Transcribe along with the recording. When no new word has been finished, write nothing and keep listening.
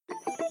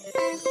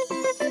Hi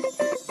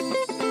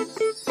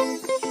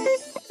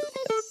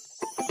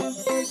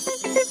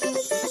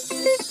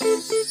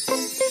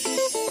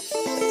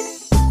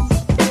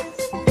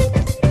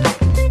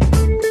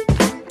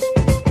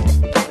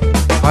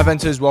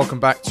Venters,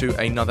 welcome back to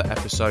another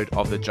episode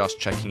of the Just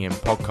Checking In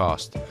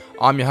podcast.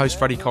 I'm your host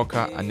Freddie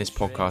Cocker, and this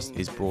podcast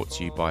is brought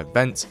to you by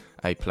Vent,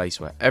 a place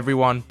where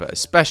everyone, but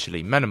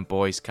especially men and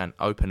boys, can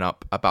open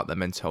up about their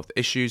mental health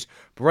issues,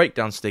 break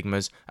down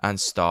stigmas and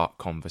start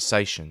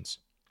conversations.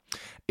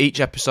 Each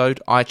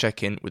episode I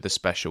check in with a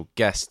special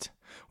guest.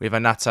 We have a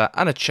natter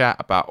and a chat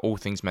about all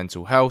things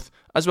mental health,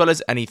 as well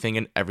as anything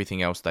and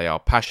everything else they are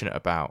passionate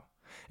about.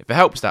 If it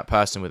helps that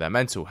person with their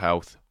mental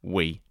health,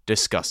 we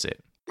discuss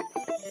it.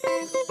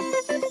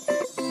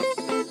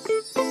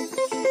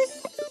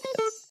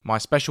 My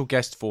special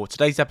guest for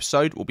today's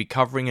episode will be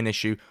covering an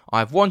issue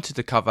I've wanted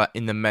to cover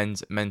in the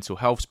men's mental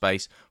health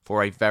space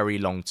for a very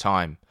long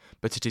time,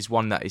 but it is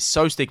one that is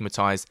so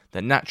stigmatised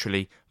that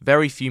naturally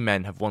very few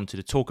men have wanted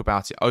to talk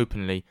about it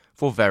openly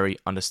for very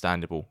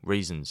understandable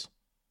reasons.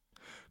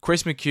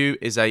 Chris McHugh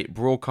is a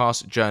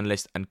broadcast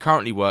journalist and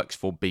currently works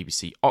for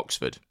BBC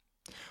Oxford.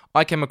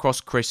 I came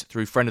across Chris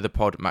through friend of the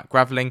pod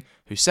McGraveling,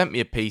 who sent me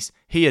a piece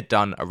he had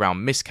done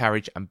around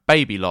miscarriage and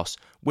baby loss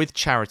with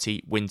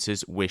charity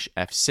Winter's Wish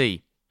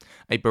FC,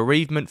 a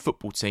bereavement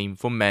football team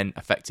for men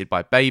affected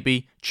by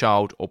baby,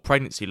 child or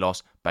pregnancy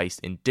loss based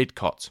in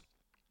Didcot.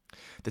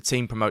 The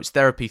team promotes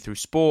therapy through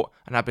sport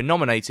and have been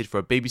nominated for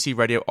a BBC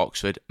Radio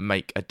Oxford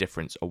Make a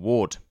Difference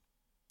award.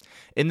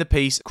 In the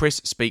piece,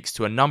 Chris speaks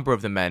to a number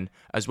of the men,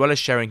 as well as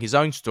sharing his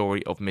own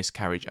story of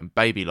miscarriage and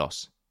baby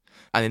loss.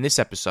 And in this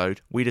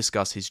episode, we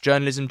discuss his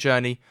journalism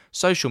journey,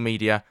 social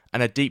media,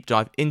 and a deep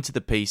dive into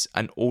the piece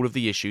and all of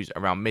the issues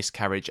around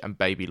miscarriage and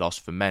baby loss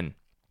for men.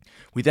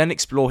 We then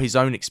explore his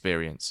own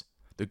experience,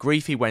 the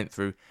grief he went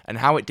through, and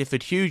how it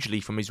differed hugely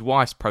from his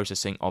wife's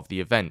processing of the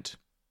event.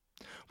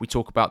 We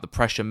talk about the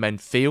pressure men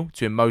feel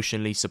to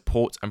emotionally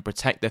support and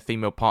protect their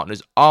female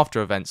partners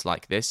after events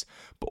like this,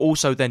 but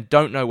also then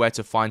don't know where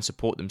to find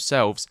support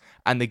themselves,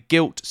 and the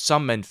guilt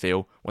some men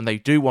feel when they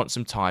do want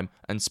some time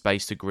and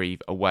space to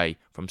grieve away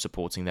from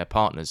supporting their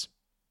partners.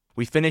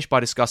 We finish by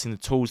discussing the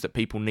tools that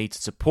people need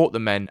to support the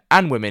men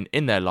and women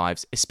in their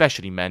lives,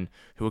 especially men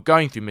who are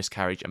going through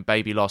miscarriage and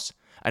baby loss,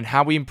 and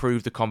how we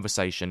improve the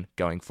conversation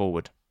going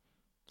forward.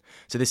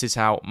 So this is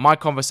how my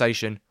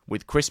conversation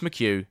with Chris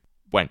McHugh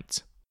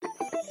went.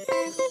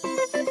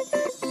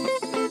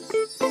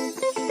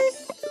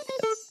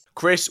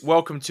 Chris,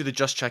 welcome to the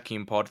Just Checking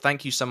In pod.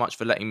 Thank you so much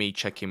for letting me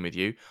check in with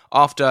you.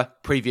 After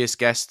previous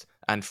guest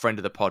and friend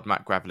of the pod,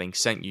 Matt Graveling,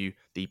 sent you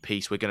the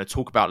piece we're going to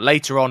talk about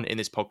later on in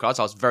this podcast,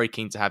 I was very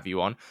keen to have you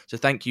on. So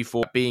thank you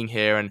for being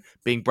here and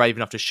being brave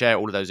enough to share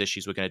all of those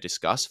issues we're going to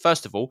discuss.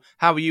 First of all,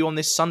 how are you on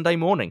this Sunday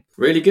morning?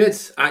 Really good,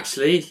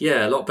 actually.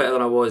 Yeah, a lot better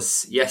than I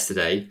was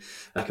yesterday.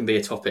 That can be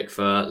a topic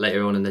for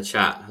later on in the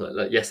chat.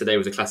 Like yesterday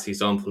was a classic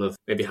example of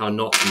maybe how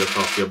not to look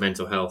after your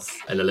mental health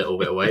in a little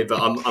bit of way. But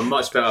I'm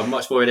much better. I'm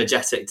much more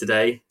energetic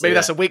today. Maybe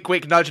that's a wink,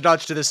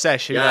 nudge to the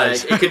sesh. Yeah,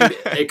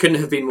 it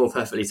couldn't have been more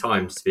perfectly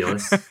timed, to be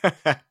honest.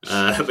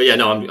 But yeah,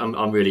 no,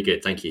 I'm really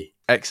good. Thank you.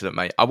 Excellent,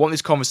 mate. I want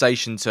this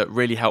conversation to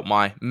really help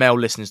my male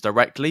listeners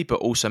directly, but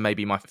also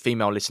maybe my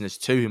female listeners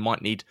too, who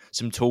might need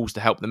some tools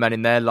to help the men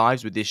in their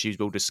lives with the issues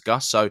we'll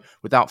discuss. So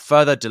without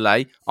further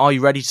delay, are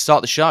you ready to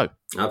start the show?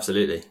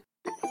 Absolutely.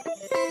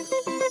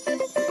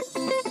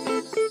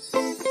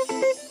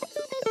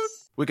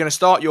 We're going to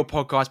start your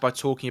podcast by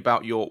talking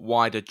about your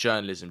wider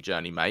journalism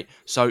journey, mate.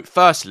 So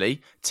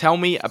firstly, tell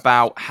me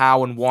about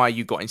how and why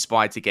you got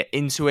inspired to get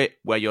into it,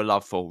 where your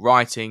love for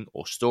writing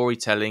or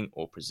storytelling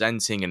or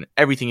presenting and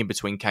everything in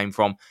between came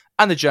from,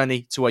 and the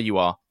journey to where you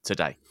are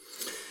today.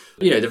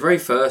 You know, the very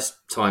first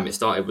time it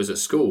started was at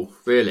school,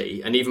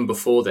 really. And even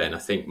before then, I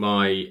think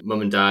my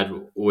mum and dad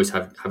were always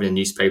having a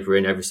newspaper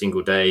in every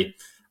single day.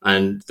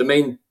 And the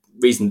main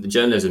reason the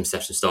journalism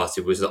session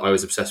started was that I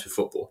was obsessed with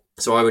football.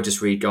 So I would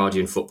just read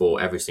Guardian football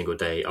every single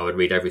day. I would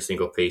read every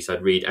single piece.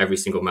 I'd read every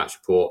single match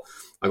report.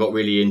 I got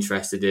really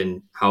interested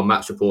in how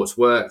match reports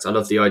worked. I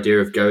loved the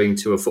idea of going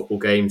to a football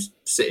game,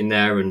 sitting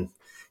there and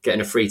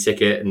getting a free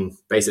ticket and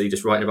basically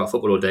just writing about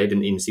football all day.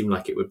 Didn't even seem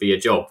like it would be a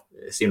job.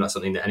 It seemed like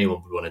something that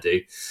anyone would want to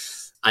do.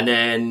 And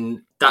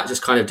then that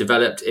just kind of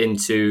developed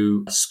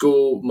into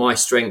school. My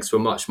strengths were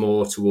much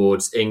more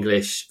towards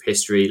English,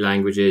 history,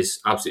 languages,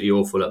 absolutely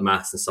awful at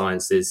maths and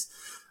sciences.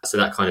 So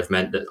that kind of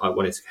meant that I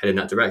wanted to head in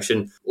that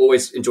direction.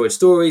 Always enjoyed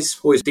stories,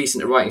 always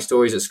decent at writing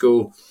stories at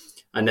school.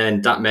 And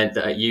then that meant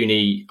that at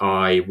uni,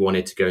 I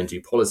wanted to go and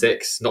do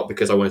politics, not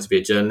because I wanted to be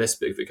a journalist,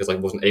 but because I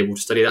wasn't able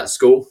to study that at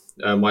school.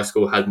 My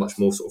school had much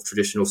more sort of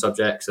traditional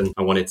subjects, and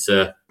I wanted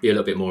to be a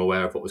little bit more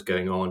aware of what was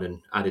going on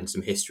and add in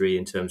some history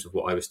in terms of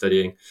what I was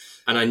studying.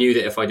 And I knew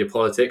that if I did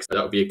politics,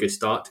 that would be a good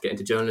start to get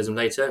into journalism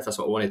later, if that's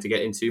what I wanted to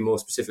get into more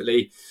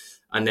specifically.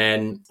 And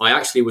then I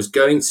actually was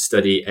going to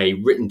study a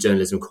written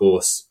journalism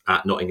course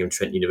at Nottingham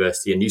Trent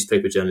University, a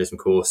newspaper journalism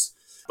course.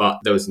 But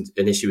there was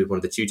an issue with one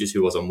of the tutors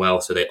who was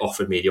unwell, so they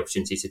offered me the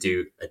opportunity to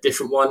do a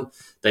different one.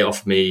 They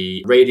offered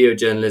me radio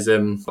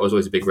journalism. I was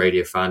always a big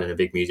radio fan and a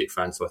big music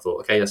fan, so I thought,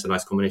 okay, that's a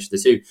nice combination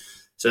of the two.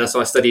 So that's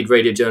why I studied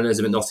radio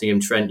journalism at Nottingham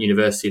Trent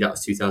University. That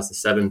was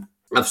 2007.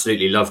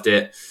 Absolutely loved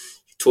it.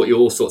 Taught you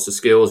all sorts of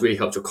skills, really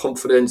helped your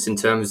confidence in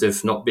terms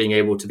of not being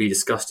able to be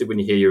disgusted when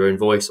you hear your own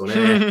voice on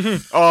air.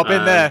 Oh, I've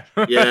been there.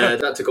 Yeah,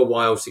 that took a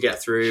while to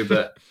get through,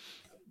 but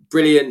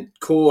brilliant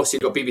course.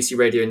 You've got BBC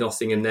Radio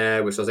Nottingham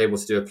there, which I was able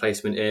to do a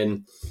placement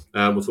in.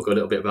 We'll talk a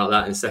little bit about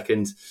that in a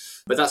second.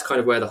 But that's kind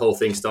of where the whole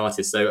thing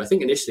started. So I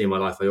think initially in my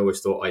life, I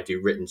always thought I'd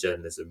do written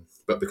journalism.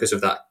 But because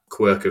of that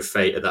quirk of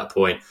fate at that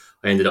point,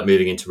 I ended up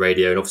moving into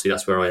radio. And obviously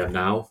that's where I am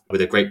now,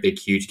 with a great big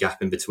huge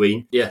gap in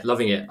between. Yeah,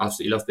 loving it.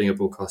 Absolutely love being a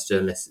broadcast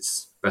journalist.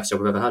 It's the best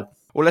job I've ever had.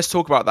 Well, let's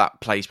talk about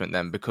that placement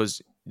then,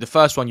 because the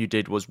first one you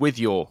did was with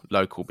your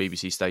local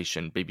BBC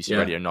station, BBC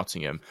Radio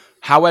Nottingham.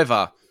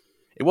 However,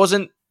 it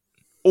wasn't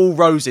all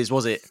roses,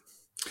 was it?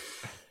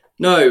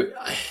 No,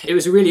 it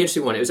was a really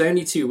interesting one. It was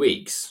only 2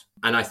 weeks.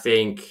 And I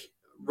think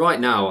right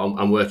now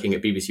I'm working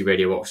at BBC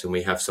Radio Oxford.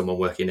 We have someone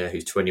working there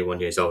who's 21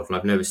 years old. And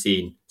I've never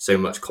seen so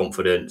much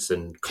confidence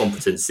and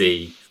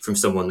competency from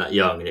someone that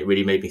young. And it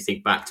really made me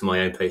think back to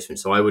my own placement.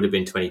 So I would have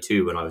been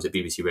 22 when I was at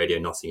BBC Radio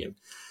Nottingham.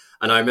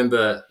 And I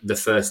remember the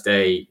first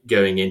day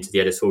going into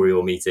the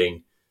editorial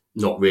meeting,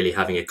 not really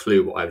having a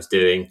clue what I was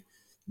doing.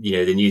 You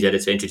know, the news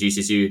editor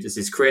introduces you. This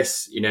is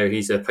Chris. You know,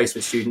 he's a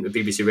placement student at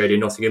BBC Radio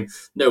Nottingham.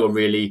 No one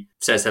really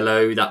says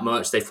hello that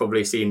much. They've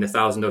probably seen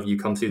 1,000 of you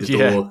come through the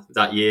door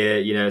that year.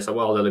 You know, so,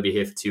 well, they'll be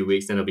here for 2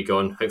 weeks, then they'll be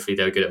gone. Hopefully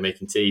they're good at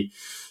making tea.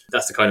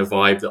 That's the kind of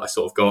vibe that I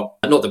sort of got.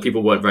 And not that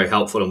people weren't very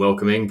helpful and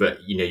welcoming, but,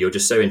 you know, you're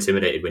just so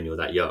intimidated when you're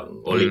that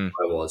young, or at least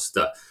I was.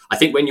 That I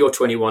think when you're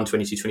 21,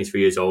 22,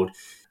 23 years old,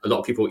 a lot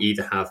of people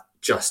either have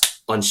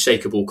just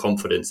unshakable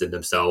confidence in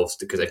themselves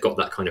because they've got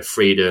that kind of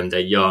freedom, they're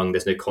young,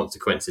 there's no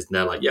consequences, and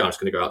they're like, yeah, I'm just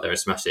going to go out there and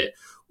smash it.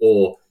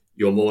 Or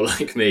you're more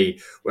like me,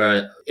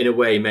 where in a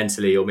way,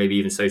 mentally or maybe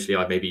even socially,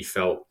 I maybe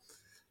felt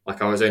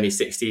like I was only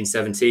 16,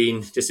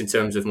 17, just in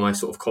terms of my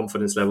sort of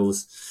confidence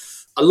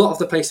levels. A lot of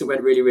the placement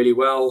went really, really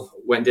well.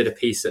 Went and did a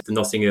piece at the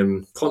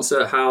Nottingham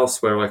Concert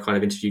House where I kind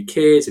of interviewed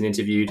kids and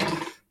interviewed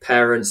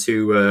parents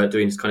who were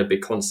doing this kind of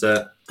big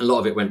concert. A lot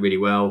of it went really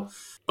well.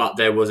 But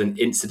there was an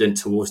incident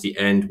towards the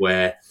end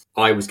where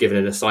I was given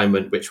an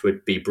assignment which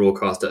would be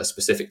broadcast at a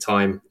specific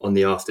time on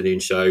the afternoon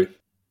show.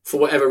 For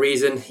whatever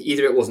reason,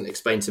 either it wasn't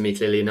explained to me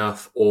clearly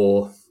enough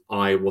or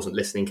I wasn't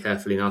listening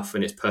carefully enough,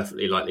 and it's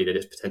perfectly likely that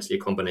it's potentially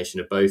a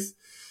combination of both.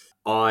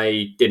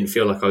 I didn't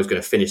feel like I was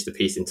going to finish the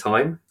piece in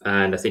time,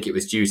 and I think it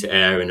was due to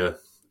air in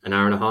an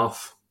hour and a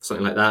half,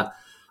 something like that.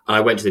 And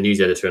I went to the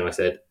news editor and I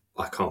said,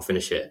 I can't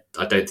finish it.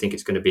 I don't think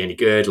it's going to be any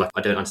good. Like,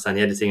 I don't understand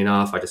the editing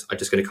enough. I just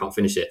can't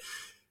finish it.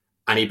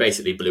 And he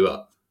basically blew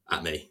up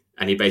at me.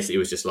 And he basically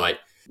was just like,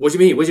 what do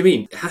you mean? What do you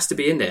mean? It has to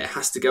be in there. It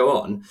has to go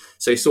on.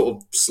 So he sort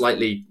of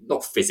slightly,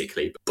 not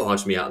physically, but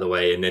barged me out of the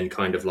way and then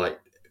kind of like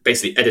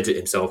basically edited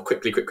himself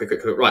quick.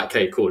 Right,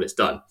 okay, cool, it's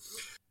done.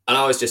 And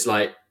I was just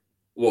like,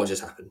 what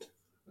just happened?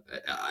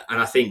 And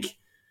I think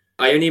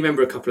I only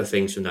remember a couple of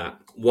things from that.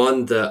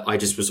 One, that I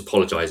just was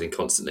apologising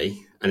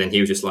constantly. And then he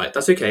was just like,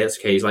 that's okay.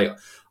 He's like,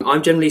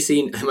 I'm generally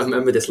seen, I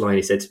remember this line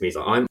he said to me, he's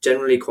like, I'm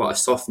generally quite a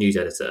soft news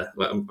editor.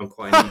 Like, I'm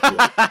quite an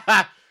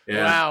equal.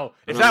 Yeah. Wow.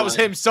 If And that I'm was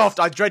like, him soft,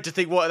 I dread to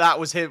think what that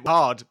was him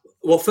hard.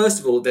 well, first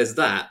of all, there's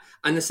that.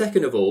 And the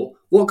second of all,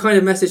 what kind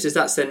of message does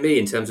that send me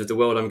in terms of the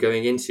world I'm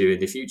going into in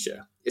the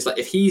future? It's like,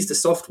 if he's the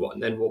soft one,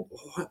 then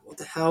what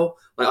the hell?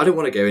 Like, I don't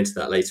want to go into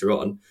that later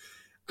on.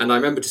 And I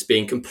remember just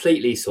being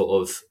completely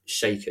sort of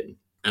shaken.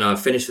 And I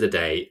finished for the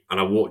day and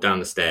I walked down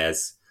the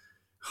stairs.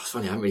 Oh, it's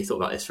funny, I haven't really thought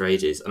about this for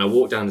ages. And I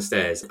walked down the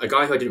stairs. A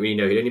guy who I didn't really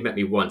know, he'd only met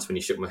me once when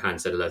he shook my hand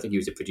and said hello. I think he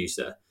was a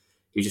producer.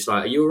 He was just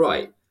like, are you all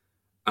right?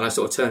 And I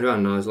sort of turned around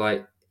and I was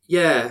like,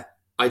 yeah,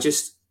 I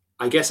guess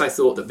I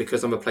thought that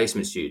because I'm a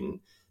placement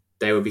student,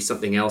 there would be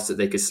something else that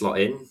they could slot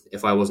in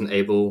if I wasn't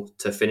able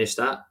to finish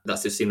that.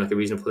 That just seemed like a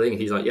reasonable thing.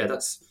 And he's like, yeah,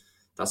 that's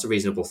a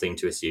reasonable thing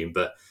to assume,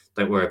 but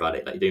don't worry about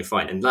it. Like, you're doing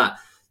fine. And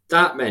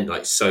that meant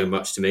like so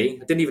much to me.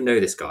 I didn't even know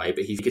this guy,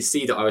 but he could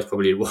see that I was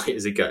probably white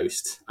as a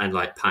ghost and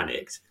like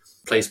panicked.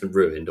 Placement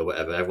ruined or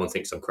whatever. Everyone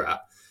thinks I'm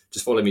crap.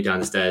 Just followed me down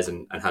the stairs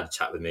and had a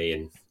chat with me,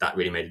 and that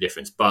really made a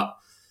difference. But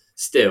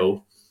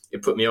still,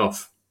 it put me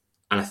off.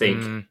 And I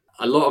think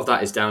a lot of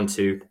that is down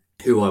to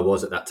who I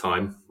was at that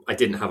time. I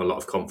didn't have a lot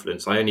of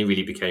confidence. I only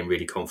really became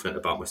really confident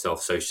about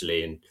myself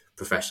socially and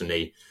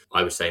professionally,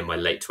 I would say, in my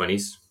late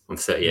 20s. I'm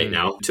 38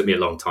 now. It took me a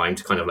long time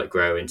to kind of like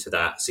grow into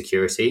that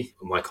security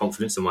and my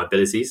confidence and my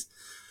abilities.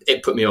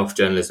 It put me off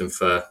journalism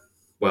for,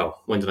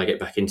 well, when did I get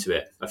back into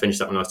it? I finished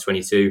that when I was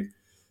 22,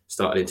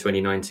 started in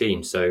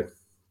 2019. So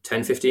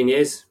 10, 15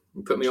 years.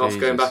 It put me off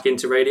going back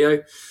into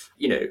radio.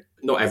 You know,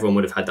 not everyone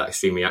would have had that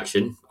extreme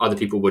reaction. Other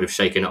people would have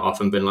shaken it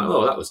off and been like,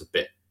 oh, that was a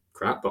bit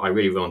crap, but I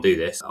really want to do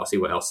this. I'll see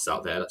what else is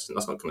out there. That's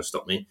not going to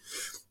stop me.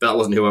 But that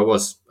wasn't who I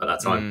was at that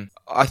time.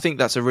 I think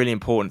that's a really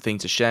important thing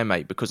to share,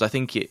 mate, because I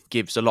think it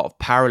gives a lot of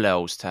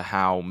parallels to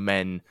how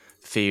men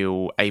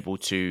feel able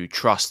to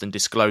trust and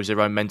disclose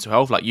their own mental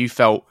health. Like, you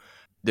felt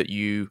that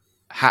you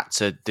had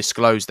to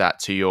disclose that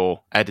to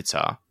your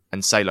editor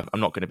and say, look, I'm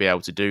not going to be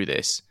able to do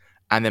this.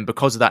 And then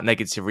because of that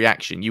negative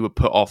reaction, you were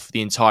put off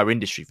the entire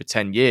industry for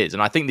 10 years.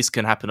 And I think this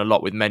can happen a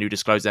lot with men who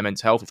disclose their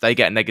mental health. If they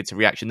get a negative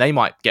reaction, they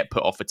might get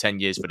put off for 10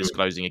 years for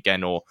disclosing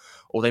again, or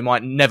they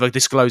might never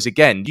disclose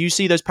again. Do you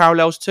see those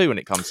parallels too when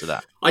it comes to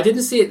that? I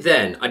didn't see it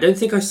then. I don't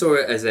think I saw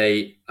it as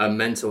a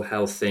mental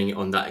health thing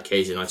on that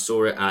occasion. I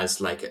saw it as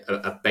like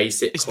a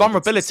basic It's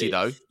vulnerability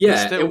though.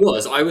 Yeah, it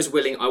was. I was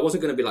willing. I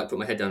wasn't going to be like, put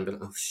my head down and be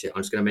like, oh shit,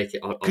 I'm just going to make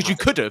it. Because you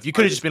could have. You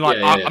could have just been like,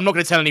 I'm not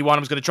going to tell anyone.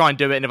 I'm just going to try and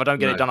do it. And if I don't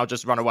get it done, I'll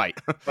just run away.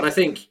 But I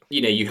think,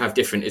 you have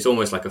different, it's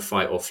almost like a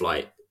fight or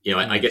flight.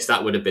 I guess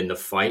that would have been the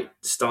fight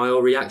style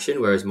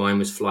reaction, whereas mine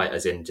was flight,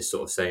 as in just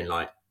sort of saying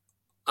like,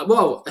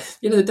 well,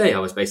 the day I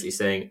was basically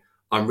saying,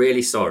 I'm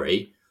really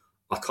sorry.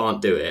 I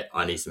can't do it.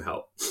 I need some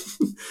help.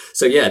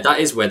 So yeah, that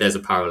is where there's a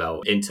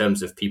parallel in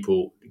terms of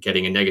people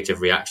getting a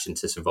negative reaction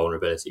to some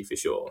vulnerability for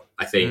sure.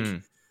 I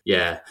think,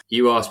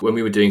 you asked, when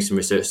we were doing some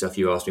research stuff,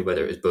 you asked me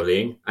whether it was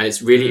bullying. And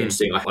it's really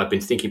interesting. I've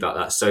been thinking about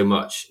that so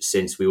much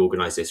since we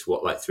organised this,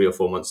 3 or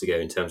 4 months ago,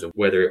 in terms of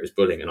whether it was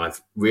bullying. And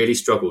I've really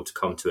struggled to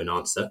come to an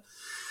answer.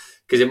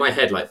 Because in my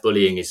head, like,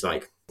 bullying is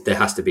like, there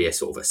has to be a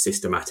sort of a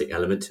systematic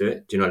element to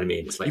it. Do you know what I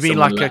mean? It's like, you mean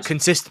like a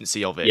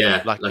consistency of it?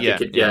 Yeah.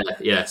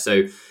 Yeah.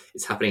 So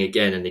it's happening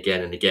again and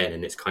again and again,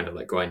 and it's kind of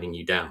like grinding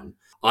you down.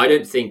 I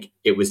don't think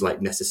it was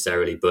like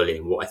necessarily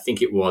bullying. What I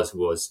think it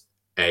was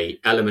a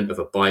element of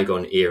a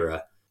bygone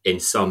era in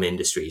some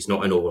industries,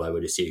 not in all, I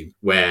would assume,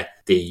 where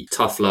the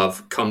tough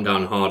love, come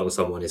down hard on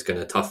someone is going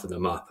to toughen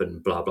them up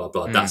and blah, blah,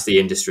 blah. That's the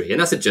industry. And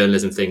that's a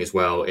journalism thing as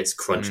well. It's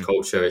crunch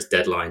culture, it's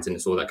deadlines, and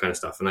it's all that kind of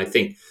stuff. And I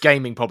think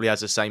gaming probably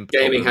has the same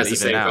kind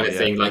of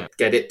thing, like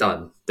get it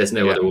done. There's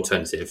no other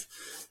alternative.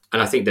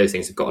 And I think those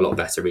things have got a lot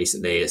better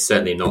recently. It's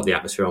certainly not the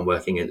atmosphere I'm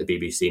working in at the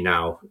BBC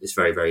now. It's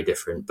very, very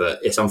different. But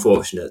it's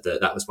unfortunate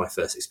that was my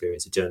first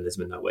experience of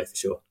journalism in that way, for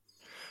sure.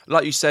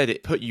 Like you said,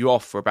 it put you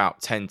off for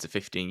about 10 to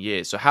 15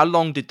 years. So how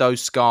long did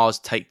those scars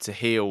take to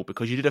heal?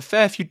 Because you did a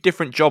fair few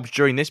different jobs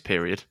during this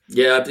period.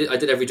 Yeah, I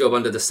did every job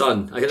under the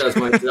sun. I think that was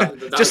my...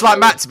 That just like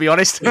Matt, to be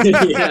honest.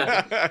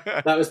 Yeah,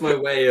 that was my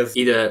way of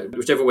either,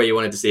 whichever way you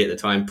wanted to see it at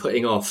the time,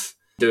 putting off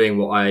doing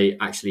what I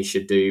actually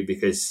should do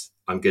because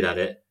I'm good at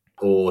it,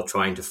 or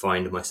trying to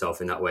find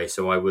myself in that way.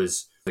 So I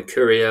was a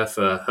courier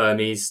for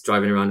Hermes,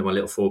 driving around in my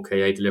little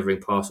 4KA, delivering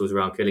parcels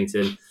around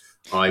Killington.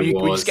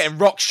 We're just getting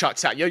rocks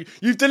chucked at you.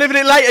 You've delivered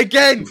it late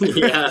again.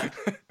 Yeah.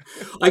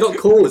 I got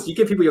calls. You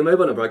give people your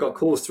mobile number. I got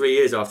calls 3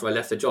 years after I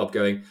left the job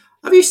going,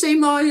 have you seen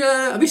my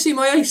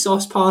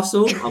ASOS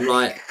parcel? I'm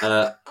like,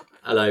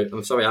 hello,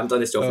 I'm sorry, I haven't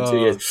done this job for 2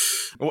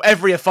 years. Well,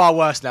 every are far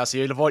worse now, so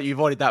you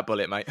avoided that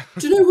bullet, mate.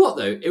 Do you know what,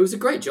 though? It was a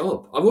great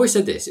job. I've always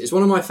said this. It's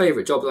one of my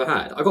favourite jobs I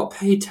had. I got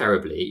paid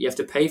terribly. You have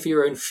to pay for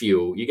your own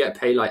fuel. You get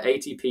paid like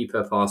 80p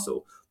per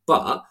parcel.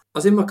 But I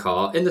was in my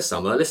car in the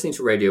summer, listening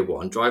to Radio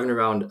 1, driving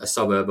around a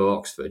suburb of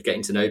Oxford,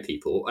 getting to know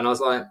people. And I was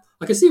like,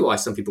 I can see why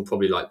some people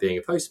probably like being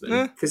a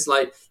postman. Because,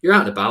 like, you're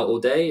out and about all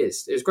day.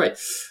 It was great.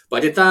 But I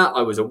did that.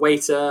 I was a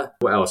waiter.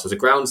 What else? I was a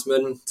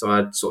groundsman. So I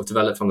had sort of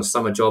developed on a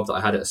summer job that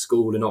I had at a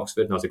school in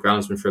Oxford. And I was a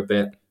groundsman for a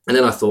bit. And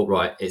then I thought,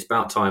 right, it's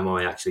about time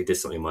I actually did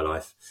something in my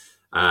life.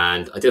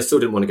 And I still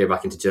didn't want to go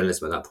back into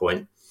journalism at that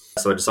point.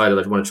 So I decided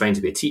I'd want to train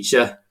to be a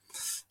teacher.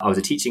 I was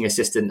a teaching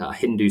assistant at a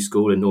Hindu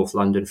school in North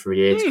London for a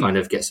year to kind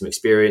of get some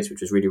experience,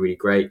 which was really, really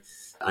great.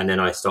 And then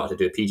I started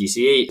to do a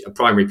PGCE, a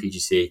primary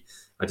PGCE.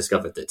 I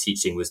discovered that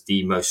teaching was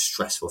the most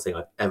stressful thing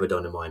I've ever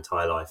done in my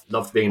entire life.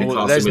 Loved being in the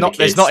classroom with the kids.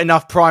 There's not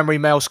enough primary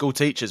male school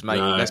teachers, mate.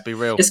 No. Let's be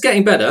real. It's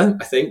getting better,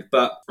 I think.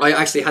 But I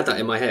actually had that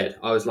in my head.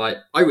 I was like,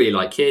 I really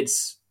like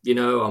kids.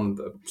 I'm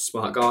a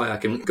smart guy. I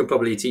can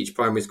probably teach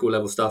primary school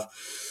level stuff.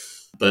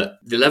 But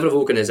the level of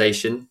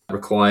organisation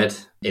required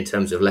in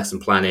terms of lesson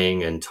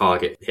planning and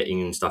target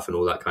hitting and stuff and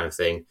all that kind of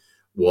thing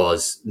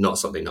was not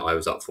something that I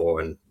was up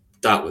for. And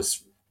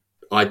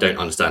I don't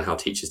understand how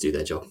teachers do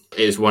their job.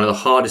 It was one of the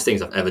hardest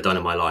things I've ever done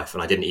in my life.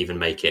 And I didn't even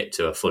make it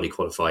to a fully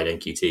qualified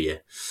NQT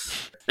year.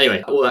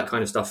 Anyway, all that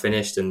kind of stuff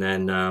finished. And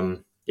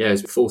then, it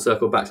was full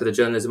circle back to the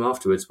journalism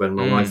afterwards when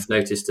my wife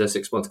noticed a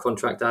 6-month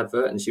contract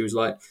advert. And she was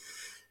like,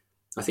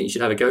 I think you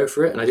should have a go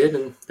for it. And I did.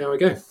 And there we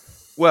go.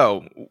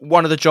 Well,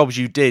 one of the jobs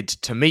you did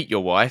to meet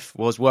your wife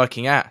was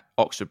working at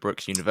Oxford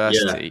Brookes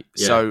University.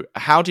 Yeah. So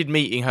how did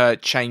meeting her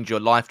change your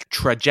life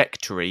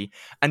trajectory?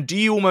 And do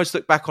you almost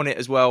look back on it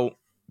as well,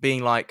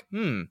 being like,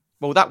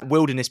 well, that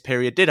wilderness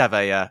period did have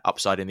a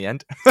upside in the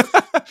end?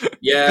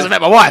 Yeah. Because I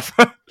met my wife.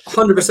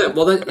 100%.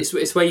 Well,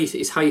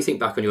 it's how you think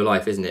back on your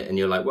life, isn't it? And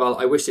you're like, well,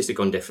 I wish this had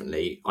gone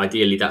differently.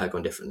 Ideally, that had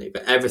gone differently.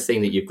 But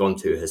everything that you've gone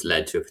to has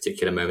led to a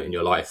particular moment in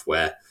your life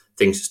where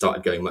things have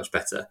started going much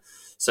better.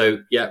 So,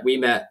 yeah, we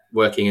met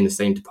working in the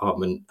same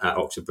department at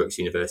Oxford Brookes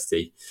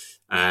University,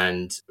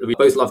 and we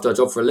both loved our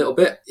job for a little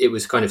bit. It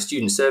was kind of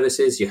student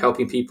services. You're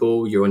helping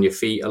people. You're on your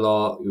feet a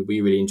lot.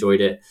 We really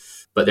enjoyed it.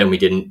 But then we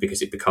didn't,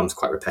 because it becomes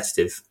quite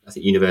repetitive. I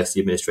think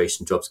university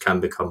administration jobs can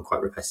become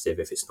quite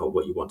repetitive if it's not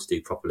what you want to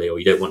do properly, or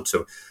you don't want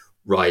to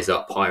rise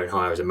up higher and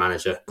higher as a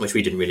manager, which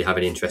we didn't really have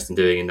any interest in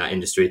doing in that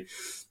industry.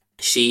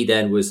 She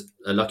then was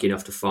lucky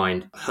enough to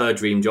find her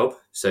dream job.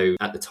 So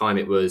at the time,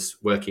 it was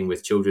working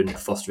with children,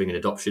 fostering and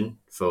adoption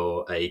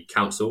for a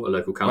council, a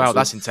local council. Wow,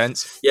 that's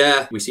intense.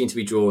 Yeah, we seem to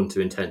be drawn to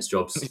intense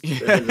jobs.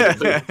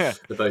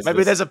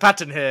 Maybe there's a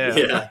pattern here.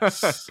 Yeah.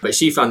 But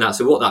she found that.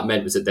 So what that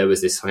meant was that there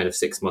was this kind of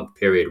 6-month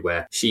period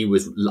where she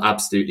was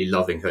absolutely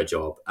loving her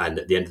job. And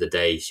at the end of the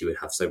day, she would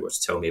have so much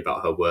to tell me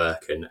about her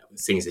work and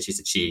things that she's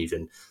achieved.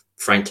 And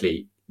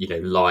frankly,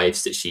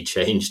 lives that she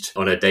changed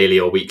on a daily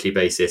or weekly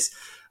basis.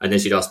 And then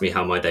she'd ask me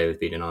how my day had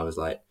been, and I was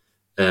like,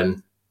 yeah,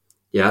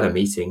 I had a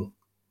meeting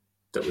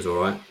that was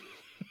all right.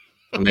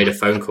 I made a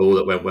phone call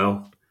that went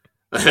well.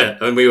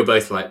 And we were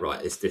both like,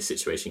 right, this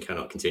situation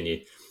cannot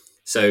continue.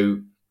 So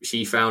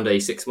she found a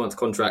 6-month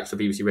contract for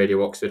BBC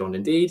Radio Oxford on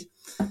Indeed.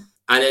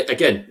 And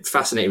again,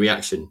 fascinating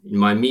reaction.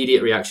 My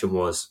immediate reaction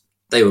was,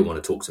 they won't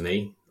want to talk to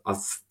me.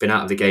 I've been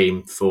out of the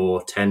game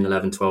for 10,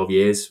 11, 12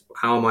 years.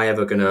 How am I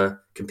ever going to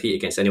compete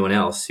against anyone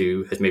else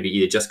who has maybe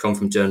either just come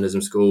from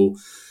journalism school,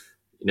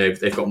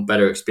 they've got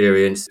better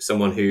experience,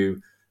 someone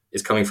who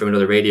is coming from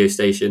another radio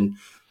station?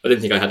 I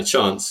didn't think I had a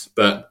chance,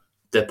 but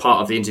the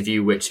part of the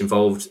interview which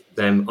involved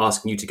them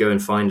asking you to go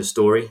and find a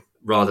story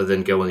rather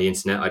than go on the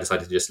internet, I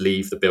decided to just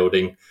leave the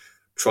building,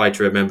 try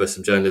to remember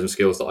some journalism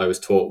skills that I was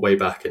taught way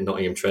back in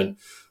Nottingham Trent.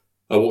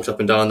 I walked up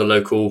and down the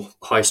local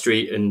high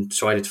street and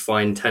tried to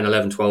find 10,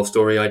 11, 12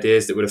 story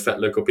ideas that would affect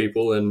local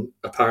people. And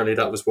apparently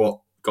that was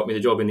what got me the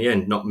job in the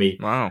end, not me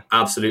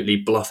absolutely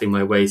bluffing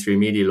my way through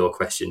media law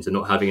questions and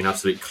not having an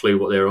absolute clue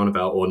what they were on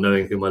about or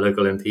knowing who my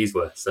local MPs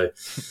were. So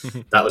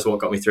that was what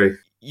got me through.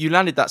 You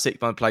landed that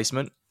 6-month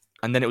placement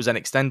and then it was then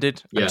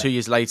extended. And 2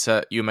 years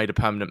later, you were made a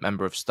permanent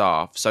member of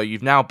staff. So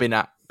you've now been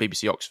at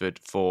BBC Oxford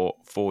for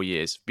 4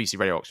 years, BBC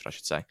Radio Oxford, I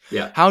should say.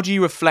 Yeah. How do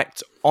you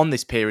reflect on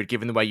this period,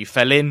 given the way you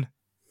fell in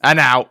and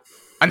out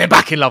and then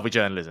back in love with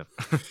journalism?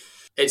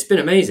 It's been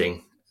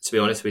amazing, to be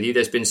honest with you.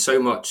 There's been so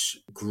much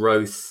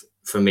growth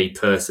for me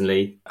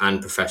personally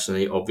and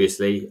professionally,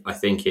 obviously. I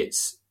think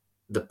it's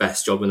the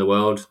best job in the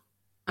world.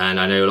 And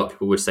I know a lot of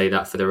people would say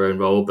that for their own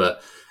role,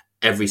 but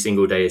every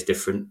single day is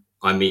different.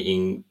 I'm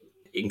meeting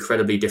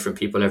incredibly different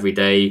people every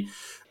day.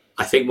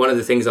 I think one of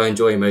the things I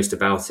enjoy most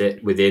about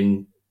it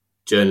within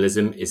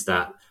journalism is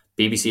that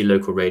BBC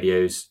local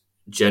radio's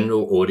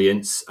general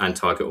audience and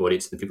target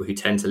audience, the people who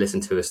tend to listen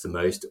to us the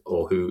most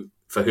or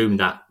for whom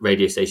that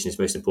radio station is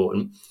most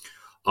important,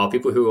 are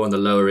people who are on the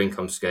lower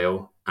income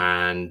scale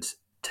and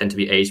tend to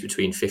be aged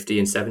between 50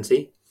 and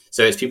 70.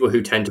 So it's people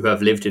who tend to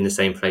have lived in the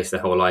same place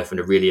their whole life and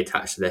are really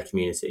attached to their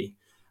community.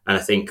 And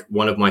I think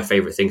one of my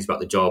favourite things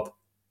about the job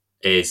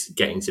is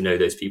getting to know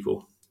those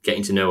people,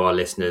 getting to know our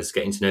listeners,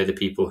 getting to know the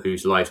people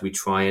whose lives we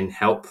try and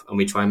help and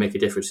we try and make a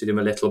difference to them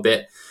a little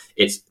bit.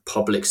 It's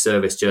public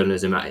service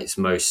journalism at its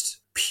most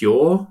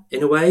pure,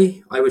 in a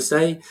way, I would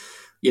say.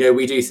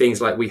 We do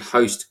things like we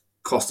host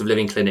cost of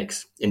living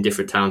clinics in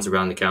different towns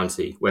around the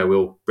county where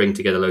we'll bring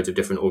together loads of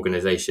different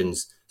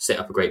organisations, set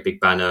up a great big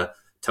banner,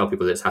 tell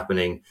people that it's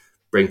happening,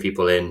 bring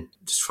people in,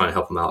 just trying to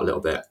help them out a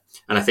little bit.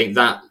 And I think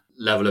that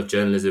level of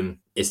journalism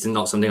is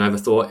not something I ever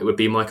thought it would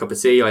be my cup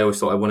of tea. I always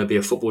thought I want to be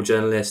a football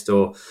journalist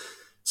or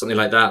something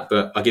like that.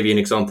 But I'll give you an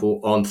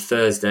example. On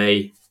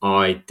Thursday,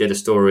 I did a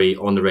story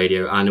on the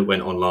radio and it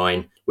went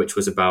online, which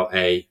was about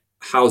a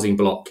housing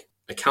block,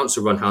 a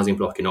council-run housing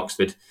block in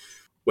Oxford,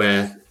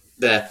 where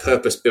their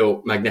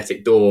purpose-built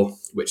magnetic door,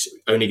 which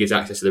only gives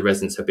access to the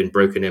residents, have been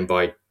broken in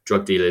by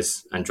drug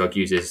dealers and drug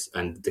users,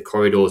 and the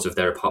corridors of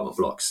their apartment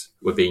blocks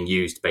were being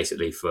used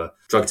basically for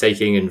drug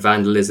taking and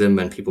vandalism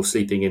and people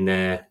sleeping in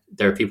there.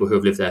 There are people who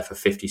have lived there for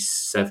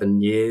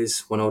 57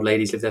 years. One old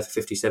lady's lived there for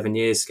 57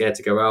 years, scared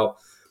to go out.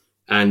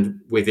 And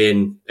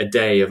within a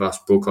day of us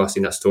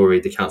broadcasting that story,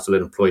 the council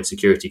had employed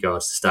security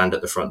guards to stand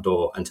at the front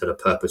door until a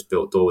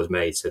purpose-built door was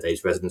made so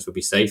these residents would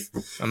be safe.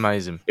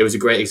 Amazing. It was a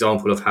great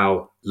example of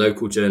how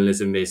local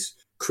journalism is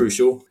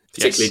crucial,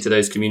 particularly to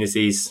those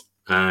communities,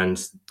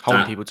 and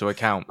holding people to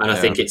account. And I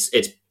think it's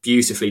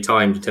beautifully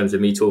timed in terms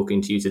of me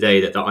talking to you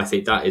today, that I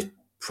think that is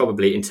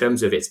probably, in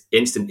terms of its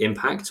instant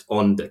impact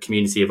on the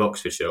community of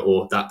Oxfordshire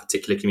or that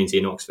particular community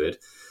in Oxford,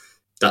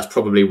 that's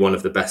probably one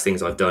of the best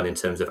things I've done in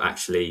terms of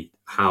actually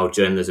how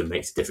journalism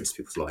makes a difference to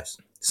people's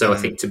lives. So I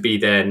think to be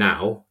there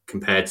now,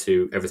 compared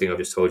to everything I've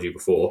just told you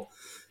before,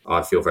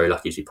 I feel very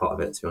lucky to be part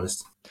of it, to be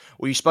honest.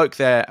 Well, you spoke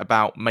there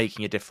about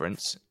making a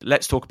difference.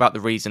 Let's talk about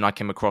the reason I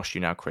came across you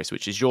now, Chris,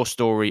 which is your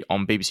story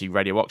on BBC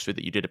Radio Oxford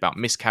that you did about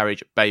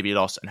miscarriage, baby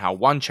loss, and how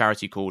one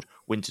charity called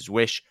Winter's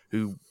Wish,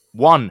 who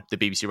won the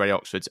BBC Radio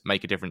Oxford's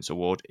Make a Difference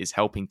Award, is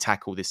helping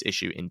tackle this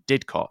issue in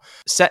Didcot.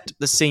 Set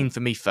the scene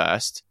for me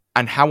first,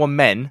 and how are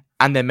men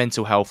and their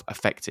mental health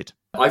affected?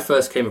 I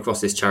first came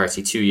across this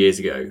charity 2 years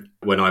ago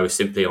when I was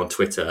simply on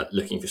Twitter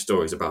looking for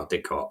stories about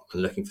Didcot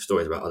and looking for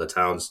stories about other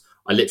towns.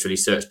 I literally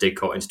searched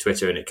Didcot into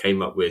Twitter and it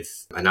came up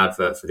with an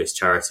advert for this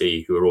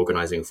charity who are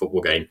organising a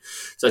football game.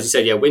 So as you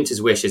said,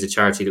 Winter's Wish is a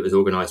charity that was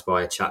organised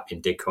by a chap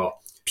in Didcot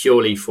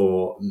purely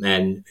for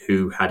men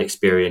who had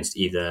experienced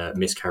either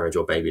miscarriage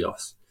or baby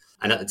loss.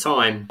 And at the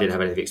time, I didn't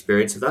have any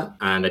experience of that.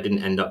 And I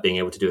didn't end up being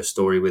able to do a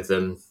story with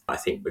them. I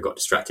think we got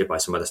distracted by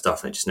some other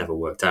stuff and it just never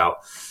worked out.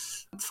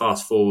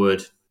 Fast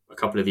forward a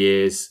couple of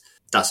years,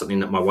 that's something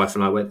that my wife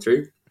and I went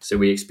through. So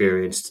we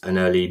experienced an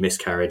early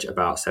miscarriage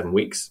about 7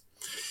 weeks.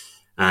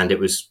 And it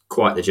was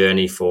quite the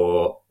journey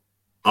for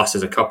us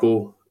as a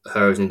couple,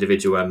 her as an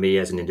individual and me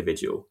as an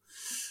individual.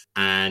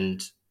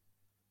 And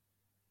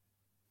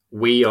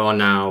we are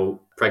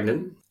now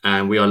pregnant,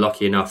 and we are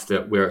lucky enough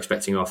that we're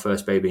expecting our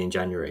first baby in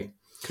January.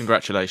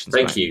 Congratulations.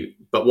 Thank you.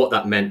 But what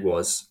that meant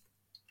was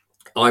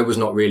I was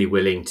not really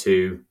willing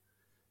to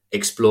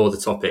explore the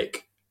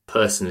topic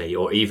personally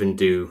or even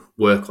do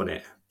work on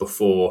it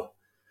before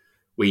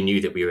we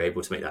knew that we were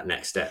able to make that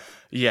next step.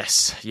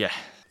 Yes. Yeah.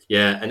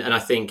 Yeah. And I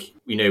think,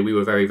 we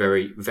were very,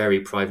 very, very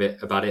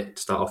private about it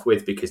to start off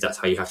with, because that's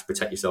how you have to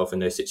protect yourself in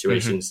those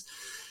situations.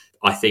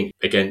 Mm-hmm. I think,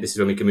 again, this is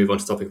when we can move on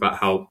to the topic about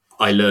how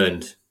I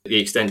learned the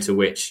extent to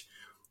which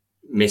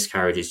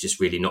miscarriage is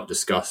just really not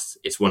discussed.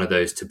 It's one of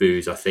those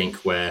taboos, I think,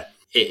 where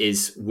it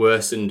is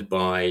worsened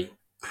by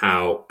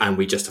how, and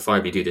we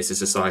justifiably do this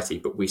as a society,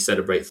 but we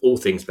celebrate all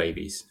things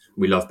babies.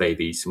 We love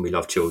babies and we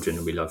love children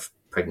and we love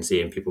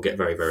pregnancy, and people get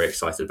very, very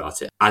excited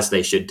about it, as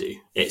they should do.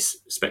 It's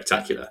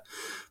spectacular.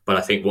 But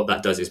I think what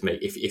that does is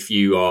make, if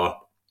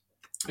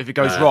it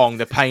goes wrong,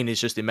 the pain is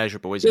just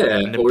immeasurable, isn't it?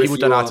 And people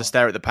don't know how to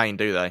stare at the pain,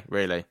 do they,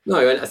 really?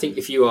 No, and I think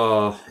if you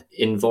are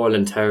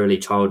involuntarily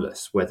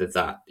childless, whether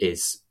that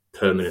is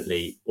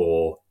permanently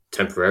or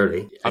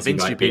temporarily. I've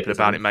interviewed people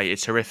about it, mate.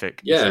 It's horrific.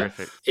 Yeah, it's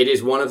horrific. It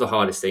is one of the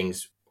hardest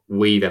things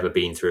we've ever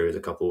been through as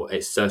a couple.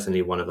 It's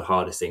certainly one of the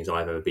hardest things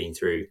I've ever been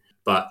through.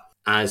 But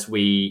as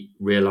we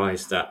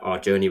realised that our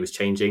journey was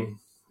changing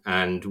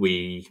and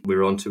we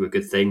were onto a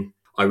good thing,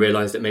 I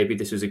realised that maybe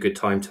this was a good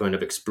time to kind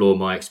of explore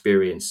my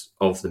experience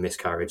of the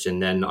miscarriage.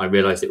 And then I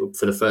realised that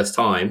for the first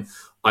time,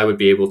 I would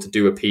be able to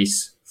do a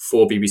piece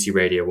for BBC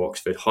Radio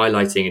Oxford,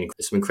 highlighting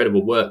some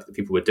incredible work that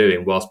people were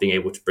doing whilst being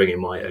able to bring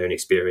in my own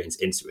experience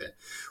into it,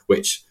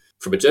 which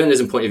from a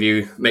journalism point of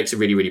view makes a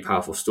really, really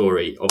powerful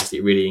story. Obviously,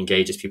 it really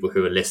engages people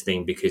who are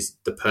listening, because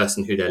the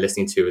person who they're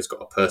listening to has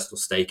got a personal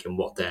stake in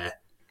what they're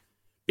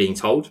being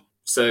told.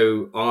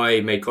 So I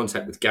made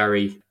contact with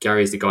Gary.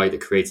 Gary is the guy that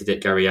created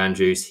it, Gary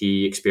Andrews.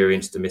 He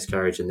experienced a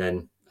miscarriage and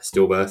then a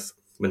stillbirth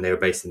when they were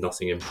based in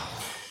Nottingham.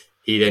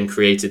 He then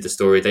created the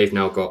story. They've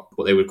now got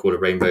what they would call a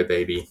rainbow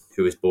baby,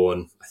 who was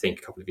born, I think,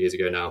 a couple of years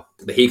ago now.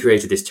 But he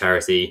created this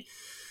charity.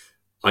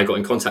 I got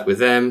in contact with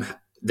them.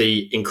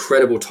 The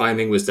incredible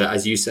timing was that,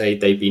 as you say,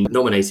 they'd been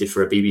nominated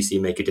for a BBC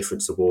Make a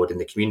Difference award in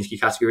the community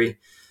category.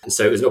 And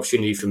so it was an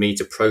opportunity for me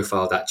to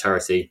profile that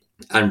charity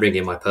and bring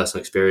in my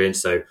personal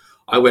experience. So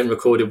I went and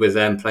recorded with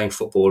them playing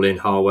football in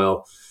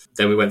Harwell.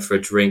 Then we went for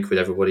a drink with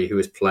everybody who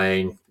was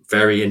playing.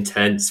 Very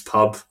intense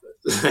pub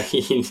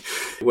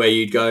where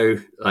you'd go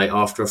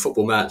after a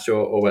football match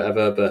or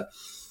whatever. But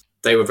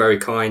they were very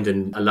kind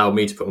and allowed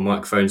me to put my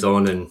microphones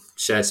on and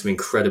share some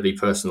incredibly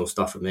personal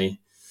stuff with me.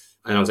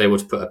 And I was able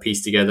to put a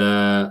piece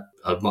together,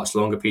 a much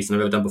longer piece than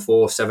I've ever done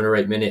before, 7 or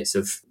 8 minits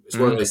of. It's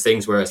one of those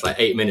things where it's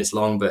 8 minutes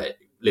long, but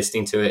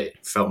listening to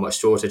it felt much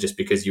shorter just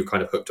because you're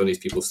kind of hooked on these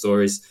people's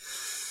stories.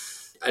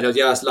 And I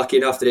was lucky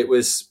enough that it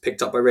was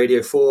picked up by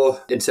Radio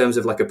 4 in terms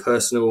of a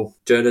personal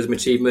journalism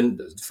achievement.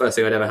 The first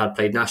thing I'd ever had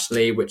played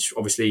nationally, which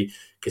obviously,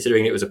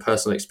 considering it was a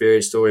personal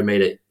experience story,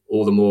 made it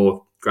all the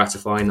more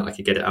gratifying that I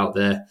could get it out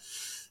there.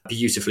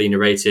 Beautifully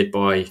narrated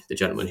by the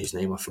gentleman whose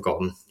name I've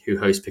forgotten, who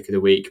hosts Pick of the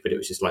Week, but it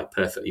was just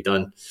perfectly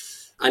done.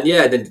 And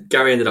then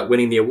Gary ended up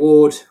winning the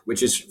award,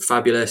 which is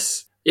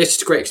fabulous. Yeah, it's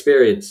just a great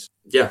experience.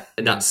 Yeah,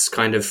 and that's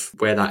kind of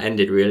where that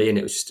ended, really. And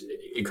it was just an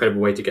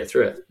incredible way to get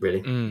through it,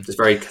 really. It's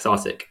very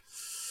cathartic.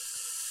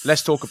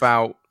 Let's talk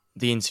about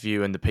the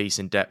interview and the piece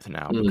in depth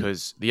now,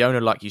 because the owner,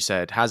 like you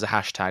said, has a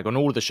hashtag on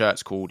all of the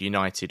shirts called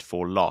United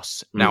for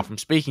Loss. Now, from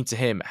speaking to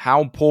him,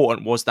 how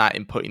important was that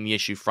in putting the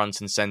issue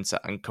front and centre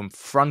and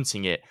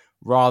confronting it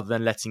rather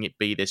than letting it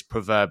be this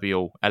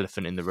proverbial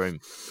elephant in the room?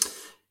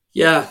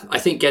 Yeah, I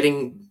think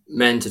getting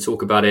men to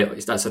talk about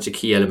it, that's such a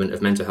key element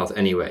of mental health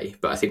anyway.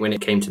 But I think when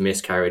it came to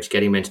miscarriage,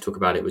 getting men to talk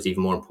about it was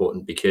even more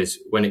important, because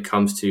when it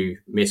comes to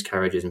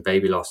miscarriages and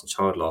baby loss and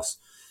child loss,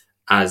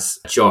 as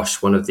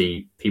Josh, one of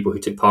the people who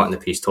took part in the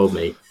piece, told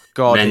me,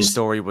 his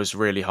story was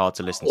really hard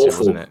to listen to,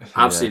 wasn't it?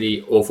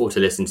 Absolutely awful to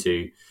listen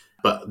to.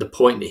 But the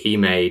point that he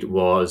made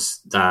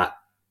was that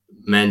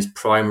men's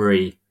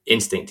primary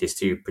instinct is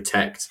to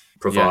protect,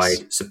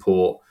 provide,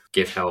 support,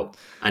 give help.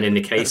 And in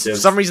the case of... For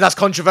some reason, that's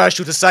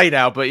controversial to say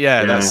now, but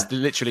that's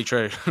literally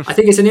true. I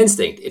think it's an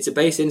instinct. It's a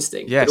base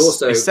instinct. Yes, but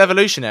also, it's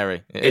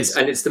evolutionary. And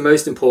it's the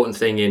most important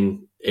thing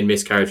in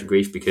miscarriage and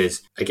grief,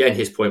 because, again,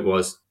 his point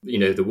was,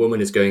 the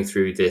woman is going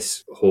through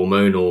this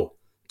hormonal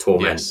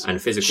torment and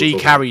physical She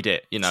torment. Carried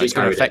it. It's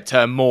going to affect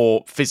her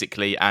more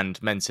physically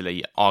and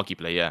mentally,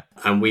 arguably, yeah.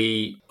 And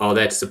we are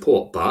there to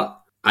support.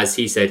 But, as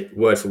he said,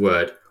 word for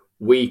word,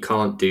 we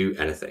can't do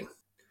anything.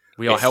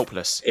 We are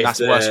helpless. That's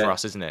worse for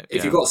us, isn't it?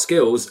 If you've got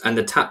skills and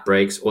the tap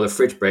breaks or the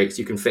fridge breaks,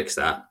 you can fix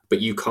that.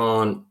 But you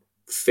can't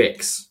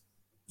fix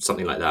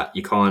something like that.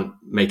 You can't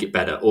make it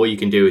better. All you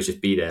can do is just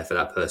be there for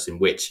that person,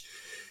 which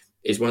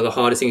is one of the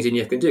hardest things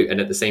you can do.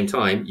 And at the same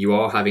time, you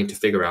are having to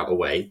figure out a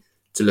way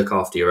to look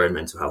after your own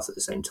mental health at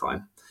the same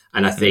time.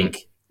 And I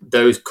think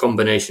those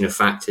combination of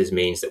factors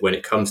means that when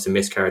it comes to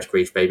miscarriage,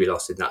 grief, baby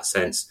loss in that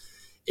sense,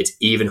 it's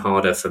even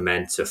harder for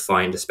men to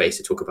find a space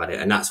to talk about it.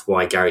 And that's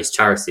why Gary's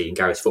charity and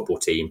Gary's football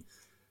team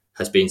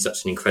has been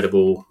such an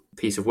incredible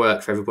piece of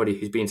work for everybody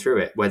who's been through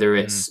it, whether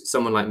it's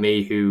someone like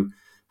me who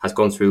has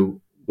gone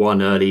through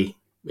one early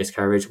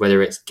miscarriage,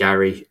 whether it's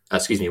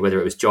whether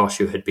it was Josh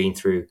who had been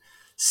through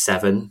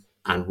 7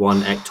 and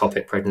 1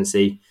 ectopic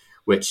pregnancy,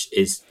 which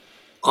is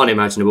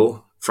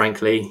unimaginable,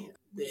 frankly.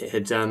 It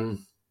had,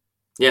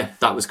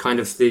 that was kind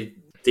of the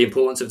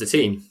importance of the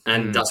team.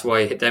 And that's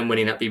why them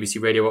winning that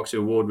BBC Radio Oxford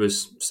Award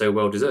was so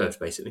well deserved,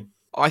 basically.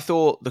 I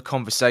thought the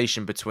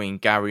conversation between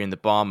Gary and the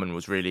barman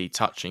was really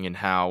touching in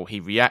how he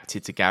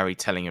reacted to Gary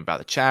telling him about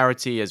the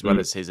charity, as well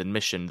as his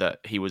admission that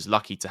he was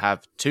lucky to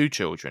have 2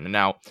 children. And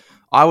now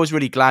I was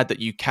really glad that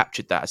you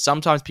captured that.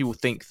 Sometimes people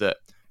think that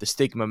the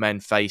stigma men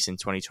face in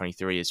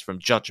 2023 is from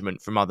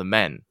judgment from other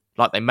men,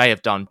 like they may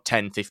have done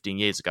 10, 15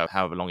 years ago,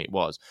 however long it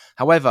was.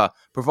 However,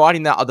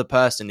 providing that other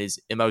person is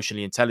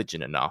emotionally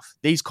intelligent enough,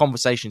 these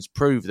conversations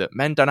prove that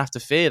men don't have to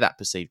fear that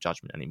perceived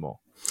judgment anymore.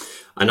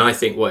 And I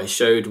think what it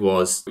showed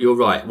was, you're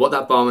right, what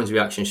that barman's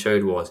reaction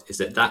showed is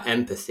that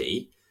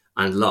empathy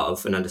and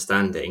love and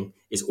understanding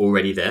is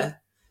already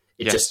there.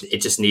 It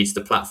just needs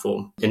the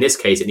platform. In this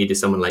case, it needed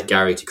someone like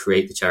Gary to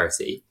create the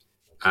charity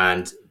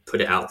and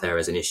put it out there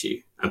as an issue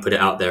and put it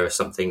out there as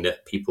something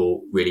that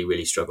people really,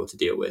 really struggle to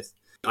deal with.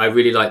 I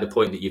really like the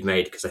point that you've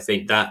made, because I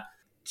think that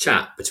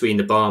chat between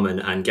the barman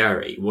and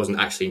Gary wasn't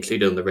actually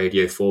included on the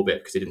Radio 4 bit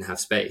because it didn't have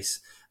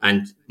space.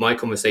 And my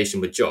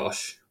conversation with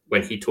Josh,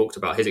 when he talked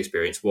about his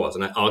experience, was,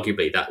 and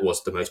arguably that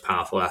was the most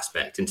powerful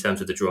aspect in terms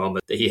of the drama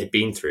that he had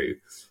been through.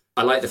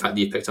 I like the fact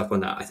that you picked up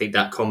on that. I think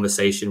that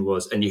conversation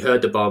was, and you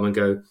heard the barman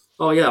go,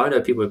 oh yeah, I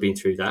know people have been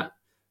through that,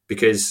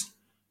 because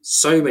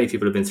so many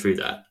people have been through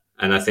that.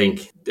 And I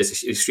think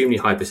there's an extremely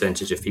high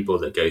percentage of people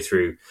that go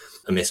through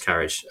a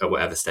miscarriage at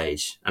whatever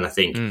stage. And I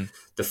think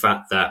the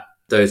fact that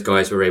those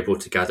guys were able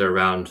to gather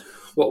around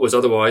what was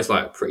otherwise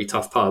like a pretty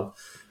tough pub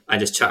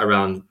and just chat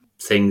around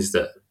things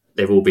that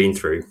they've all been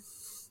through.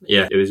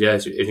 It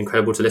was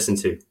incredible to listen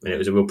to. And it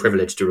was a real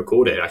privilege to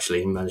record it,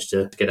 actually, and manage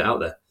to get it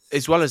out there.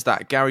 As well as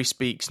that, Gary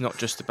speaks not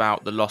just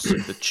about the loss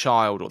of the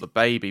child or the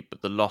baby,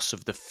 but the loss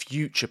of the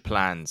future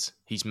plans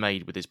he's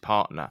made with his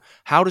partner.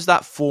 How does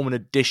that form an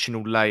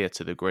additional layer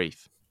to the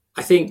grief?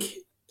 I think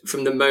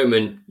from the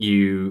moment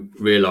you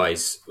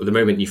realise, or the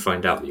moment you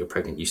find out that you're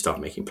pregnant, you start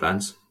making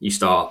plans. You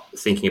start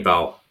thinking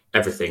about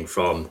everything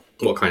from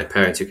what kind of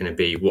parents you're going to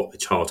be, what the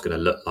child's going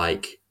to look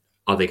like.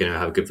 Are they going to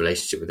have a good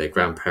relationship with their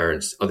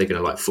grandparents? Are they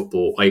going to like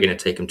football? Are you going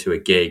to take them to a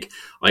gig?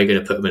 Are you going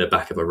to put them in the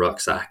back of a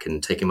rucksack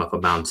and take them up a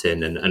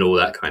mountain and all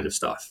that kind of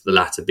stuff? The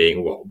latter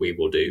being what we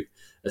will do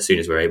as soon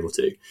as we're able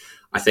to.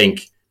 I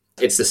think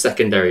it's the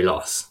secondary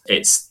loss.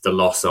 It's the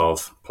loss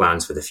of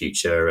plans for the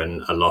future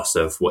and a loss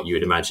of what you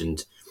had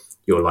imagined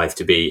your life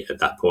to be at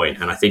that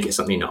point. And I think it's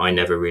something that I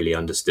never really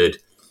understood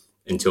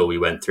until we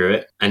went through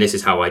it. And this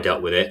is how I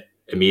dealt with it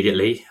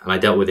immediately. And I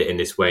dealt with it in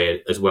this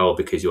way as well,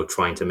 because you're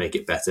trying to make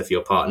it better for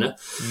your partner.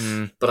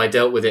 But I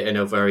dealt with it in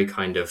a very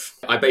kind of,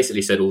 I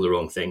basically said all the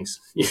wrong things.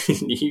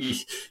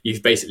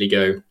 You basically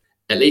go,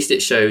 at least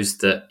it shows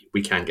that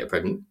we can get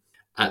pregnant.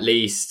 At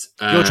least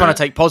you're trying to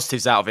take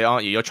positives out of it,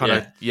 aren't you? You're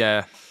trying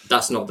to,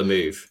 That's not the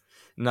move.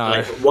 No.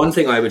 Like, one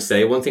thing I would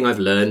say, one thing I've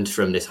learned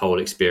from this whole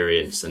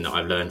experience, and that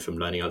I've learned from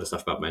learning other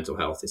stuff about mental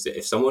health, is that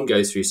if someone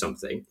goes through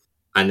something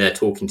and they're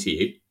talking to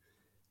you,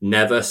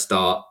 never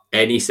start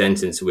any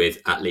sentence with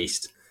 "at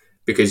least,"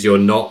 because you're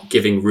not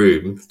giving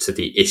room to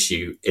the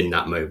issue in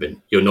that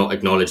moment. You're not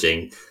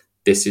acknowledging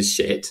this is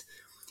shit,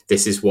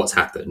 this is what's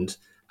happened,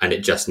 and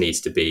it just needs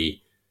to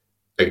be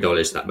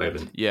acknowledged that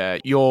moment. Yeah,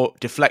 you're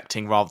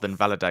deflecting rather than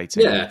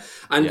validating. Yeah,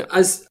 and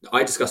as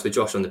I discussed with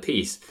Josh on the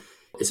piece,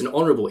 it's an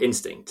honourable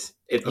instinct.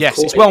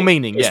 It's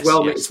well-meaning.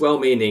 It's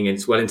well-meaning and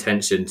it's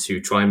well-intentioned to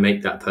try and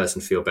make that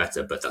person feel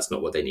better, but that's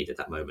not what they need at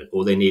that moment.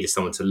 All they need is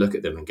someone to look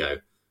at them and go,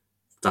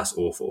 that's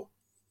awful.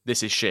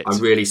 This is shit. I'm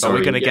really sorry. But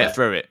we're going to get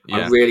through it. Yeah.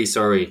 I'm really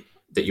sorry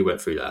that you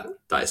went through that.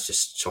 That is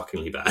just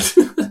shockingly bad.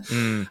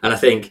 And I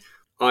think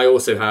I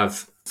also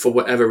have, for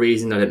whatever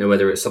reason, I don't know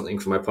whether it's something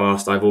from my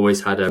past, I've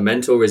always had a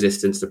mental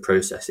resistance to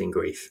processing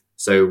grief.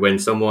 So when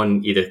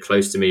someone either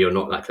close to me or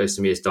not that close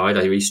to me has died,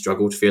 I really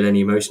struggle to feel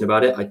any emotion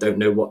about it. I don't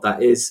know what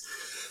that is.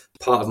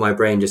 Part of my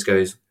brain just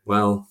goes,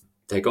 well,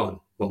 they're gone.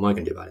 What am I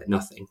going to do about it?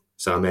 Nothing.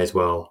 So I may as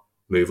well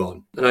move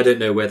on. And I don't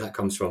know where that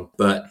comes from,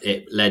 but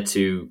it led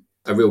to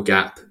a real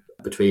gap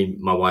between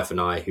my wife and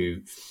I,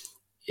 who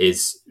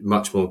is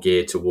much more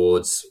geared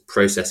towards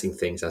processing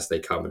things as they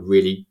come and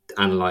really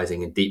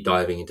analysing and deep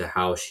diving into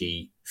how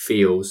she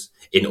feels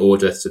in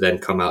order to then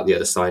come out the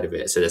other side of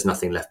it. So there's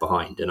nothing left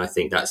behind. And I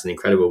think that's an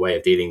incredible way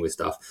of dealing with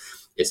stuff.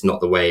 It's not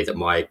the way that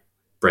my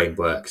brain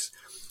works.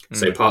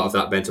 So part of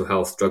that mental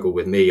health struggle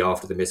with me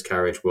after the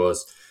miscarriage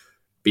was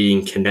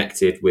being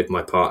connected with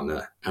my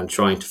partner and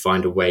trying to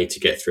find a way to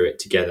get through it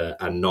together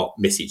and not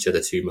miss each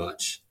other too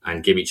much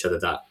and give each other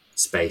that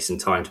space and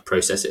time to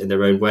process it in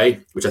their own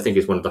way, which I think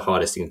is one of the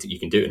hardest things that you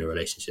can do in a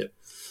relationship.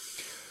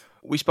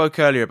 We spoke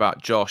earlier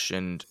about Josh,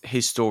 and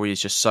his story is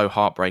just so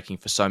heartbreaking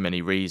for so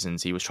many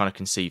reasons. He was trying to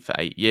conceive for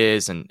 8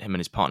 years, and him and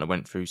his partner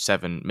went through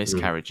 7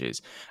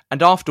 miscarriages.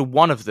 And after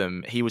one of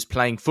them, he was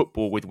playing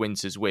football with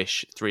Winter's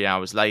Wish 3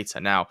 hours later.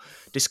 Now,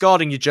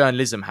 discarding your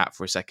journalism hat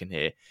for a second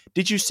here,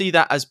 did you see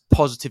that as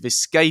positive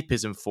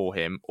escapism for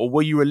him, or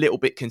were you a little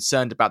bit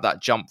concerned about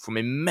that jump from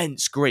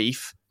immense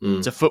grief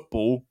to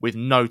football with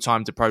no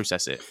time to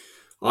process it?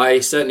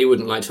 I certainly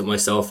wouldn't like to put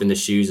myself in the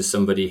shoes of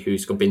somebody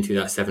who's been through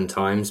that 7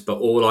 times, but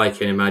all I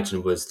can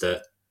imagine was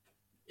that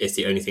it's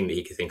the only thing that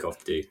he could think of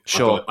to do.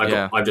 Sure,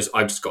 I've just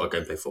got to go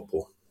and play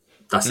football.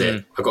 That's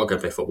it. I've got to go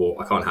and play football.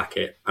 I can't hack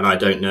it. And I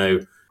don't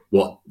know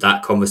what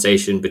that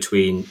conversation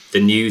between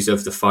the news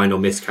of the final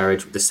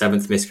miscarriage, the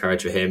 7th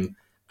miscarriage for him,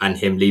 and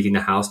him leaving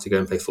the house to go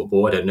and play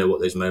football. I don't know what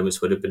those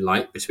moments would have been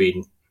like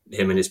between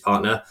him and his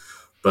partner.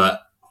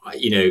 But,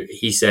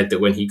 he said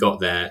that when he got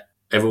there,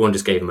 everyone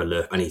just gave him a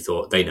look and he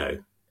thought, they know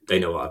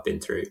what I've been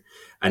through.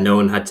 And no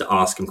one had to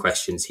ask him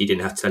questions. He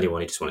didn't have to tell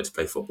anyone. He just wanted to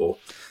play football.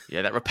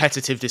 Yeah, that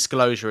repetitive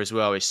disclosure as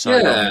well is so long,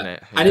 isn't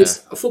it? Yeah. And it's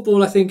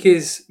football, I think,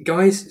 is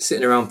guys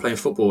sitting around playing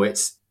football.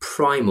 It's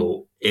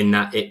primal in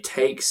that it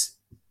takes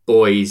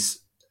boys,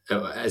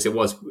 as it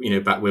was,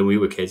 back when we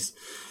were kids,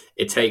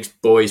 it takes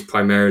boys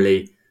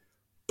primarily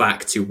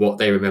back to what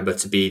they remember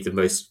to be the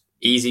most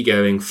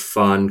easygoing,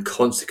 fun,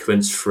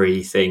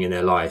 consequence-free thing in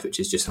their life,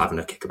 which is just having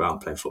a kick about and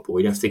playing football.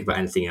 You don't have to think about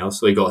anything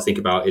else. All you got to think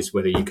about is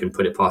whether you can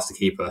put it past the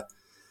keeper.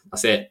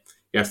 That's it.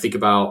 You have to think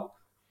about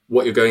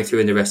what you're going through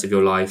in the rest of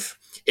your life.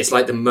 It's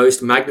like the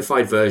most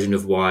magnified version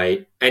of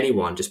why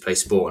anyone just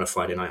plays sport on a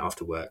Friday night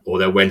after work or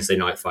their Wednesday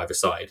night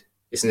 5-a-side.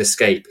 It's an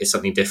escape. It's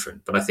something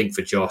different. But I think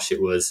for Josh,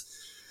 it was,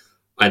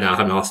 I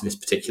haven't asked him this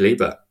particularly,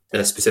 but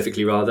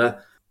specifically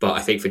rather, but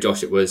I think for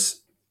Josh, it was,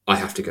 I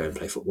have to go and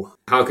play football.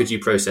 How could you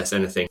process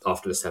anything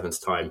after the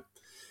 7th time?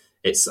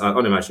 It's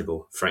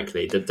unimaginable,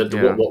 frankly.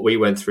 What we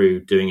went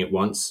through doing it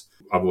once,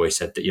 I've always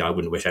said that I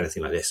wouldn't wish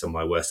anything like this on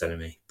my worst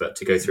enemy. But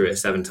to go through it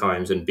 7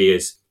 times and be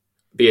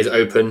as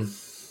open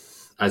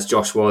as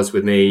Josh was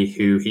with me,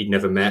 who he'd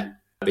never met,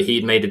 but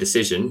he'd made a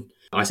decision.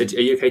 I said,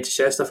 "Are you okay to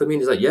share stuff with me?"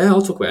 And he's like, "Yeah,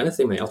 I'll talk about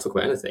anything, mate. I'll talk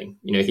about anything."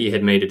 He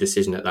had made a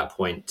decision at that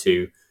point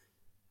to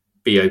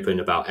be open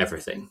about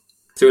everything.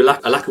 Through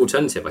a lack of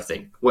alternative, I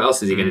think. What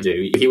else is he going to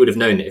do? He would have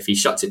known that if he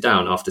shuts it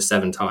down after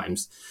 7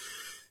 times,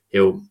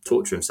 he'll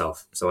torture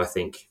himself. So I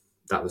think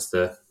that was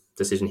the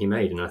decision he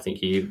made, and I think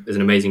he is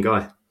an amazing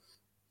guy.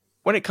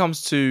 When it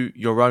comes to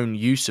your own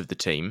use of the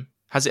team,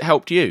 has it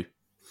helped you?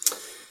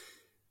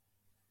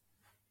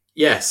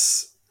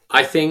 Yes,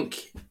 I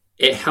think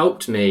it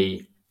helped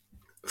me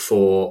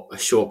for a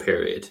short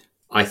period.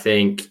 I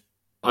think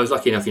I was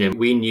lucky enough,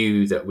 we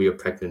knew that we were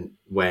pregnant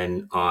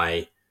when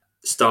I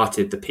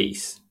started the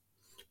piece,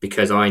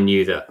 because I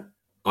knew that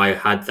I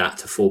had that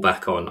to fall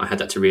back on. I had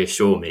that to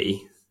reassure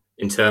me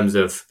in terms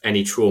of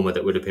any trauma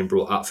that would have been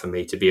brought up for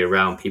me to be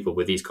around people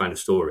with these kind of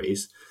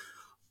stories.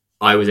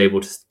 I was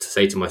able to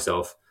say to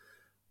myself,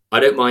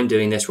 I don't mind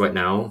doing this right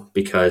now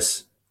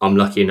because I'm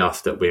lucky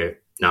enough that we're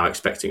now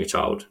expecting a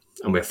child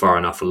and we're far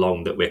enough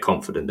along that we're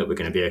confident that we're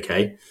going to be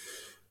okay.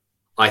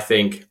 I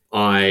think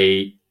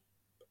I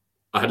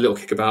had a little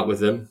kickabout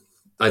with them.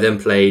 I then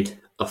played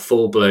a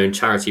full-blown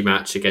charity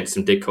match against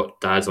some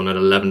Didcot dads on an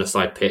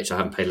 11-a-side pitch. I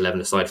haven't played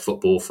 11-a-side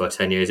football for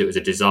 10 years. It was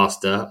a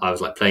disaster. I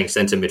was like playing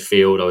centre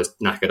midfield. I was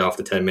knackered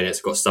after 10 minutes,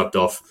 got subbed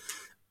off.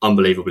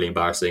 Unbelievably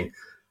embarrassing.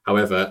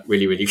 However,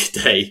 really, really good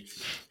day.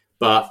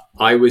 But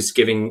I was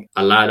giving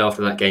a lad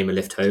after that game a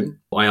lift home.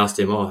 I asked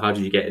him, how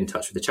did you get in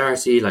touch with the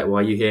charity? Like,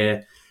 why are you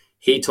here?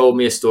 He told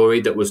me a story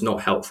that was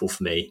not helpful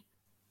for me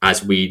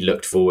as we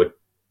looked forward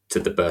to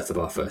the birth of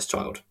our first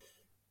child.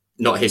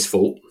 Not his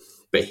fault,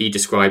 but he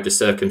described a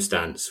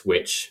circumstance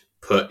which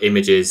put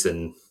images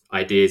and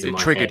ideas in my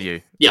head. It triggered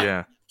you.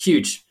 Yeah,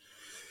 huge,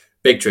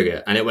 big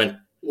trigger. And it went,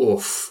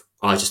 oof.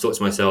 I just thought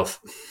to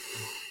myself,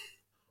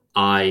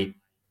 I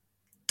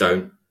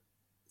don't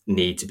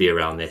need to be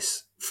around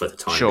this for the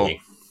time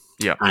being.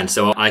 Yeah. And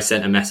so I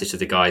sent a message to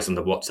the guys on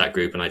the WhatsApp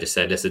group and I just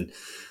said, listen,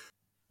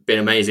 been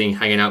amazing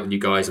hanging out with you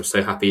guys. I'm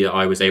so happy that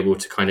I was able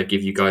to kind of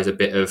give you guys a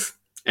bit of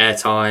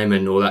airtime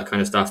and all that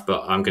kind of stuff,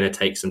 but I'm going to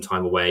take some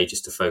time away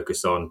just to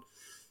focus on,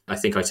 I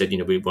think I said,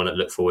 we want to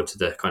look forward to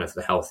the kind of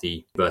the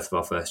healthy birth of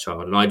our first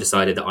child. And I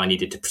decided that I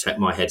needed to protect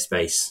my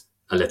headspace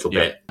a little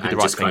bit and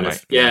just kind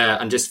of,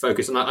 and just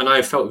focus. And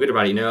I felt good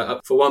about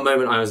it. For one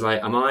moment I was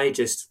like, am I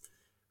just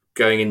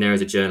going in there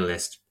as a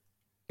journalist,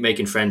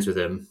 making friends with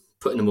them,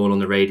 putting them all on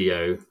the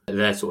radio?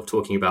 They're sort of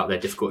talking about their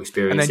difficult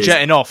experiences. And then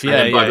jetting off,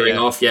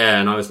 off.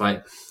 And I was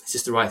like, it's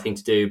just the right thing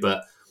to do.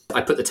 But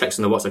I put the text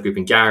on the WhatsApp group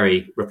and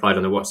Gary replied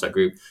on the WhatsApp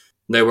group,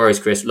 no worries,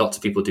 Chris. Lots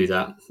of people do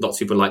that. Lots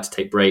of people like to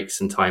take breaks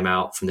and time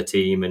out from the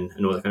team and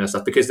all that kind of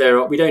stuff because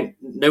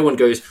no one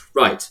goes,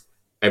 right,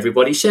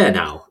 everybody share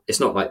now. It's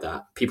not like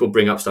that. People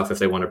bring up stuff if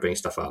they want to bring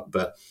stuff up.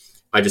 But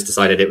I just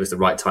decided it was the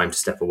right time to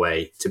step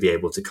away to be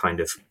able to kind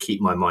of keep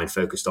my mind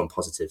focused on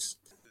positives.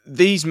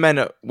 These men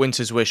at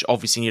Winter's Wish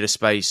obviously need a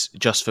space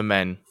just for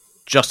men,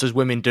 just as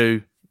women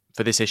do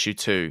for this issue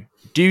too.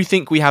 Do you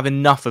think we have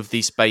enough of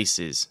these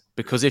spaces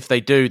Because if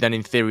they do, then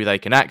in theory they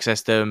can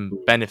access them,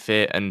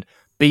 benefit, and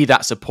be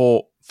that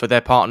support for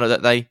their partner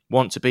that they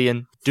want to be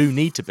and do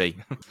need to be.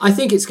 I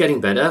think it's getting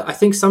better. I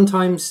think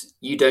sometimes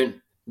you don't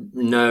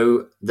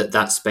know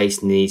that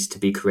space needs to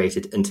be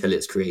created until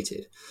it's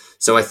created.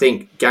 So I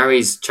think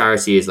Gary's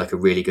charity is like a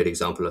really good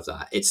example of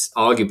that. It's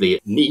arguably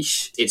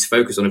niche. It's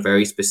focused on a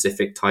very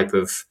specific type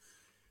of...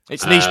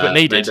 It's niche but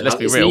needed, let's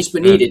be real. It's niche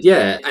but needed,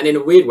 yeah. And in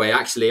a weird way,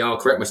 actually, I'll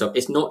correct myself,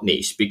 it's not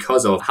niche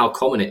because of how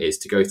common it is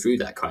to go through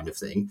that kind of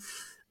thing.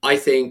 I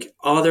think,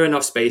 are there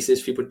enough spaces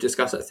for people to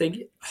discuss that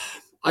thing?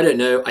 I don't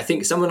know. I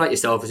think someone like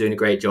yourself is doing a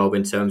great job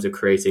in terms of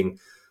creating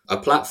a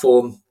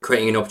platform,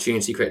 creating an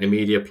opportunity, creating a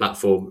media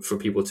platform for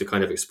people to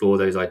kind of explore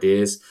those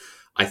ideas.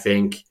 I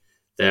think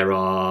there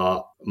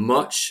are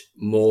much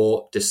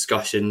more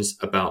discussions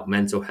about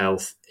mental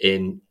health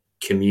in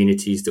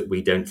communities that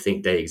we don't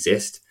think they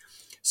exist.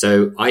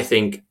 So I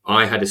think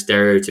I had a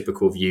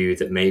stereotypical view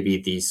that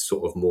maybe these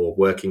sort of more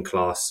working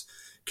class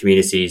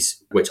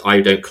communities, which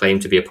I don't claim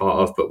to be a part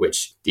of, but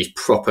which these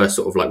proper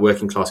sort of like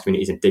working class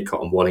communities in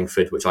Didcot and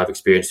Wallingford, which I've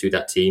experienced through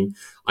that team,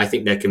 I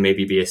think there can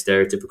maybe be a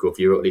stereotypical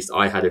view, or at least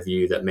I had a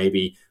view that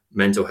maybe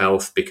mental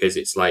health, because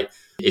it's like,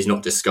 is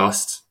not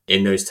discussed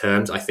in those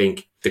terms. I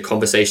think the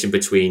conversation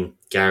between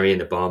Gary and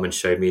the barman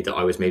showed me that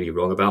I was maybe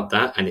wrong about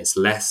that. And it's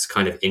less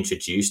kind of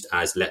introduced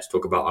as let's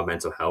talk about our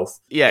mental health.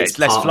 Yeah, it's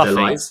less fluffy.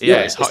 Yeah,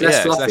 it's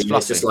less fluffy.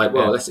 It's just like,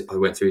 well, I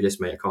went through this,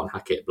 mate. I can't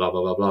hack it, blah,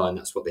 blah, blah, blah. And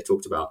that's what they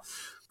talked about.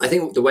 I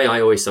think the way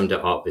I always summed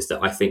it up is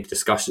that I think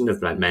discussion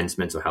of like men's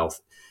mental health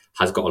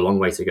has got a long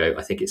way to go.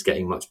 I think it's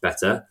getting much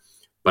better.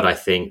 But I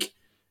think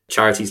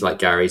charities like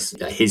Gary's,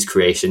 his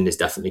creation is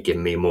definitely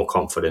giving me more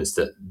confidence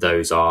that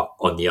those are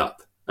on the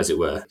up, as it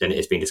were, than it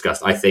is being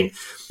discussed. I think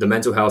the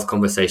mental health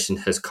conversation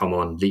has come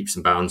on leaps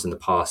and bounds in the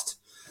past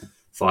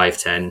 5,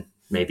 10,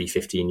 maybe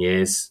 15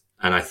 years.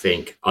 And I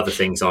think other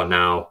things are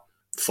now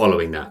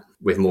following that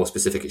with more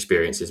specific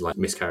experiences like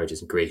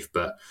miscarriages and grief.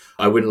 But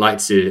I wouldn't like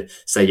to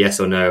say yes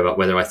or no about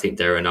whether I think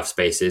there are enough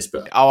spaces.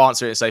 But I'll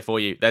answer it and say for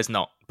you, there's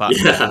not. But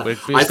yeah,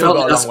 I felt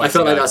like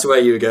that's where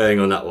you were going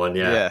on that one.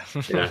 Yeah.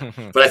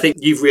 But I think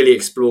you've really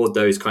explored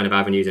those kind of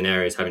avenues and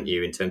areas, haven't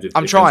you, in terms of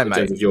in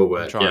terms of your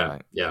work?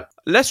 Yeah.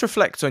 Let's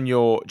reflect on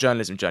your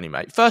journalism journey,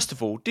 mate. First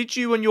of all, did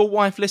you and your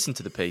wife listen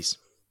to the piece?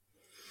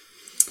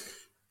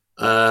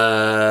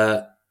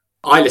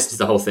 I listened to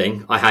the whole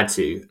thing. I had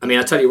to. I mean,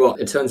 I'll tell you what,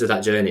 in terms of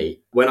that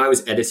journey, when I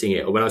was editing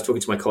it or when I was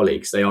talking to my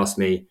colleagues, they asked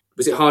me,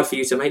 was it hard for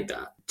you to make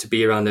that, to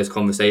be around those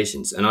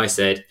conversations? And I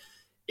said,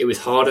 it was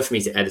harder for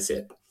me to edit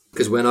it.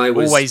 Because when I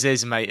was... Always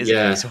is, mate, isn't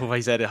it? It's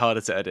always harder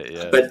to edit,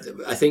 yeah. But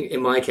I think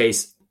in my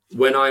case,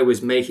 when I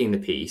was making the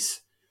piece,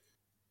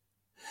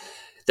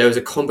 there was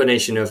a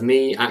combination of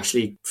me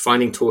actually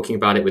finding talking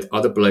about it with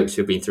other blokes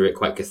who've been through it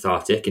quite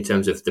cathartic in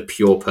terms of the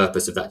pure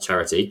purpose of that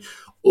charity.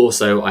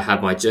 Also, I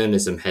had my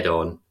journalism head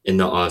on in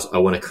that I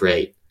want to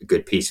create a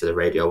good piece for the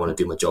radio. I want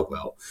to do my job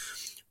well.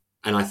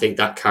 And I think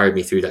that carried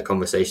me through that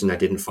conversation. I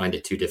didn't find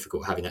it too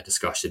difficult having that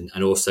discussion.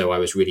 And also I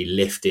was really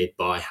lifted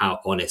by how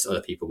honest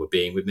other people were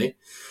being with me.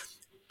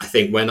 I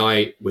think when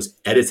I was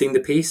editing the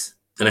piece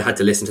and I had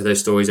to listen to those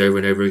stories over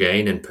and over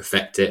again and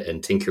perfect it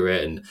and tinker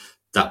it and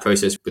that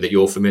process that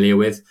you're familiar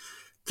with,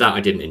 that I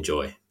didn't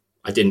enjoy.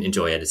 I didn't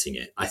enjoy editing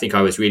it. I think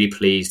I was really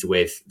pleased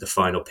with the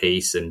final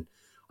piece, and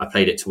I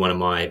played it to one of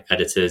my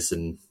editors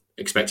and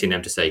expecting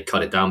them to say,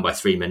 cut it down by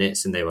 3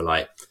 minutes. And they were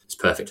like, it's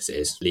perfect as it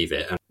is, leave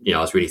it. And, I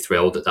was really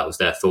thrilled that was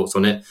their thoughts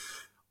on it.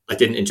 I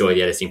didn't enjoy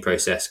the editing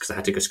process because I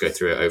had to just go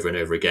through it over and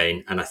over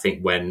again. And I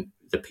think when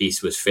the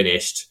piece was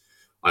finished,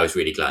 I was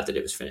really glad that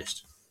it was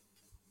finished.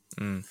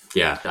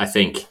 Yeah, I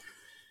think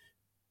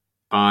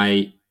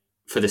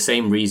for the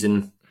same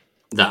reason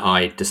that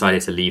I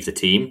decided to leave the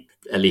team,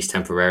 at least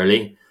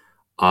temporarily,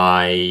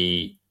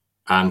 I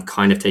am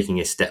kind of taking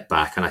a step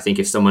back. And I think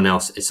if someone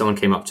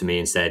came up to me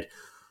and said,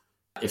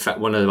 in fact,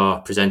 one of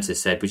our presenters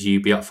said, would you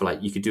be up for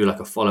you could do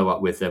a follow-up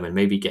with them and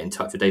maybe get in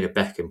touch with David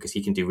Beckham because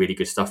he can do really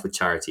good stuff with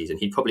charities. And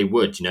he probably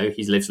would,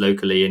 he lives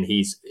locally and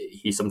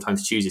he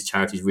sometimes chooses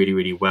charities really,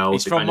 really well.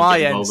 He's from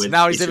my end.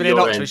 Now he's living in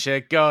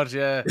Oxfordshire. God,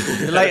 yeah.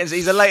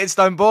 He's a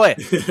Leytonstone boy.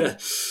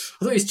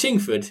 I thought he was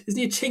Chingford. Isn't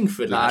he a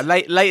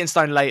Chingford?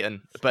 Leytonstone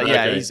Leyton. But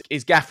okay.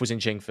 His gaff was in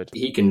Chingford.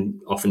 He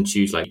can often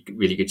choose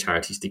really good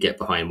charities to get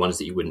behind, ones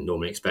that you wouldn't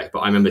normally expect. But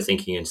I remember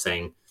thinking and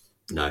saying,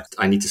 no,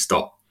 I need to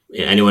stop.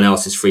 Anyone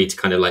else is free to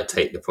kind of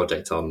take the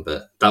project on.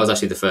 But that was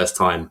actually the first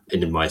time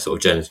in my sort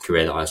of journalism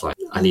career that I was like,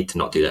 I need to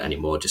not do that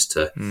anymore.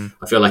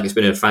 I feel like it's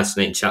been a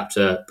fascinating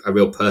chapter, a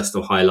real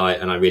personal highlight.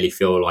 And I really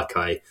feel like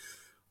I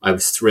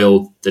was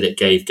thrilled that it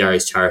gave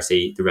Gary's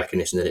charity the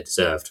recognition that it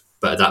deserved.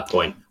 But at that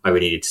point, I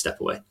really needed to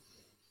step away.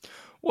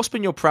 What's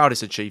been your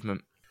proudest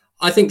achievement?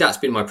 I think that's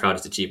been my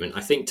proudest achievement.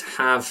 I think to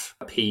have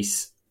a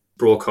piece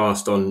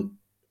broadcast on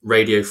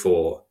Radio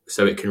 4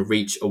 so it can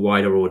reach a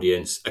wider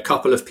audience. A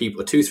couple of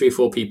people, 2, 3,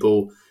 4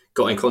 people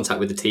got in contact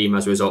with the team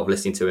as a result of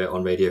listening to it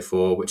on Radio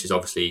 4, which is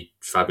obviously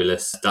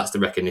fabulous. That's the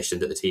recognition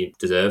that the team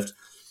deserved.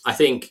 I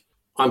think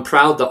I'm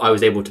proud that I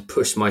was able to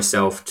push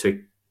myself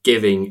to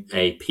giving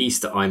a piece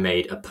that I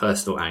made a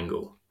personal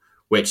angle,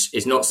 which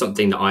is not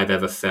something that I've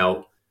ever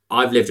felt.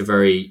 I've lived a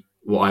very,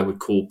 what I would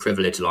call,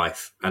 privileged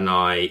life, and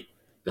I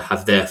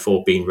have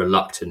therefore been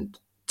reluctant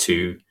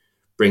to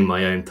bring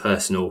my own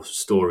personal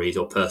stories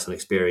or personal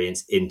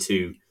experience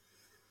into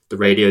the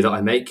radio that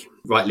I make.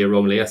 Rightly or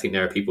wrongly, I think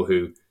there are people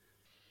who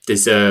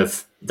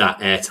deserve that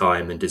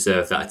airtime and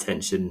deserve that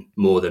attention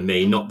more than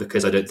me. Not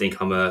because I don't think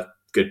I'm a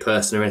good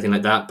person or anything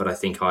like that, but I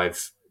think I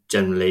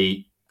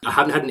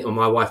haven't had,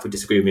 my wife would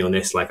disagree with me on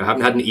this, like I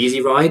haven't had an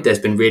easy ride. There's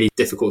been really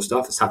difficult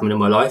stuff that's happened in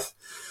my life.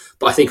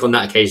 But I think on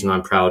that occasion,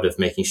 I'm proud of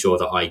making sure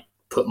that I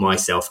put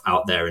myself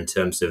out there in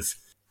terms of,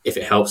 if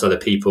it helps other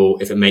people,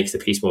 if it makes the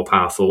piece more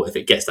powerful, if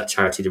it gets that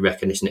charity the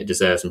recognition it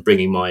deserves, and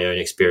bringing my own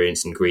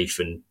experience and grief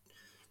and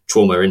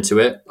trauma into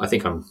it, I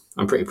think I'm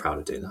pretty proud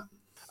of doing that.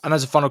 And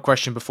as a final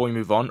question before we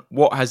move on,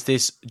 what has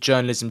this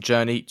journalism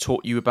journey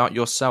taught you about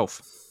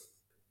yourself?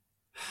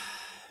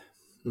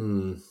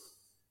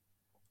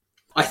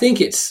 I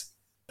think it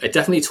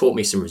definitely taught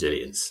me some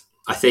resilience.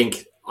 I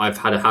think I've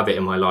had a habit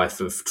in my life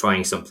of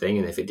trying something,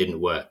 and if it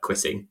didn't work,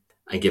 quitting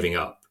and giving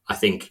up. I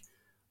think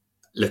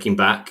looking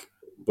back,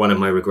 one of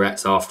my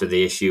regrets after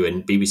the issue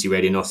in BBC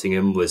Radio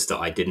Nottingham was that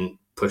I didn't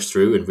push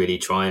through and really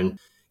try and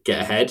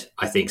get ahead.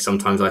 I think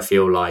sometimes I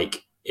feel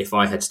like if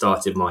I had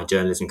started my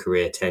journalism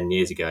career 10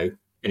 years ago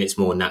in its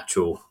more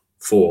natural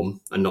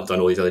form and not done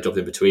all these other jobs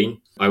in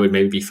between, I would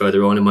maybe be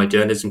further on in my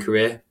journalism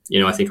career.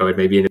 I think I would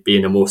maybe be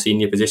in a more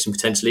senior position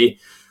potentially,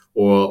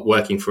 or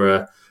working for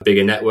a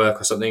bigger network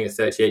or something at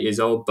 38 years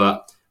old.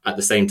 But at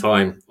the same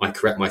time, I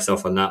correct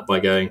myself on that by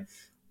going,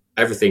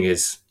 everything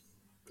has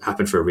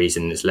happened for a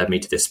reason. It's led me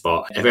to this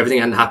spot. If everything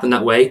hadn't happened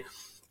that way,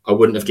 I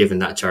wouldn't have given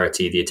that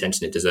charity the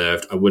attention it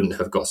deserved. I wouldn't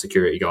have got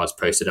security guards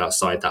posted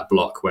outside that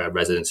block where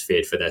residents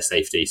feared for their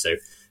safety. So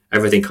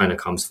everything kind of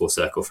comes full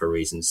circle for a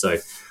reason. So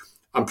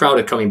I'm proud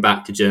of coming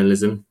back to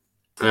journalism,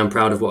 and I'm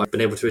proud of what I've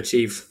been able to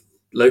achieve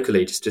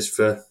locally, just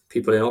for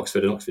people in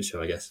Oxford and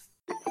Oxfordshire, I guess.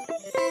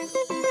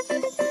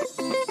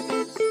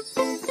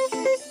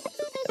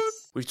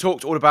 We've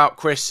talked all about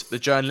Chris, the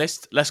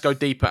journalist. Let's go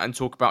deeper and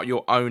talk about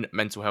your own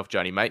mental health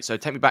journey, mate. So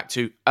take me back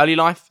to early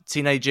life,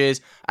 teenage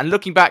years, and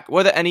looking back,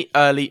 were there any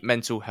early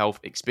mental health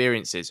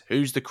experiences?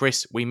 Who's the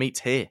Chris we meet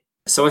here?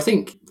 So I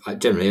think I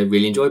generally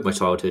really enjoyed my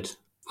childhood.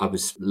 I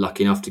was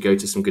lucky enough to go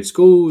to some good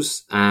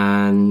schools,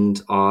 and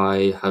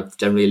I have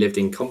generally lived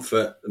in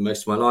comfort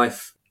most of my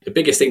life. The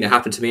biggest thing that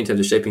happened to me in terms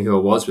of shaping who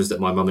I was that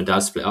my mum and dad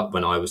split up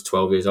when I was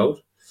 12 years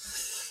old.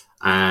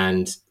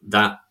 And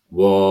that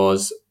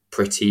was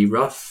pretty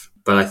rough.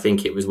 But I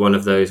think it was one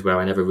of those where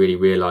I never really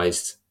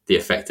realised the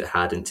effect it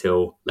had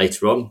until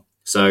later on.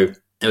 So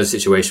it was a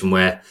situation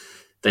where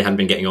they hadn't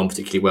been getting on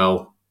particularly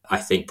well, I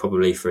think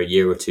probably for a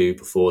year or two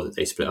before that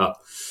they split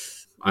up.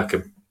 I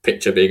could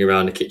picture being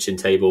around a kitchen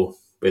table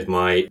with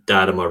my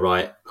dad on my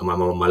right and my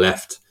mum on my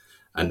left,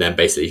 and then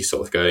basically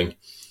sort of going,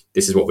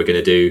 this is what we're going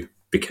to do,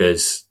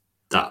 because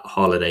that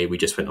holiday we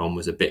just went on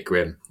was a bit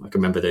grim. I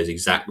can remember those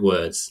exact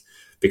words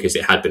because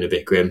it had been a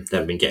bit grim. They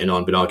hadn't been getting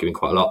on, been arguing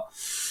quite a lot.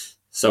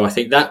 So I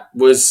think that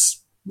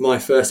was my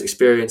first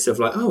experience of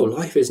like, oh,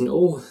 life isn't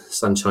all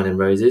sunshine and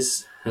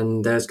roses,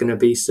 and there's going to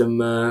be some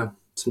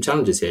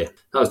challenges here.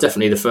 That was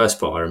definitely the first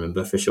part I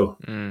remember for sure.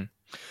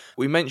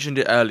 We mentioned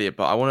it earlier,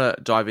 but I want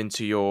to dive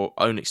into your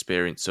own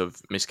experience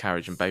of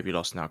miscarriage and baby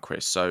loss now,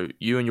 Chris. So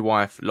you and your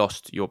wife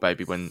lost your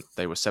baby when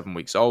they were 7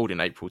 weeks old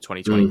in April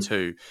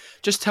 2022.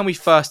 Just tell me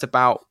first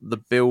about the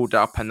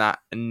build-up and that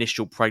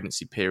initial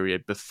pregnancy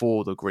period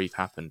before the grief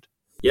happened.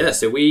 Yeah,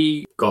 so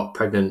we got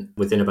pregnant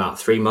within about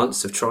 3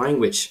 months of trying,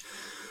 which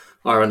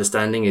our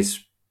understanding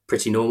is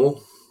pretty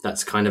normal.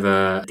 That's kind of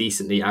a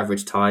decently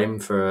average time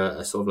for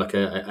a sort of like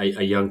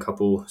a young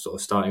couple sort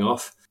of starting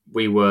off.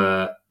 We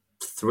were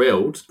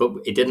thrilled, but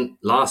it didn't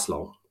last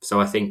long. So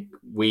I think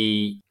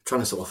there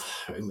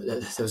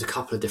was a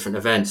couple of different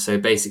events. So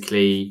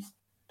basically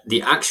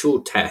the actual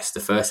test, the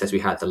first test we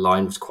had, the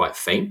line was quite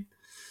faint.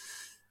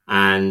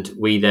 And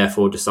we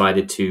therefore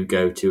decided to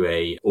go to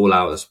a all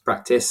hours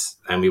practice,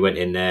 and we went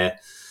in there,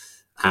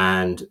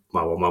 and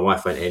my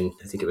wife went in.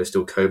 I think it was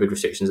still COVID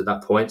restrictions at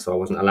that point, so I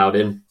wasn't allowed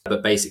in.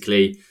 But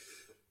basically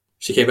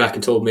she came back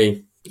and told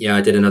me, yeah,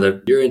 I did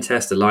another urine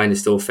test. The line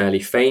is still fairly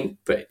faint,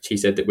 but she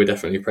said that we're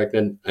definitely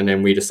pregnant. And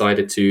then we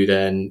decided he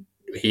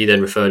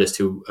then referred us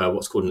to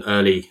what's called an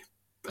early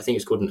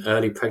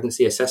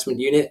pregnancy assessment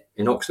unit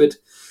in Oxford.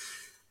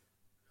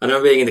 And I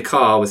remember being in the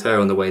car with her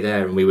on the way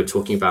there, and we were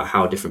talking about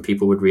how different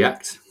people would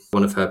react.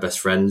 One of her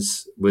best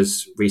friends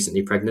was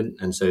recently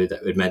pregnant, and so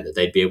that would meant that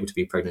they'd be able to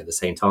be pregnant at the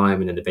same time,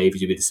 and then the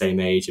babies would be the same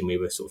age, and we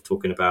were sort of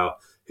talking about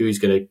who's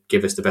going to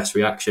give us the best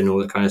reaction, all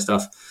that kind of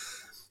stuff.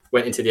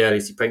 Went into the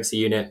early pregnancy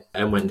unit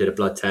and went and did a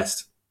blood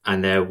test,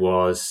 and there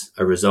was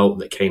a result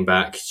that came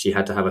back. She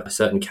had to have a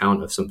certain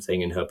count of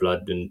something in her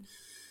blood, and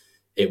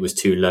it was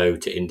too low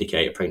to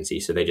indicate a pregnancy.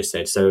 So they just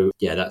said, so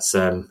yeah, that's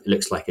it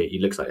looks like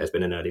there's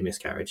been an early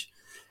miscarriage.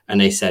 And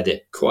they said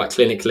it quite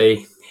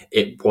clinically.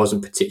 It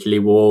wasn't particularly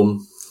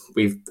warm.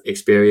 We've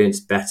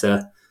experienced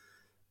better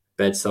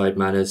bedside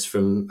manners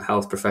from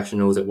health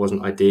professionals. It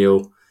wasn't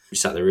ideal. We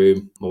sat in the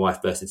room. My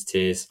wife burst into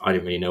tears. I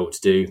didn't really know what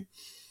to do.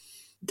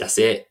 that's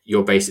it.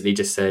 You're basically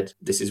just said,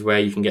 this is where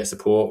you can get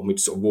support. And we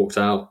just sort of walked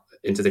out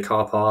into the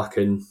car park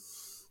and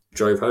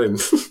drove home.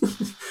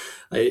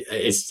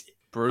 It's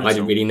Brutal. I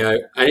didn't really know.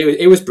 And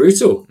it was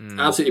brutal,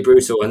 absolutely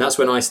brutal. And that's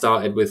when I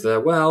started with, do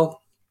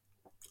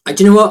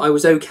you know what? I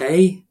was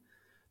okay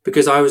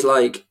because I was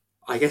like,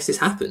 I guess this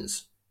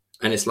happens.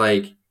 And it's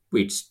like,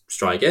 we just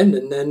try again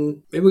and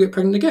then maybe we'll get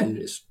pregnant again.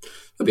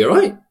 It'll be all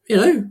right.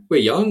 We're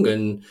young,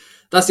 and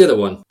that's the other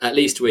one. At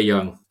least we're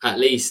young. At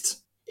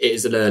least it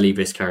is an early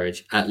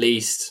miscarriage. At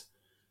least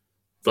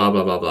blah,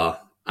 blah, blah, blah.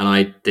 And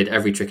I did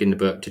every trick in the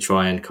book to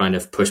try and kind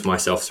of push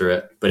myself through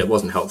it, but it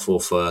wasn't helpful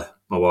for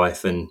my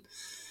wife. And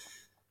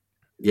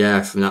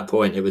yeah, from that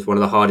point, it was one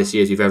of the hardest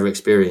years we've ever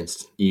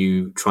experienced.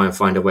 You try and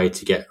find a way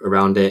to get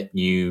around it.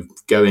 You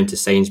go into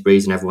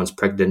Sainsbury's and everyone's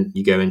pregnant.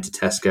 You go into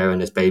Tesco and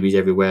there's babies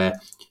everywhere.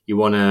 You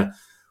want to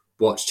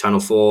watch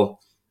Channel 4.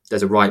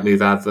 There's a Right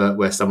Move advert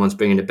where someone's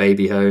bringing a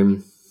baby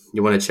home.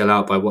 You want to chill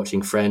out by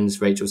watching Friends.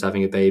 Rachel's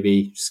having a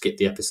baby. Skip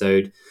the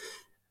episode.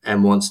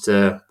 Em wants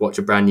to watch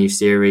a brand new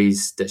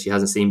series that she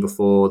hasn't seen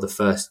before. The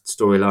first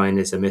storyline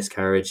is a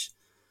miscarriage.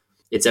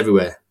 It's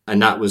everywhere.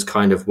 And that was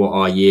kind of what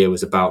our year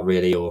was about,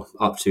 really, or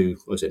up to,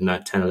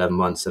 10, 11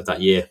 months of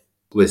that year,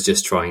 was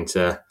just trying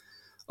to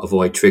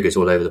avoid triggers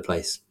all over the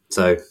place.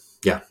 So,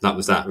 yeah, that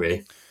was that,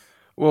 really.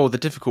 Well, the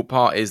difficult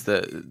part is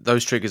that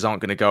those triggers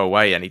aren't going to go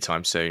away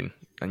anytime soon.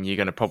 And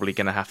you're probably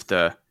going to have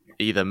to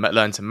either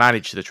learn to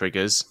manage the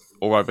triggers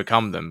or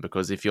overcome them,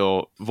 because if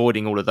you're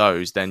avoiding all of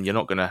those, then you're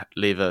not going to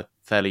live a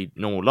fairly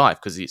normal life,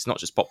 because it's not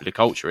just popular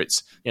culture.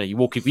 It's,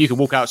 you can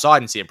walk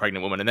outside and see a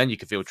pregnant woman and then you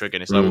can feel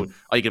triggered. It's like, well,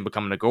 are you going to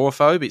become an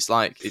agoraphobe?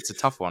 It's a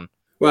tough one.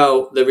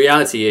 Well, the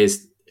reality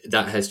is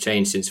that has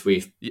changed since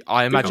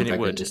I imagine it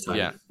would.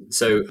 Yeah.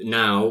 So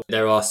now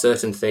there are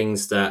certain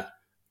things that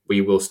we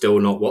will still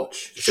not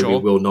watch. So Sure.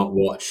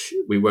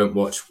 We won't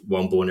watch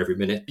One Born Every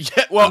Minute.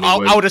 Yeah, well,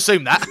 I would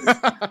assume that.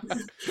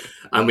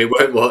 And we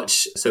won't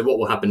watch. So what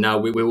will happen now,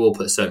 we will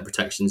put certain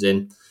protections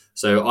in.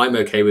 So I'm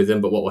okay with them,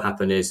 but what will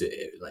happen is,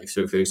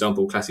 so for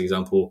example, classic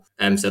example,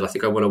 said, I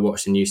think I want to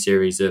watch the new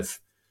series of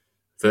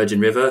Virgin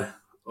River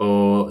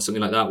or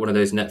something like that, one of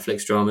those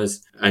Netflix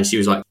dramas. And she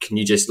was like, can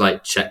you just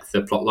check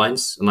the plot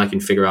lines? And I can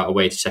figure out a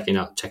way to check it.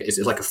 It's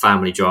like a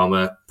family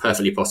drama,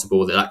 perfectly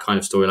possible that kind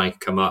of storyline can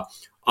come up.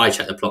 I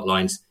check the plot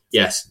lines.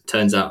 Yes,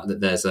 turns out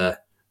that there's a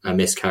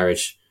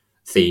miscarriage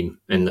theme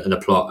in the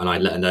plot, and I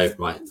let her know,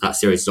 right, that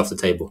series is off the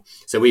table.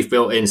 So we've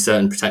built in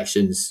certain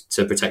protections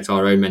to protect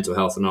our own mental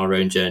health and our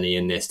own journey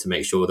in this, to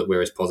make sure that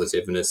we're as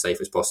positive and as safe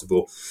as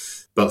possible.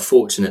 But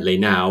fortunately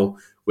now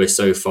we're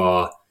so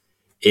far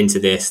into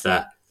this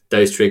that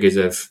those triggers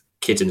of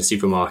kids in the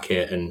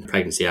supermarket and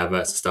pregnancy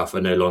adverts and stuff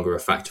are no longer a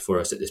factor for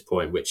us at this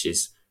point, which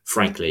is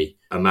frankly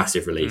a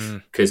massive relief,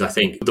 because I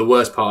think the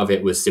worst part of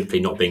it was simply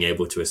not being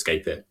able to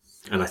escape it.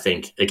 And I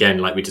think, again,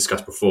 like we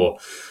discussed before,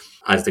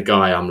 as the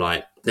guy, I'm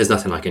like, there's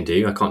nothing I can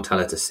do. I can't tell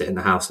her to sit in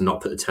the house and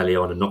not put the telly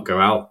on and not go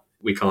out.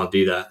 We can't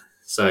do that.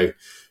 So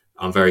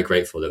I'm very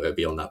grateful that we're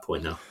beyond that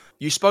point now.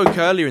 You spoke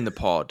earlier in the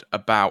pod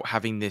about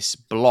having this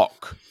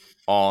block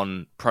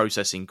on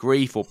processing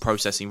grief or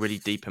processing really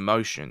deep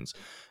emotions.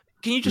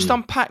 Can you just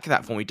unpack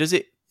that for me? Does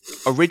it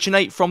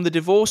originate from the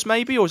divorce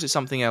maybe, or is it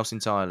something else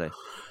entirely?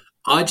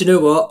 Do you know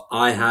what?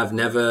 I have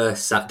never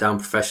sat down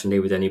professionally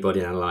with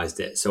anybody and analysed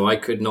it, so I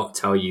could not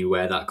tell you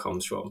where that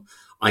comes from.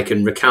 I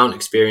can recount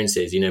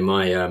experiences.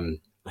 My,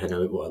 I don't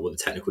know what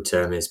the technical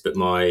term is, but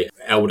my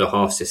elder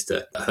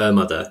half-sister, her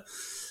mother,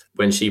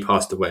 when she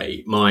passed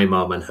away, my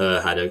mum and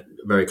her had a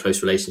very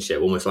close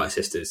relationship, almost like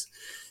sisters.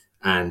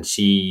 And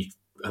she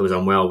was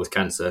unwell with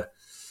cancer.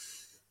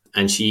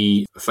 And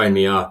she phoned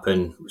me up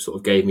and sort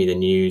of gave me the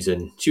news.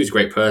 And she was a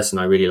great person.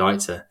 I really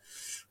liked her.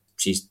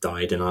 She's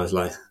died. And I was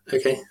like,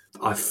 okay,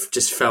 I've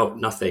just felt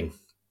nothing.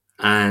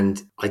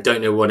 And I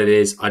don't know what it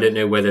is. I don't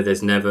know whether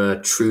there's never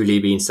truly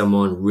been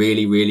someone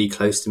really, really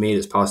close to me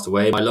that's passed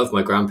away. I love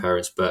my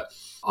grandparents, but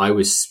I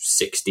was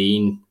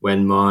 16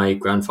 when my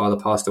grandfather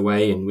passed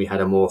away, and we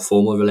had a more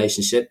formal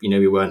relationship.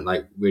 We weren't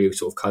like really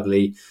sort of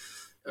cuddly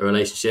a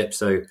relationship.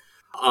 So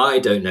I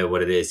don't know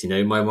what it is.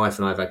 My wife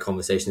and I have had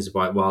conversations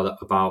about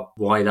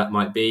why that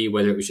might be,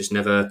 whether it was just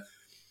never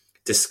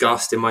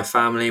discussed in my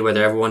family,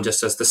 whether everyone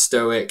just does the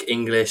stoic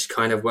English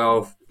kind of,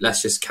 well,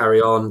 let's just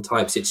carry on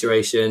type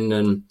situation.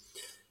 And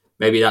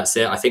maybe that's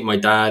it. I think my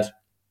dad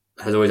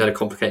has always had a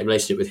complicated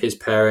relationship with his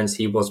parents.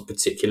 He wasn't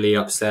particularly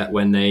upset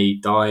when they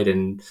died,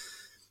 and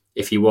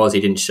if he was,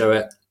 he didn't show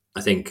it.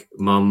 I think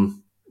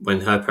mum,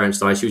 when her parents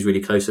died, she was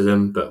really close to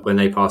them, but when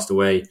they passed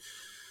away,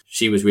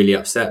 she was really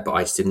upset, but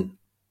I didn't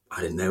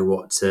know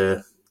what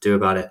to do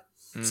about it.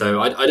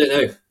 So I don't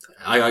know.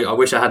 I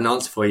wish I had an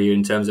answer for you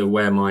in terms of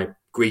where my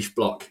grief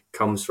block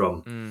comes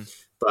from.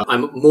 But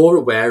I'm more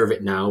aware of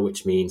it now,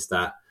 which means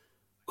that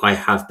I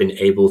have been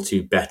able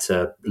to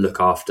better look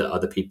after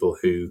other people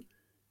who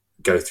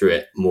go through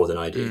it more than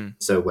I do.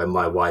 So when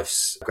my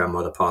wife's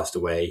grandmother passed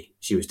away,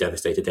 she was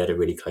devastated. They had a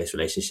really close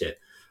relationship,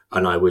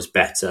 and I was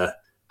better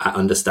at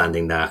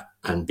understanding that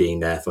and being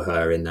there for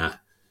her in that,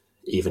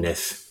 even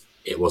if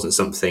it wasn't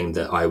something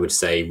that I would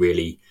say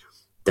really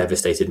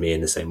devastated me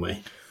in the same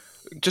way.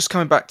 Just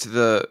coming back to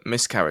the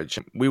miscarriage,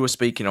 we were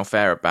speaking off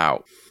air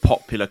about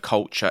popular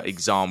culture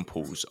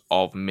examples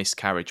of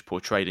miscarriage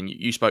portrayed, and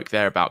you spoke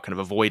there about kind of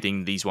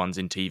avoiding these ones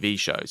in TV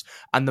shows.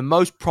 And the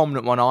most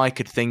prominent one I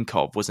could think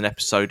of was an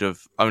episode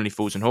of Only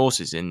Fools and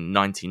Horses in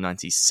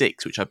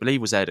 1996, which I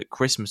believe was aired at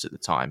Christmas at the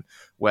time,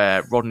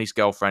 where Rodney's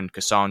girlfriend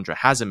Cassandra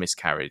has a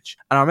miscarriage.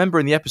 And I remember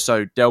in the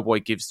episode, Del Boy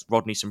gives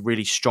Rodney some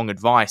really strong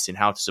advice in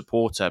how to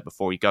support her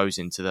before he goes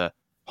into the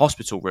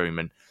hospital room.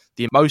 And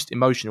the most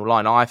emotional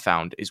line I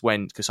found is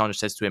when Cassandra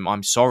says to him,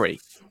 "I'm sorry."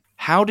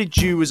 How did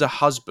you as a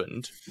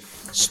husband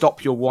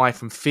stop your wife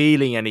from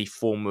feeling any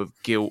form of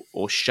guilt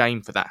or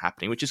shame for that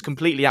happening, which is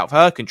completely out of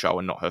her control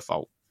and not her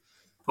fault?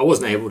 I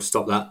wasn't able to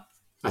stop that.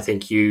 I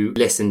think you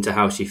listen to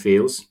how she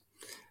feels.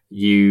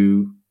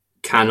 You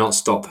cannot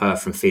stop her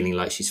from feeling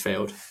like she's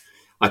failed.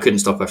 I couldn't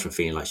stop her from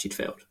feeling like she'd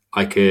failed.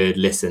 I could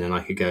listen and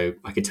I could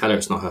tell her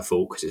it's not her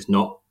fault, because it's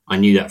not. I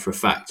knew that for a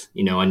fact.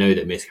 I know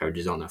that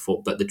miscarriages aren't their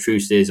fault, but the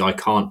truth is I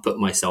can't put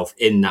myself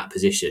in that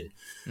position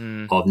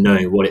of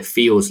knowing what it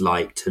feels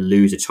like to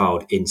lose a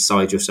child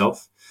inside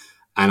yourself.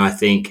 And I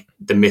think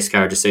the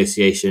Miscarriage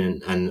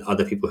Association and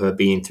other people who have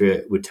been through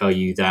it would tell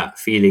you that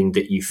feeling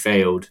that you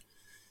failed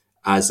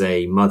as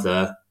a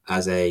mother,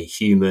 as a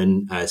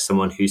human, as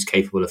someone who's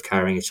capable of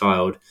carrying a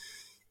child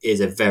is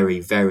a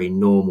very, very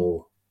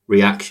normal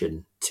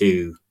reaction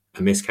to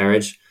a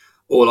miscarriage.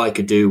 All I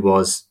could do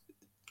was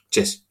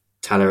just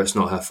tell her it's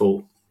not her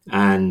fault,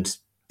 and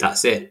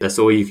that's it. That's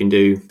all you can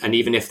do. And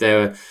even if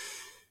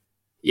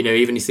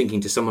even thinking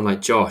to someone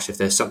like Josh, if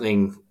there's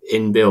something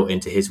inbuilt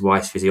into his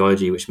wife's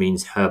physiology, which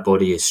means her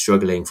body is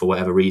struggling for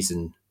whatever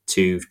reason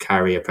to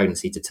carry a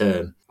pregnancy to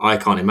term, I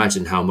can't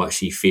imagine how much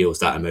she feels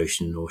that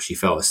emotion, or she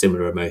felt a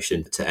similar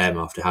emotion to Em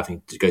after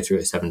having to go through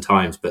it 7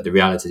 times. But the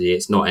reality,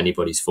 it's not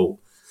anybody's fault.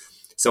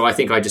 So I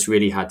think I just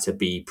really had to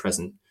be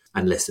present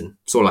and listen.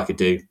 That's all I could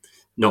do.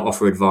 Not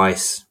offer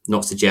advice,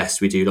 not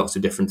suggest we do lots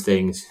of different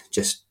things.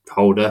 Just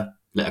hold her,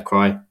 let her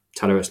cry,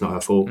 tell her it's not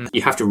her fault.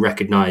 You have to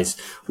recognize,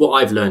 what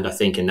I've learned, I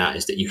think, in that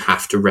is that you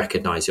have to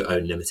recognize your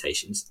own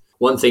limitations.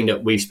 One thing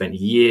that we've spent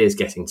years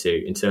getting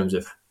to in terms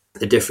of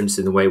the difference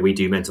in the way we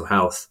do mental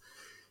health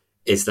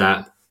is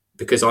that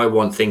because I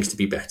want things to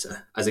be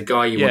better. As a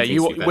guy, you want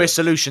things to be better. We're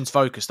solutions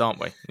focused, aren't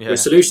we? Yeah. We're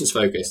solutions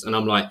focused. And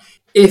I'm like,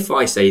 if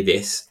I say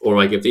this or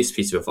I give this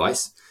piece of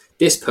advice,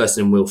 this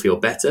person will feel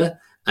better,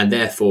 and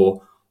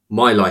therefore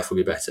my life will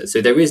be better.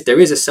 So there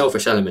is a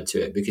selfish element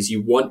to it, because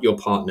you want your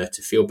partner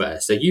to feel better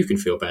so you can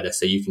feel better,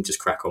 so you can just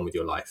crack on with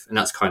your life. And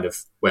that's kind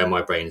of where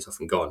my brain has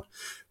often gone.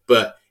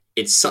 But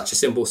it's such a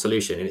simple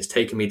solution, and it's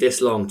taken me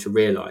this long to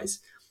realize,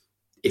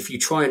 if you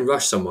try and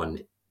rush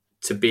someone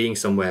to being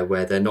somewhere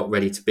where they're not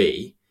ready to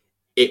be,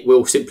 it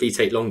will simply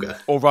take longer.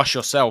 Or rush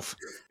yourself.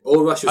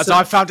 As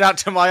I found out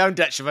to my own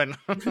detriment.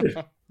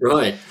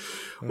 Right.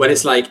 When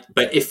it's like,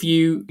 but if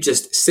you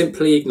just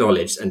simply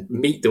acknowledge and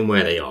meet them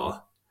where they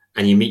are,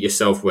 and you meet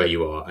yourself where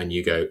you are, and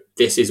you go,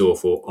 this is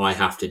awful, I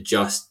have to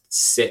just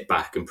sit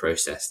back and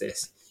process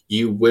this,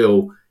 you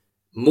will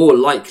more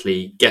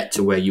likely get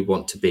to where you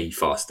want to be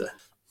faster.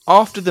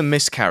 After the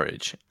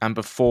miscarriage and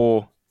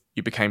before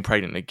you became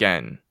pregnant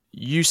again,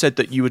 you said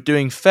that you were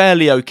doing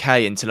fairly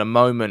okay until a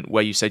moment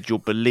where you said your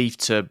belief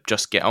to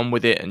just get on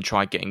with it and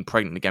try getting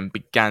pregnant again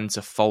began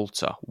to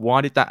falter. Why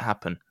did that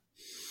happen?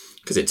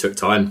 Because it took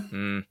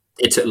time.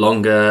 It took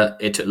longer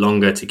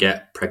to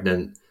get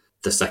pregnant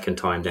the second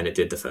time than it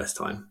did the first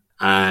time.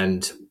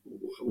 And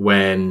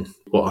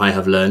what I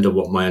have learned, or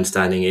what my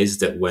understanding is,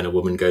 that when a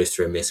woman goes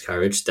through a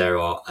miscarriage, there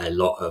are a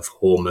lot of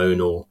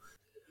hormonal,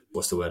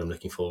 what's the word I'm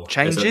looking for?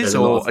 Changes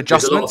or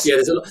adjustments?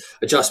 There's a lot of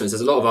adjustments.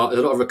 There's a lot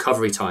of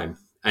recovery time,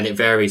 and it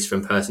varies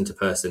from person to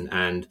person.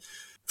 And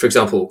for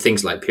example,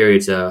 things like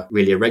periods are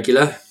really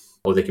irregular,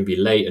 or they can be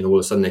late, and all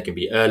of a sudden they can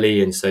be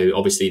early. And so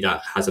obviously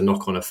that has a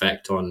knock-on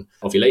effect on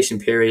ovulation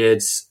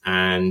periods.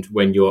 And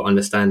when your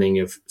understanding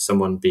of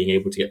someone being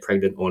able to get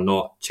pregnant or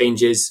not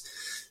changes,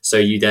 so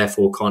you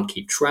therefore can't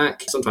keep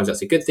track. Sometimes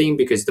that's a good thing,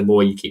 because the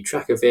more you keep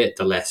track of it,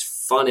 the less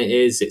fun it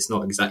is. It's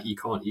not exactly,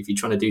 if you're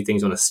trying to do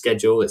things on a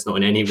schedule, it's not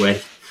in any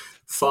way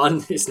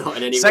fun. It's not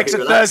in any way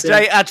relaxing.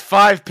 Thursday at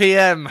 5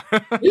 p.m.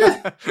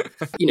 Yeah.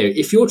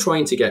 If you're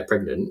trying to get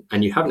pregnant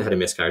and you haven't had a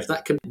miscarriage,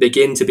 that can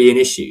begin to be an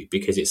issue,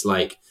 because it's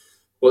like,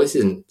 well, this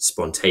isn't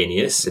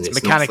spontaneous, and it's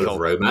mechanical. Not full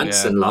of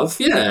romance and love.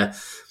 Yeah.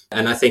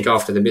 And I think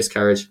after the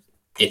miscarriage,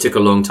 it took a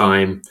long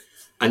time.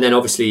 And then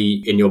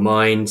obviously in your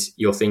mind,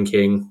 you're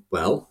thinking,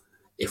 well,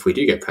 if we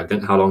do get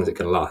pregnant, how long is it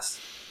going to last?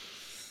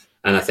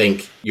 And I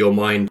think your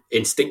mind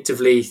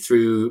instinctively,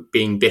 through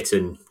being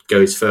bitten,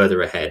 goes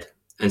further ahead.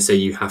 And so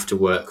you have to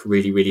work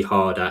really, really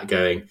hard at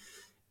going,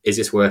 is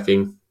this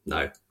working?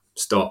 No,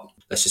 stop.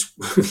 Let's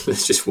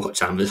just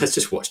watch Amazon. Let's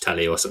just watch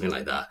telly or something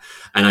like that.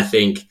 And I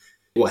think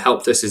what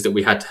helped us is that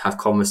we had to have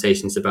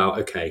conversations about,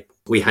 okay,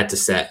 we had to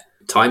set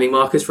timing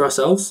markers for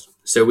ourselves.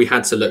 So we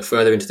had to look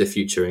further into the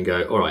future and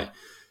go, all right,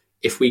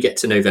 if we get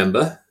to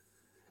November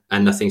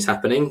and nothing's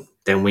happening,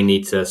 then we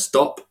need to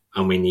stop,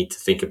 and we need to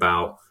think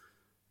about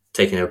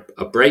taking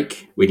a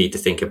break. We need to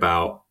think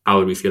about how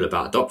would we feel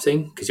about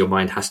adopting? Because your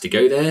mind has to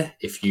go there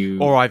if you...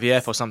 Or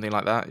IVF or something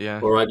like that, yeah.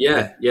 Or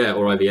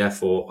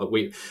IVF.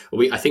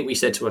 Or I think we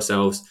said to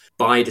ourselves,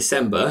 by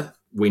December,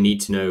 we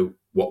need to know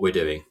what we're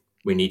doing.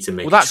 We need to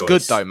make a choice. Well, that's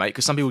good though, mate,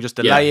 because some people just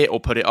delay it or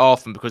put it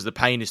off, and because the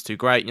pain is too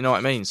great, you know what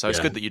I mean? So it's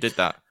good that you did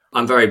that.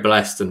 I'm very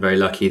blessed and very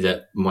lucky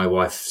that my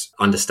wife's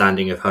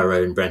understanding of her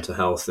own mental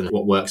health and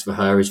what works for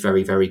her is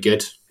very, very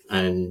good.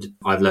 And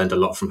I've learned a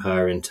lot from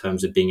her in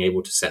terms of being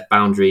able to set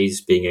boundaries,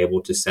 being able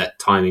to set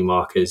timing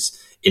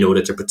markers in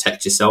order to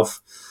protect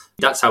yourself.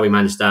 That's how we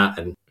managed that.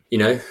 And,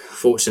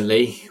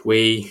 fortunately,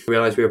 we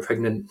realised we were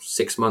pregnant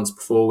 6 months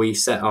before we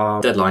set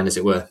our deadline, as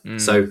it were.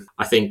 So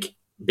I think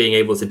being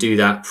able to do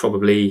that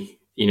probably,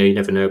 you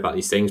never know about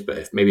these things,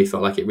 but maybe it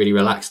felt like it really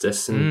relaxed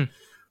us and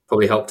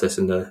probably helped us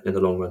in the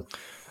long run.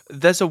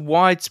 There's a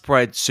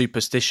widespread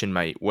superstition,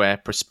 mate, where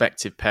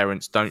prospective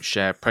parents don't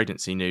share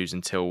pregnancy news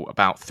until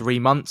about 3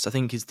 months, I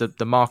think is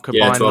the marker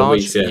by and 12 large.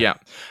 weeks, yeah.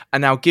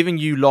 And now, given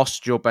you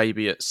lost your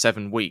baby at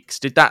 7 weeks,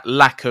 did that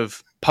lack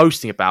of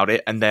posting about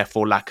it and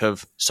therefore lack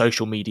of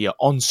social media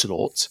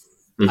onslaught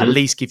at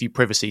least give you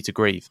privacy to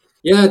grieve?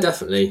 Yeah,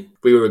 definitely.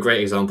 We were a great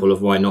example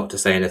of why not to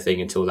say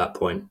anything until that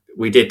point.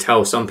 We did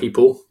tell some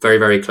people very,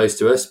 very close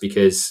to us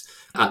because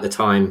at the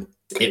time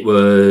it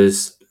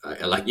was...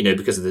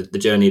 because of the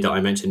journey that I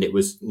mentioned, it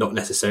was not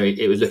necessary.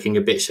 It was looking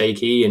a bit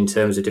shaky in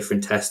terms of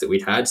different tests that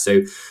we'd had.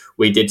 So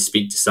we did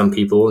speak to some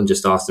people and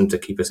just ask them to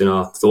keep us in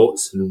our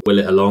thoughts and will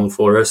it along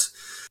for us.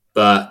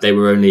 But they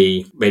were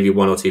only maybe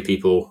 1 or 2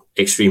 people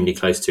extremely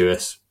close to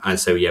us. And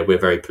so, we're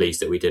very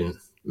pleased that we didn't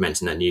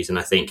mention that news. And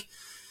I think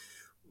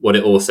what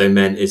it also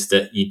meant is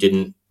that you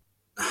didn't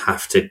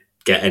have to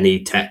get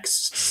any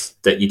texts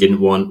that you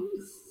didn't want,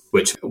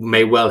 which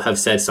may well have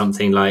said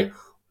something like,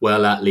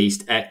 well, at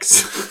least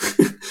X.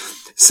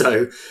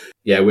 So,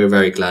 we're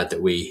very glad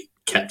that we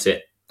kept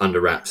it under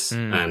wraps.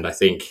 And I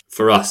think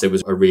for us, it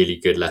was a really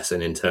good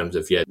lesson in terms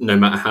of, no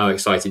matter how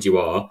excited you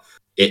are,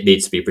 it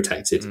needs to be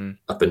protected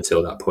up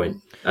until that point,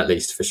 at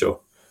least for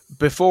sure.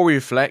 Before we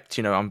reflect,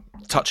 I'm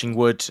touching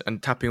wood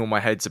and tapping on my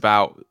heads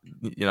about,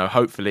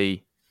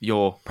 hopefully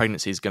your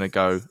pregnancy is going to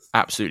go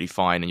absolutely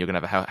fine and you're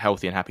going to have a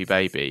healthy and happy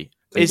baby.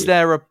 Is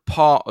there a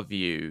part of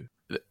you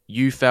that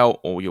you felt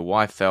or your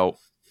wife felt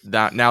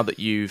that now that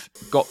you've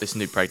got this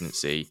new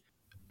pregnancy,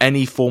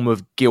 any form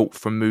of guilt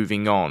from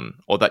moving on,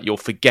 or that you're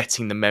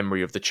forgetting the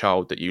memory of the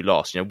child that you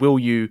lost? Will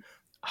you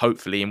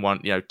hopefully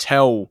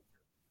tell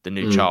the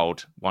new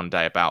child one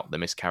day about the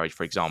miscarriage,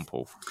 for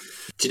example?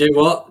 Do you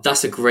know what?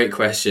 That's a great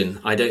question.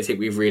 I don't think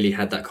we've really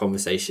had that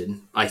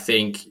conversation. I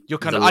think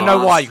I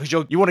know why, because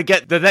you want to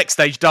get the next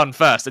stage done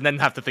first and then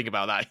have to think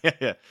about that.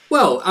 Yeah.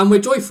 Well, and we're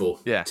joyful,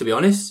 to be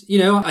honest.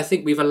 I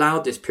think we've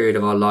allowed this period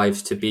of our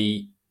lives to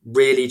be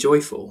really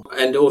joyful.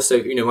 And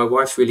also, my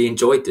wife's really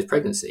enjoyed this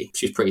pregnancy.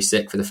 She's pretty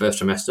sick for the first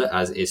trimester,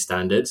 as is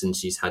standards, and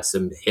she's had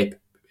some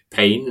hip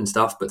pain and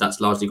stuff, but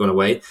that's largely gone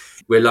away.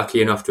 We're lucky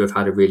enough to have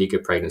had a really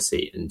good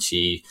pregnancy, and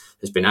she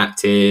has been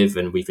active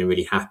and we've been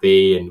really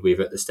happy, and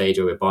we're at the stage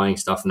where we're buying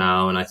stuff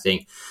now. And I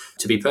think,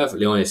 to be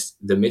perfectly honest,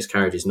 the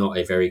miscarriage is not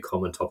a very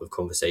common topic of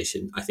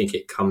conversation. I think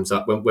it comes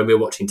up when we're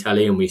watching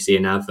telly and we see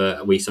an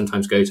advert, we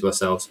sometimes say to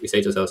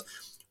ourselves,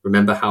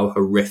 remember how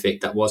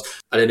horrific that was.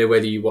 I don't know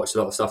whether you watch a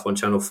lot of stuff on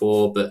Channel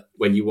 4, but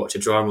when you watch a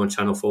drama on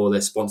Channel 4,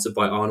 they're sponsored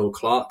by Arnold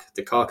Clark,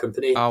 the car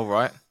company. Oh,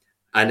 right.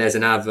 And there's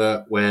an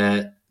advert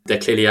where they're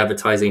clearly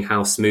advertising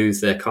how smooth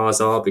their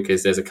cars are,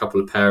 because there's a couple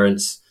of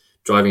parents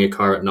driving a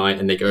car at night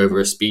and they go over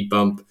a speed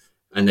bump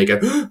and they go,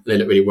 and they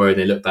look really worried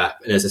and they look back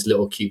and there's this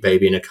little cute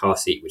baby in a car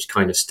seat which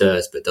kind of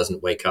stirs but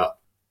doesn't wake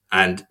up.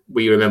 And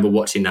we remember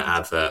watching that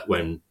advert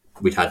when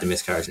we'd had the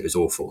miscarriage and it was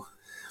awful.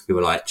 We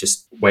were like,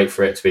 just wait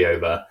for it to be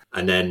over.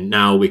 And then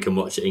now we can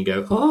watch it and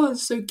go, oh,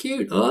 it's so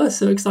cute. Oh, it's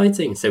so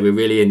exciting. So we're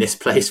really in this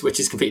place, which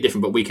is completely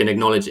different, but we can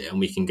acknowledge it and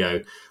we can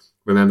go,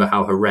 remember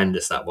how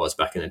horrendous that was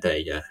back in the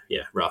day.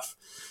 Yeah, rough.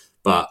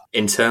 But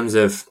in terms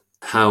of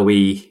how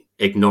we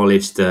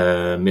acknowledge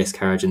the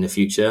miscarriage in the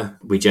future,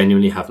 we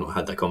genuinely have not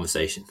had that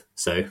conversation.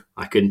 So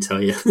I couldn't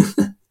tell you.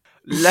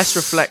 Let's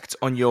reflect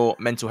on your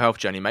mental health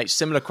journey, mate.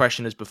 Similar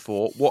question as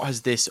before. What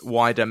has this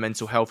wider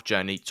mental health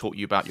journey taught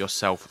you about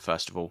yourself,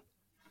 first of all?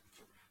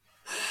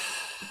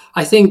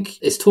 I think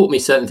it's taught me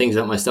certain things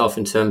about myself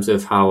in terms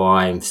of how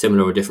I'm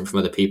similar or different from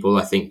other people.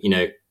 I think,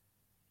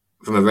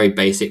 from a very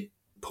basic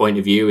point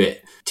of view,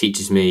 it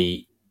teaches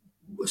me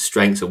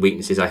strengths or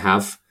weaknesses I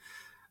have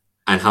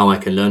and how I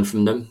can learn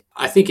from them.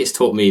 I think it's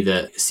taught me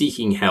that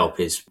seeking help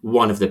is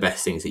one of the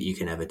best things that you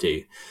can ever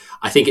do.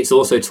 I think it's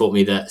also taught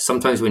me that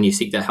sometimes when you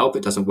seek that help,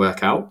 it doesn't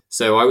work out.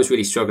 So I was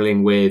really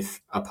struggling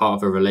with a part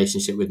of a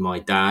relationship with my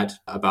dad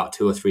about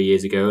 2 or 3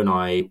 years ago, and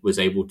I was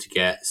able to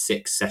get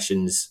 6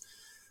 sessions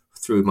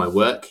through my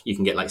work. You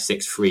can get like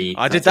 6 free.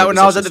 I did that when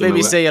I was at the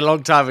BBC a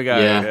long time ago.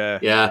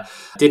 Yeah.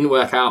 Didn't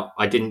work out.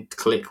 I didn't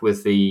click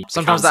with the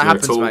Sometimes that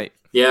happens, mate.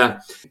 Yeah.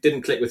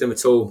 Didn't click with them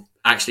at all.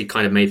 Actually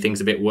kind of made things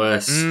a bit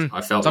worse.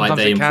 I felt like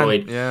they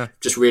employed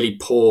just really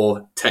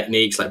poor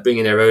techniques, like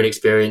bringing their own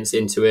experience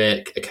into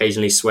it,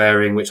 occasionally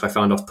swearing, which I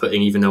found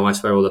off-putting, even though I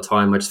swear all the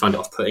time. I just found it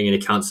off-putting in a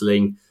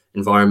counselling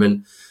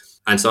environment.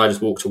 And so I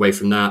just walked away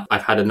from that.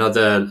 I've had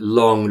another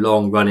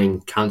long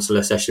running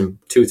counsellor session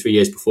 2-3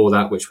 years before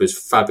that, which was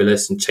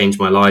fabulous and changed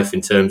my life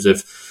in terms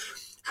of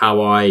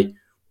how I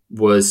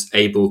was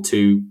able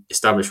to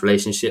establish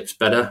relationships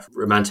better,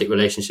 romantic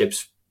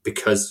relationships,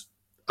 because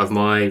of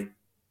my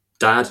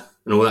dad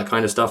and all that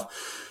kind of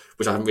stuff,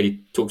 which I haven't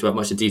really talked about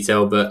much in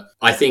detail. But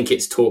I think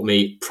it's taught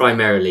me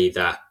primarily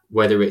that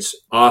whether it's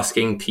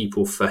asking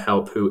people for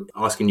help,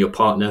 asking your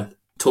partner,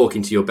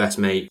 talking to your best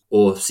mate,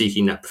 or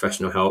seeking that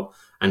professional help,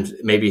 and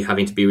maybe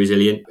having to be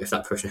resilient if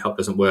that professional help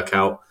doesn't work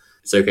out.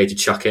 It's okay to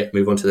chuck it,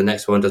 move on to the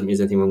next one. Doesn't mean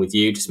there's anything wrong with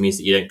you. It just means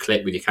that you don't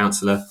click with your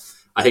counsellor.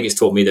 I think it's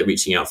taught me that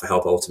reaching out for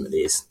help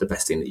ultimately is the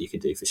best thing that you can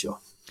do, for sure.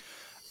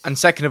 And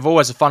second of all,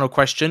 as a final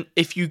question,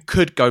 if you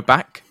could go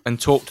back and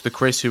talk to the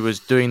Chris who was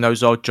doing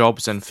those odd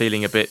jobs and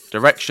feeling a bit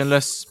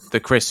directionless, the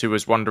Chris who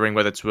was wondering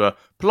whether to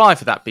apply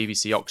for that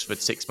BBC Oxford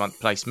 6-month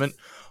placement,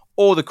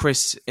 or the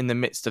Chris in the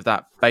midst of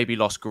that baby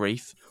loss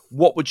grief,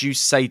 what would you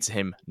say to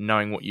him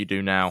knowing what you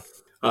do now?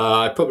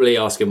 I'd probably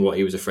ask him what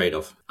he was afraid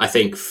of. I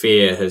think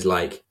fear has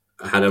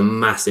had a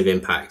massive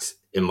impact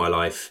in my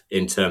life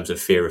in terms of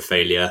fear of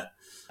failure,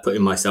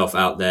 putting myself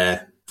out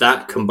there.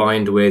 That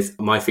combined with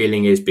my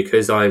feeling is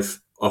because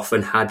I've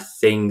often had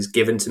things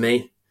given to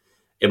me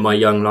in my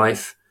young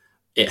life,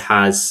 it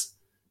has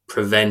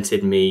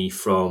prevented me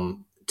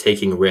from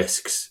taking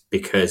risks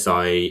because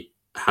I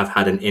have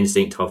had an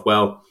instinct of,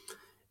 well,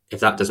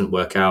 if that doesn't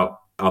work out,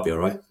 I'll be all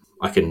right.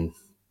 I can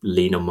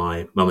lean on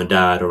my mum and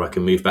dad, or I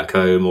can move back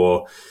home,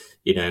 or,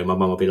 my mum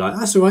will be like,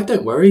 that's all right,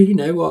 don't worry,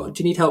 what,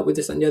 do you need help with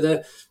this and the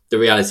other? The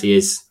reality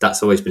is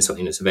that's always been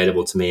something that's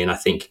available to me. And I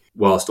think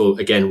whilst all,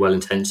 again,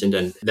 well-intentioned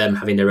and them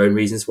having their own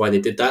reasons why they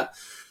did that,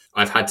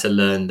 I've had to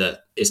learn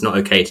that it's not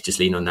okay to just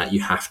lean on that.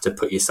 You have to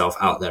put yourself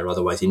out there.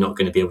 Otherwise, you're not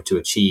going to be able to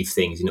achieve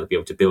things. You're not going to be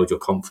able to build your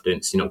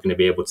confidence. You're not going to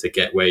be able to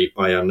get where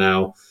I am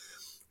now,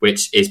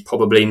 which is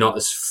probably not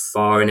as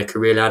far in a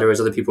career ladder as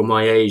other people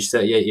my age,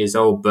 38 years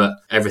old. But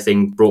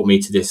everything brought me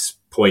to this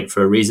point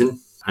for a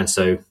reason. And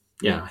so,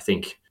 I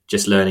think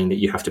just learning that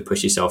you have to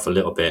push yourself a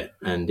little bit.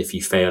 And if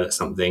you fail at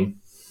something,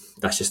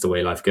 that's just the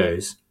way life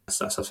goes.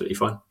 That's absolutely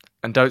fine.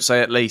 And don't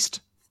say at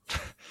least.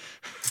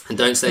 And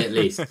don't say at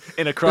least.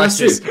 In a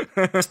crisis.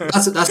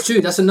 That's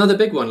true. That's another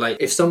big one. Like,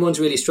 if someone's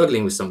really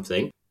struggling with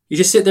something, you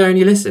just sit there and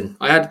you listen.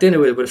 I had dinner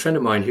with a friend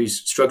of mine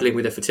who's struggling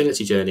with a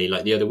fertility journey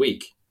the other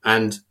week.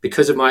 And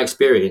because of my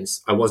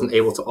experience, I wasn't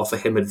able to offer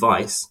him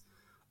advice.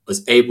 I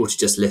was able to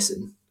just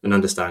listen and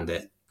understand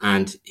it.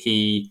 And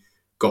he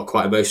got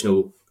quite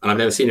emotional. And I've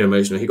never seen him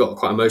emotional. He got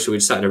quite emotional. We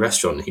just sat in a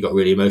restaurant and he got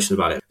really emotional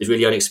about it. It was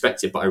really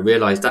unexpected, but I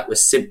realised that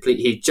was simply,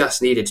 he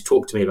just needed to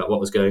talk to me about what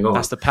was going on.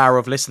 That's the power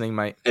of listening,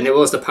 mate. And it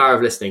was the power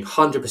of listening,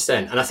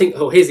 100%. And I think,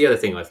 here's the other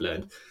thing I've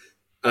learned.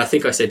 And I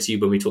think I said to you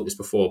when we talked this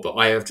before, but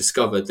I have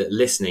discovered that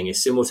listening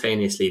is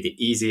simultaneously the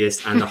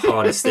easiest and the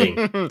hardest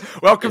thing.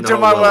 Welcome to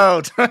my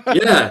world.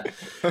 Yeah.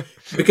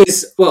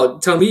 Because,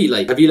 tell me,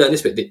 have you learned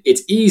this bit?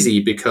 It's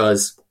easy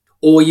because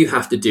all you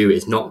have to do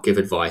is not give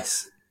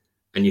advice.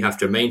 And you have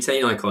to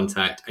maintain eye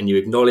contact and you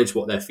acknowledge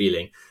what they're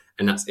feeling.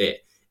 And that's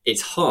it.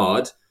 It's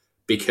hard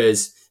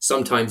because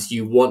sometimes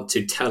you want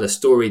to tell a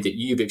story that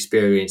you've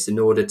experienced in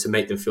order to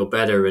make them feel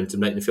better and to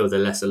make them feel they're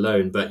less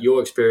alone. But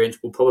your experience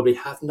will probably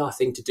have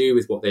nothing to do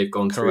with what they've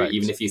gone through,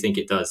 even if you think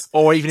it does.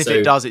 Or even if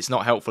it does, it's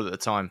not helpful at the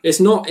time. It's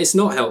not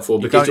helpful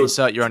because you don't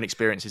insert your own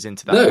experiences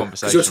into that conversation.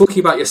 Because you're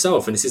talking about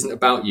yourself and this isn't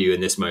about you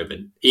in this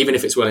moment, even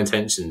if it's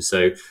well-intentioned.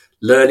 So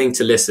learning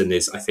to listen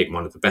is, I think,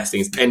 one of the best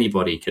things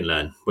anybody can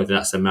learn, whether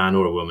that's a man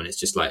or a woman. It's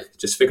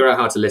just figure out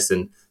how to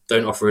listen.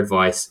 Don't offer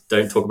advice.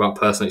 Don't talk about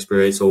personal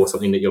experience or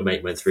something that your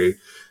mate went through.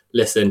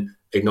 Listen,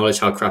 acknowledge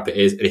how crap it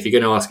is. And if you're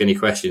going to ask any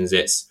questions,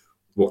 it's,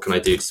 what can I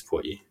do to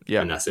support you?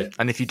 Yeah. And that's it.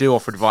 And if you do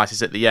offer advice,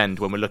 it's at the end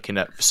when we're looking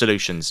at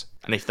solutions.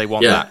 And if they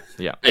want that.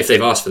 Yeah. If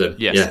they've asked for them.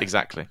 Yes,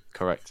 exactly.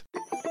 Correct.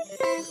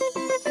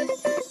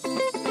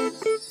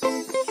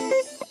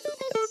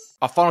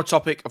 Our final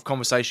topic of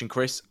conversation,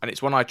 Chris, and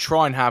it's one I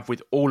try and have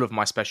with all of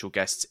my special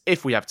guests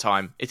if we have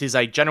time. It is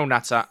a general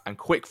natter and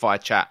quick fire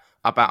chat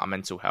about our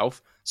mental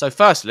health. So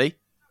firstly,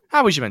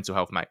 how is your mental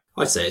health, mate?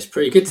 I'd say it's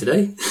pretty good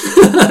today.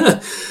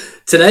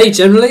 Today,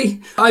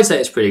 generally, I'd say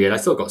it's pretty good. I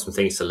still got some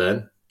things to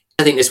learn.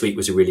 I think this week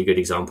was a really good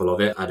example of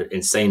it. I had an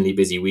insanely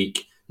busy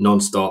week,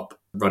 non-stop,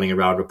 running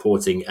around,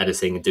 reporting,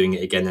 editing, and doing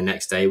it again the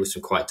next day with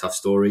some quite tough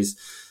stories.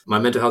 My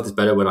mental health is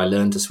better when I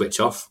learn to switch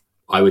off.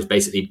 I was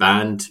basically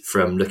banned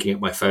from looking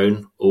at my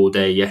phone all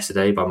day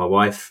yesterday by my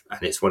wife,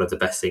 and it's one of the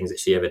best things that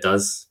she ever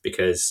does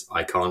because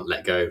I can't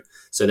let go.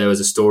 So there was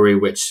a story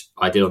which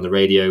I did on the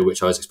radio,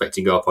 which I was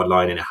expecting to go up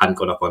online, and it hadn't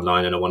gone up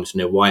online, and I wanted to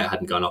know why it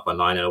hadn't gone up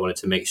online, and I wanted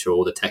to make sure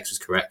all the text was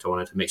correct. I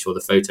wanted to make sure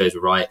the photos were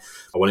right.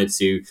 I wanted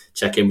to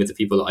check in with the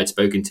people that I'd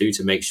spoken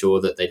to make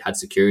sure that they'd had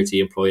security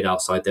employed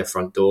outside their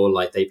front door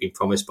like they'd been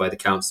promised by the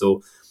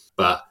council.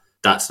 But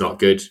that's not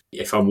good.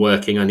 If I'm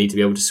working, I need to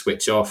be able to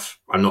switch off.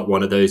 I'm not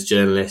one of those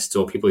journalists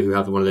or people who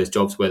have one of those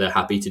jobs where they're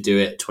happy to do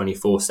it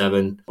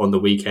 24/7 on the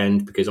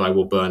weekend because I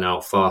will burn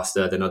out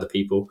faster than other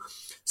people.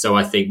 So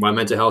I think my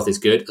mental health is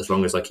good as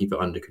long as I keep it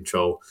under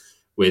control.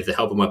 with the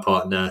help of my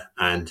partner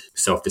and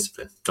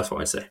self-discipline. That's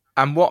what I say.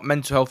 And what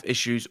mental health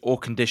issues or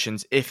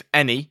conditions, if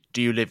any,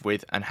 do you live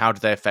with, and how do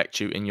they affect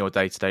you in your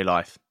day-to-day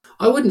life?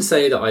 I wouldn't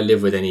say that I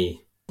live with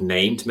any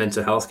named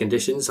mental health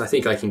conditions. I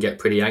think I can get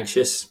pretty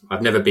anxious.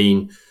 I've never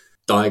been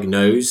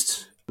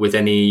diagnosed with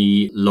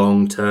any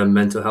long-term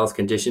mental health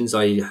conditions.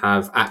 I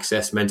have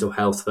accessed mental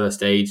health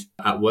first aid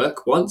at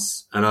work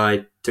once, and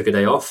I took a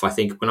day off. I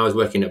think when I was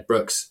working at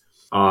Brooks,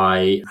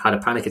 I had a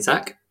panic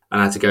attack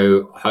and I had to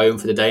go home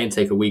for the day and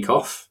take a week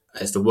off.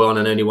 It's the one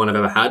and only one I've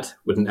ever had.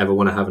 Wouldn't ever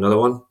want to have another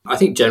one. I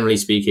think generally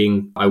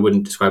speaking, I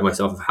wouldn't describe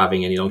myself as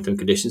having any long-term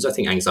conditions. I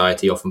think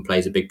anxiety often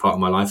plays a big part of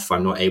my life if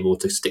I'm not able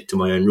to stick to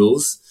my own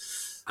rules.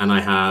 And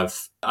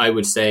I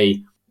would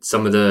say,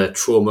 some of the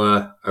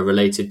trauma are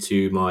related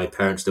to my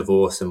parents'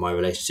 divorce and my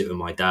relationship with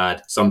my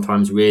dad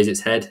sometimes rears its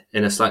head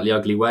in a slightly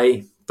ugly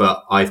way.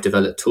 But I've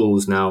developed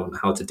tools now on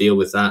how to deal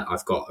with that.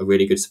 I've got a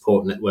really good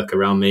support network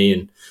around me,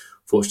 and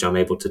fortunately,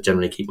 I'm able to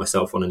generally keep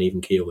myself on an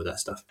even keel with that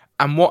stuff.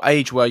 And what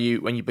age were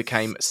you when you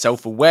became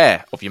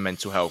self-aware of your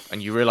mental health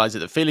and you realised that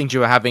the feelings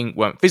you were having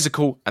weren't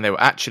physical and they were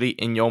actually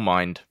in your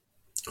mind?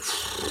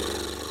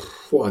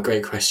 What a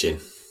great question.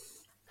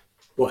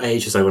 What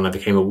age was I when I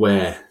became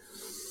aware?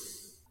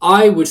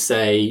 I would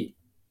say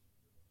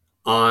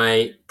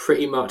I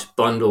pretty much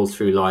bundled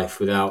through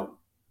life without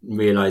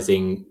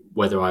realising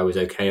whether I was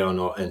okay or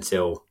not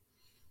until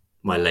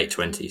my late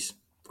 20s.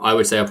 I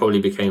would say I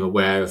probably became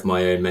aware of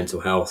my own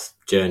mental health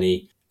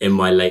journey in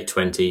my late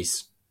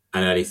 20s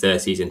and early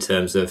 30s, in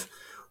terms of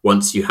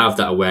once you have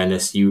that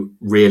awareness, you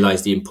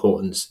realise the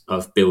importance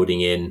of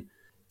building in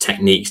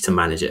techniques to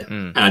manage it.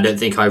 And I don't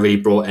think I really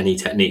brought any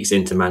techniques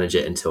in to manage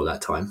it until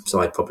that time.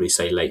 So I'd probably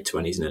say late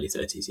 20s and early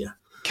 30s, yeah.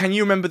 Can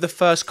you remember the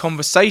first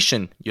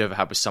conversation you ever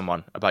had with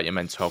someone about your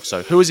mental health?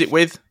 So who was it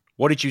with?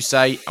 What did you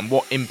say? And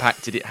what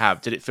impact did it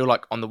have? Did it feel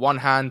like, on the one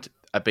hand,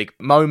 a big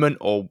moment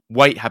or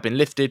weight had been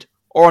lifted,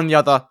 or on the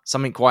other,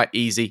 something quite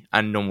easy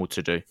and normal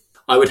to do?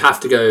 I would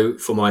have to go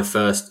for my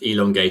first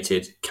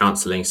elongated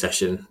counselling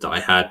session that I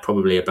had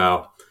probably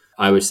about,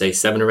 I would say,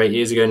 7 or 8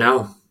 years ago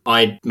now.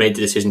 I made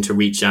the decision to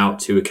reach out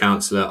to a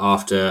counsellor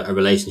after a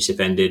relationship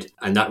ended,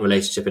 and that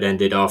relationship had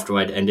ended after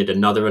I'd ended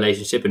another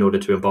relationship in order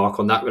to embark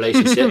on that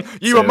relationship.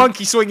 You were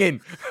monkey swinging.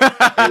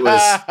 It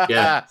was,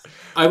 yeah.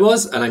 I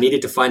was, and I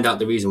needed to find out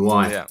the reason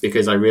why,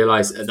 because I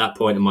realised at that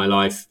point in my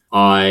life,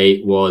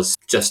 I was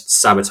just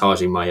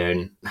sabotaging my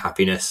own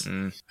happiness,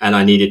 and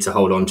I needed to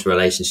hold on to a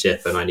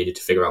relationship, and I needed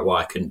to figure out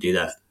why I couldn't do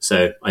that.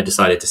 So I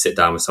decided to sit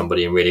down with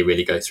somebody and really,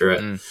 really go through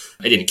it.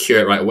 I didn't cure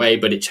it right away,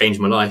 but it changed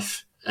my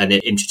life. And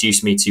it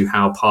introduced me to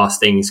how past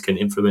things can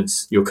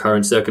influence your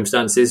current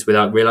circumstances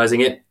without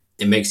realising it.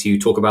 It makes you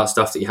talk about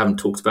stuff that you haven't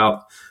talked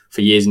about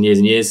for years and years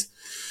and years.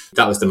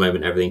 That was the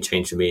moment everything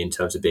changed for me in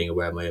terms of being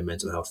aware of my own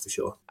mental health, for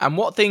sure. And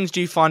what things do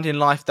you find in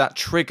life that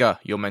trigger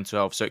your mental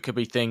health? So it could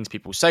be things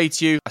people say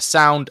to you, a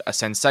sound, a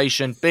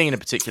sensation, being in a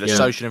particular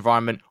social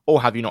environment,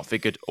 or have you not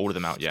figured all of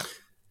them out yet?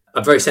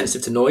 I'm very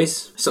sensitive to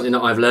noise, something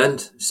that I've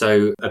learned.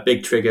 So a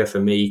big trigger for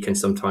me can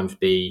sometimes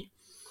be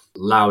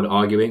loud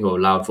arguing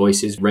or loud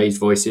voices, raised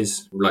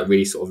voices, like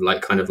really sort of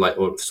like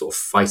or sort of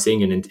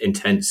fighting and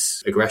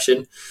intense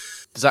aggression.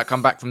 Does that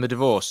come back from the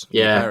divorce?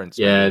 Yeah, your parents,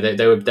 yeah.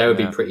 There would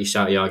be pretty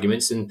shouty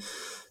arguments, and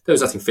there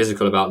was nothing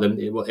physical about them.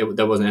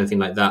 There wasn't anything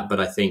like that, but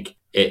I think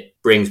it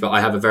brings. But I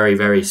have a very,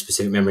 very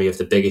specific memory of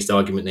the biggest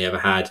argument they ever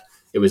had.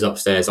 It was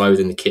upstairs. I was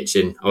in the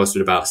kitchen. I was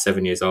about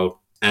 7 years old,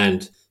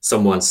 and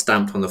someone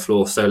stamped on the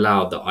floor so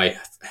loud that I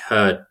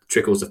heard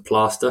trickles of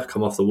plaster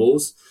come off the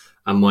walls,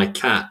 and my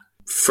cat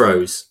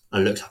froze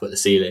and looked up at the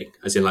ceiling,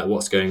 as in like,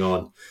 what's going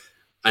on?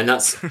 And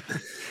that's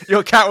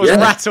your cat was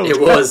rattled.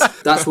 It was.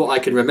 That's what I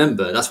can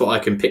remember. That's what I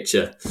can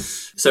picture.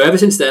 So ever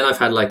since then, I've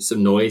had like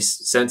some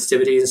noise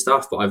sensitivities and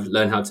stuff, but I've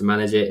learned how to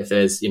manage it. If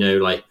there's,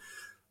 like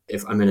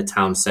if I'm in a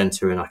town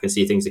centre and I can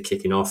see things are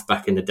kicking off,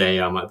 back in the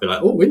day, I might be like,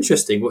 oh,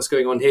 interesting, what's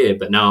going on here?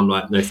 But now I'm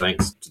like, no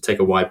thanks, to take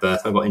a wide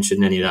berth. I'm not interested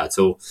in any of that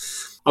at all.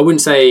 I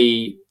wouldn't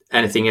say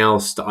anything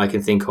else that I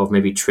can think of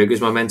maybe triggers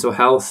my mental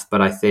health,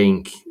 but I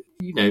think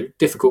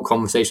difficult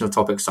conversational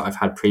topics that I've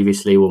had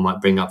previously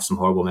might bring up some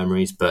horrible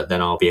memories, but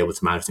then I'll be able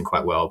to manage them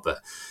quite well. But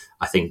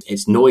I think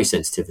it's noise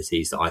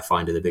sensitivities that I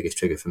find are the biggest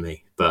trigger for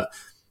me. But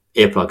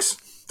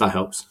earplugs, that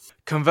helps.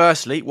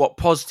 Conversely, what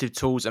positive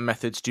tools and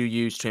methods do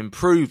you use to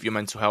improve your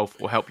mental health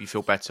or help you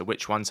feel better?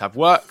 Which ones have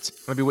worked?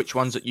 Maybe which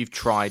ones that you've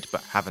tried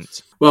but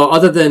haven't? Well,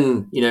 other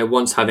than,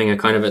 once having a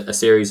kind of a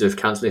series of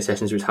counselling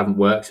sessions which haven't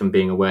worked and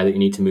being aware that you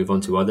need to move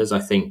on to others, I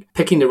think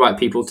picking the right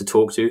people to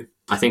talk to.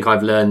 I think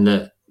I've learned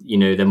that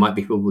there might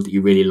be people that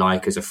you really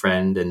like as a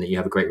friend and that you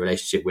have a great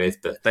relationship with,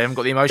 but they haven't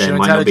got the emotional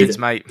intelligence,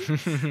 mate.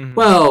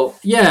 Well,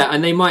 yeah,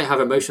 and they might have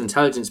emotional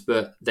intelligence,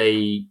 but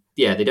they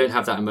don't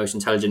have that emotional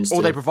intelligence.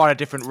 Or they provide a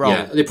different role.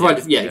 Yeah, they provide,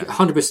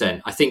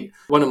 100%. I think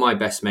one of my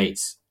best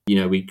mates,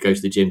 we go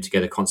to the gym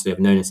together constantly.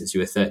 I've known him since we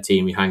were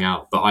 13. We hang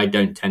out, but I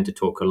don't tend to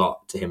talk a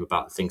lot to him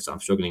about the things that I'm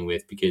struggling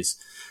with because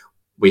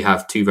we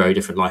have two very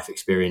different life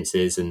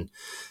experiences and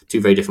two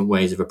very different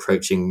ways of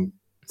approaching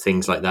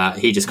things like that.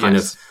 He just kind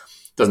of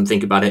doesn't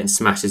think about it and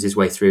smashes his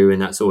way through,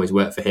 and that's always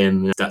worked for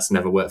him. And that's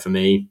never worked for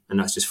me, and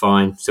that's just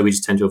fine. So we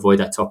just tend to avoid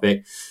that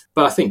topic.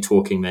 But I think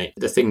talking, mate,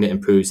 the thing that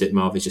improves it,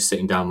 Marv, is just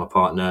sitting down with my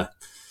partner.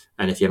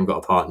 And if you haven't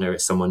got a partner,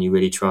 it's someone you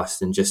really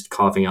trust, and just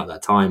carving out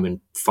that time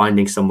and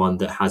finding someone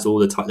that has all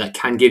the time, that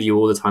can give you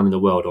all the time in the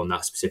world on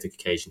that specific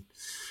occasion,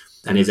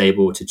 and is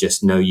able to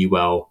just know you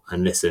well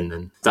and listen.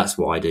 And that's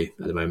what I do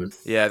at the moment.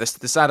 Yeah, the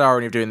sad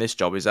irony of doing this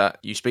job is that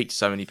you speak to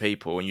so many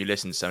people and you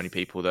listen to so many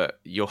people that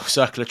your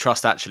circle of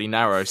trust actually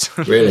narrows.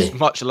 Really? It's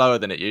much lower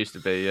than it used to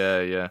be.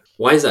 Yeah.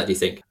 Why is that, do you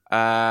think?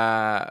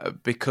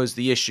 Because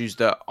the issues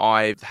that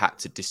I've had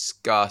to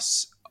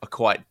discuss are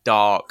quite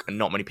dark and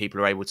not many people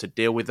are able to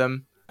deal with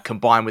them,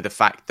 combined with the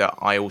fact that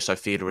I also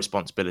feel a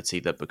responsibility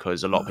that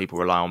because a lot of people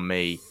rely on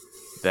me,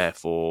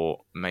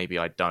 therefore maybe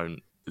I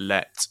don't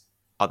let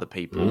other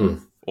people,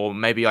 or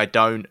maybe I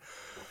don't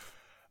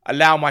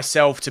allow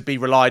myself to be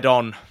relied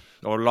on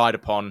or relied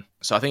upon.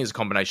 So I think it's a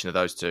combination of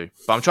those two.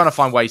 But I'm trying to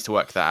find ways to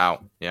work that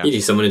out. Yeah, you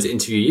need someone to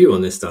interview you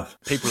on this stuff.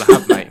 People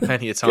have, mate,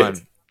 many a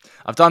time.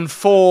 I've done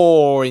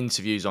 4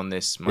 interviews on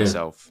this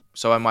myself. Yeah.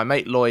 So my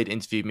mate Lloyd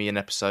interviewed me in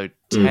episode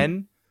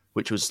 10.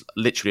 Which was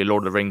literally a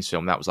Lord of the Rings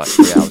film. That was like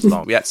 3 hours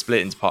long. We had to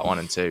split into part 1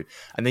 and 2.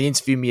 And they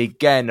interviewed me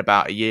again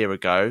about a year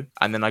ago.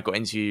 And then I got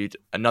interviewed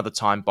another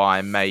time by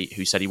a mate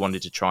who said he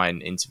wanted to try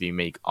and interview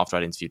me after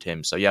I'd interviewed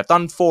him. So yeah, I've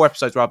done 4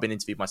 episodes where I've been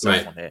interviewed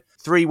myself on here.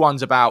 3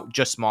 ones about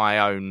just my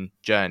own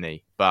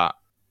journey. But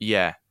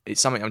yeah, it's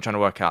something I'm trying to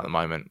work out at the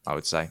moment, I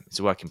would say. It's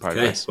a work in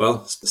progress. Okay.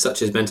 Well,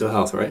 such is mental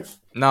health, right?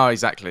 No,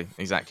 exactly.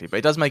 But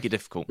it does make it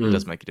difficult. It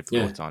does make it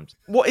difficult at times.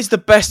 What is the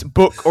best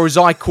book, or as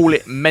I call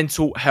it,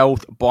 mental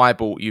health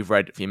Bible you've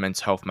read for your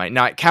mental health, mate?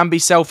 Now, it can be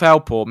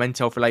self-help or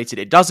mental health related.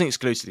 It doesn't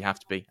exclusively have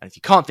to be. And if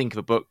you can't think of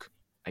a book,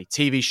 a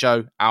TV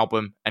show,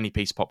 album, any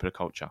piece of popular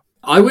culture.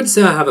 I would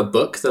say I have a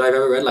book that I've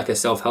ever read, like a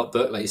self-help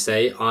book, like you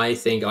say. I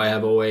think I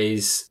have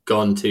always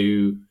gone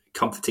to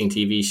comforting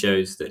TV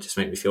shows that just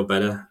make me feel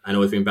better and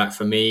always been back.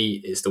 For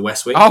me, it's The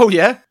West Wing. Oh,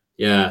 yeah?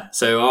 Yeah.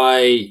 So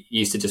I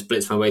used to just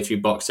blitz my way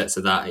through box sets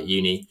of that at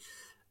uni.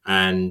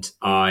 And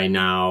I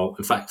now,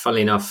 in fact,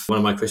 funnily enough, one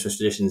of my Christmas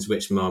traditions,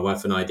 which my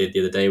wife and I did the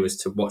other day, was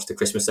to watch the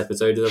Christmas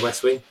episode of The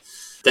West Wing.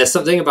 There's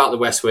something about The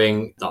West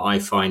Wing that I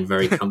find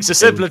very comforting. It's a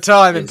simpler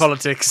time in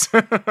politics.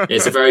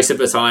 It's a very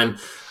simpler time.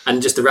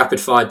 And just the rapid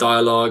fire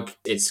dialogue,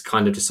 it's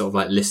kind of just sort of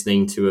like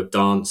listening to a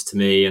dance to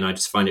me. And I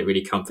just find it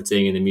really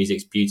comforting, and the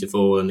music's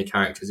beautiful and the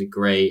characters are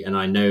great. And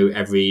I know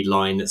every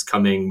line that's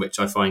coming, which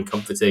I find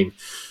comforting.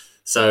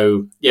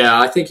 So yeah,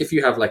 I think if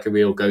you have like a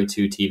real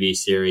go-to TV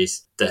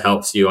series that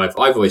helps you, I've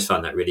always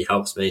found that really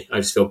helps me. I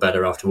just feel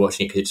better after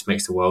watching it because it just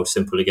makes the world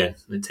simple again.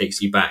 And it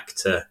takes you back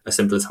to a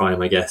simpler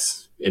time, I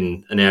guess,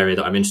 in an area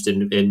that I'm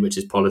interested in, which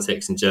is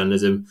politics and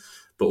journalism.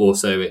 But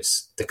also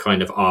it's the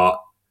kind of art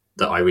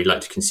that I really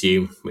like to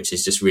consume, which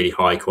is just really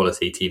high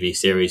quality TV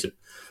series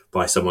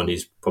by someone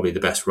who's probably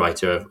the best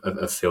writer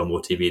of film or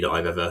TV that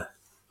I've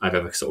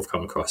ever sort of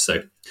come across.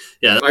 So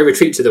yeah, I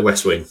retreat to The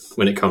West Wing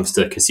when it comes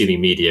to consuming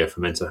media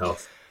for mental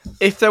health.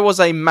 If there was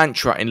a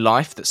mantra in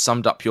life that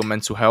summed up your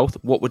mental health,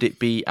 what would it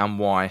be and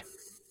why?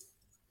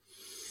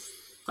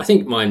 I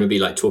think mine would be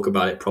like, talk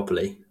about it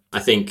properly. I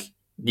think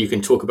you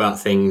can talk about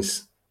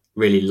things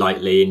really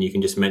lightly, and you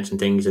can just mention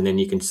things, and then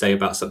you can talk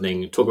about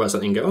something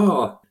and go,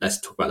 oh, let's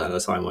talk about that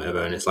another time,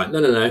 whatever. And it's like,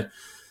 no.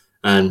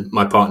 And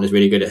my partner's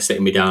really good at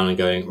sitting me down and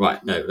going,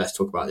 right, no, let's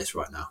talk about this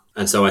right now.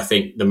 And so I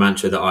think the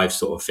mantra that I've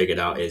sort of figured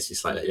out is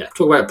just like, yeah,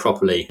 talk about it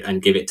properly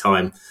and give it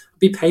time.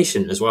 Be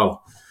patient as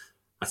well.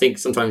 I think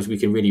sometimes we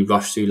can really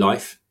rush through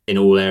life in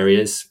all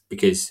areas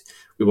because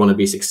we want to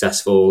be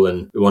successful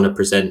and we want to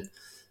present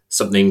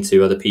something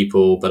to other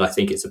people. But I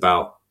think it's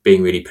about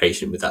being really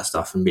patient with that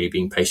stuff and really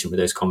being patient with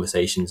those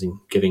conversations and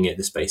giving it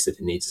the space that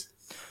it needs.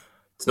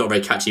 It's not a very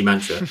catchy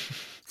mantra.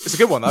 It's a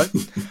good one, though.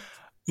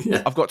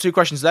 Yeah. I've got 2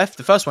 questions left.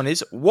 The first one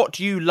is, what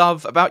do you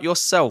love about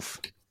yourself?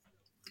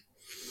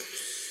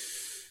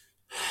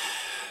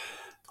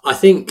 I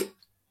think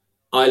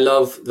I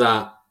love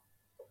that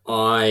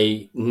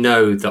I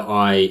know that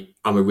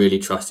I'm a really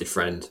trusted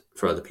friend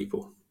for other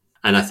people.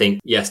 And I think,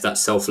 yes,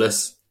 that's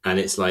selfless. And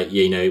it's like,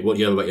 you know, what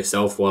do you know about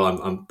yourself? Well,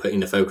 I'm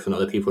putting the focus on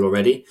other people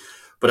already.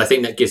 But I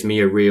think that gives me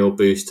a real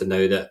boost to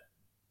know that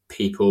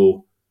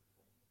people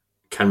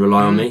can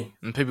rely on me.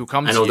 And people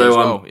come to you as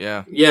well,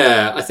 yeah.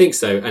 Yeah, I think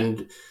so.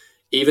 And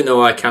even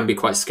though I can be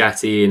quite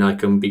scatty and I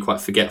can be quite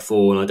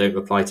forgetful and I don't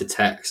reply to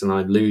texts and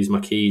I lose my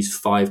keys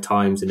 5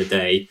 times in a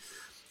day,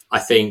 I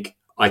think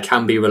I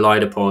can be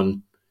relied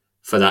upon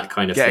for that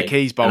kind of thing. Get a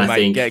keys bowl,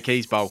 mate. Get a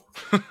keys bowl.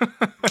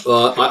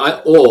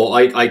 Well,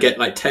 I get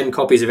like 10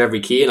 copies of every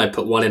key and I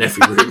put 1 in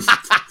every room.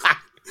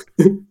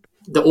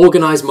 The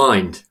organised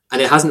mind.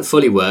 And it hasn't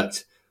fully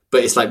worked,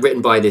 but it's like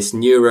written by this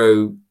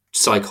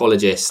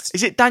neuropsychologist.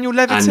 Is it Daniel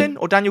Levitin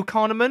or Daniel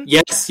Kahneman?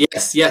 Yes,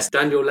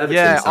 Daniel Levitin.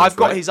 Yeah, I've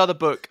got his other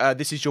book,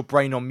 This Is Your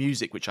Brain on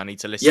Music, which I need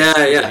to listen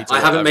to. Yeah. I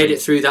haven't made it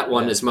through that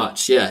one as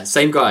much. Yeah,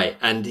 same guy.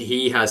 And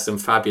he has some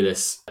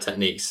fabulous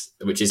techniques,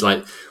 which is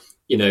like,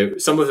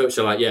 some of which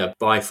are like, yeah,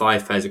 buy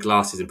 5 pairs of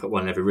glasses and put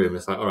one in every room.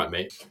 It's like, all right,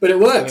 mate. But it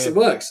works. It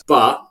works.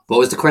 But what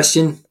was the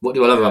question? What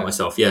do I love about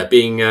myself? Yeah,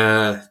 being,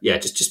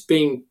 just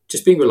being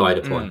relied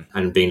upon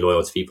and being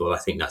loyal to people. I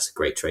think that's a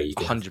great trait you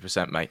can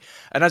 100%, mate.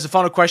 And as a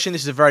final question,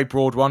 this is a very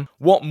broad one.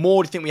 What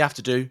more do you think we have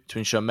to do to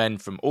ensure men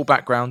from all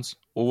backgrounds,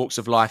 all walks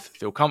of life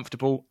feel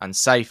comfortable and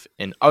safe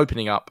in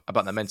opening up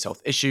about their mental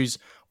health issues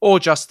or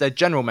just their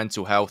general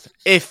mental health,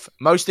 if,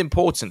 most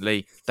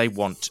importantly, they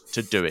want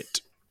to do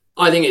it?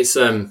 I think it's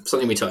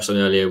something we touched on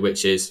earlier,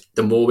 which is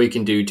the more we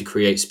can do to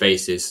create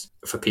spaces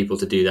for people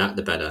to do that,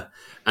 the better.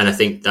 And I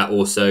think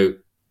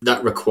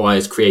that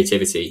requires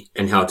creativity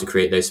in how to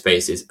create those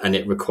spaces. And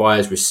it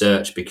requires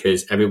research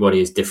because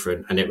everybody is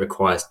different, and it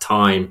requires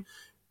time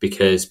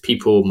because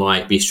people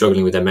might be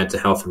struggling with their mental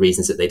health for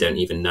reasons that they don't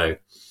even know.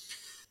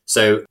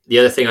 So the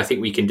other thing I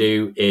think we can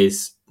do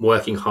is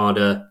working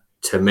harder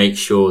to make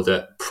sure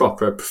that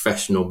proper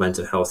professional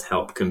mental health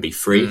help can be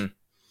free.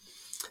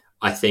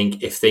 I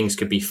think if things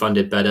could be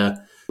funded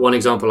better. One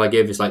example I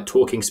give is like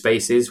talking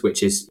spaces,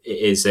 which if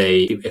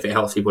it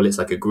helps people, it's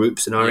like a group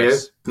scenario.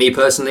 Yes. Me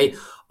personally,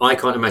 I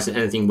can't imagine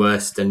anything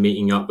worse than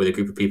meeting up with a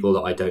group of people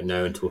that I don't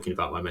know and talking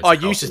about my mental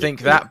health. I used to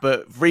think that,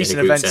 but recent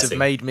events have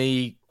made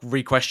me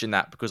re-question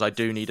that, because I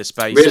do need a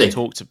space to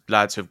talk to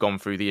lads who have gone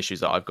through the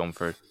issues that I've gone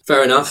through.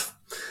 Fair enough.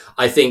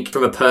 I think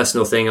from a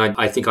personal thing,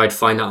 I think I'd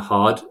find that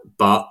hard,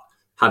 but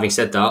having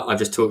said that, I've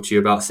just talked to you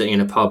about sitting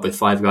in a pub with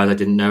 5 guys I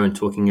didn't know and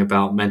talking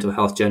about mental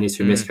health journeys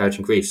through miscarriage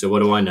and grief. So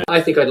what do I know?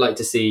 I think I'd like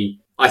to see,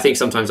 I think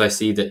sometimes I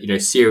see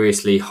that,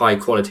 seriously high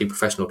quality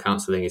professional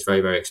counselling is very,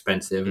 very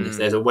expensive. And if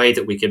there's a way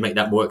that we could make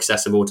that more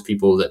accessible to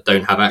people that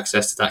don't have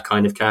access to that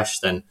kind of cash,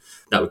 then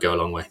that would go a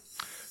long way.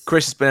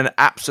 Chris, it's been an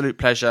absolute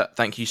pleasure.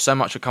 Thank you so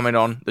much for coming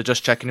on the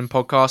Just Checking In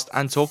podcast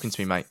and talking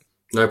to me, mate.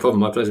 No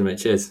problem. My pleasure, mate.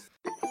 Cheers.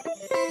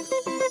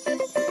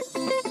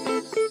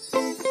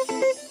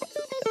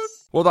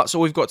 Well, that's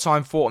all we've got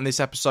time for on this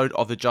episode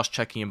of the Just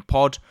Checking In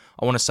pod.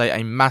 I want to say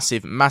a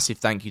massive, massive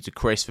thank you to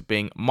Chris for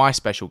being my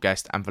special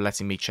guest and for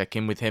letting me check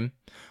in with him.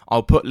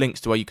 I'll put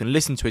links to where you can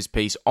listen to his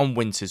piece on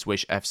Winter's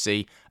Wish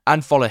FC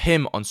and follow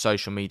him on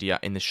social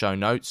media in the show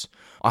notes.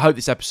 I hope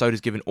this episode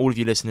has given all of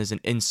you listeners an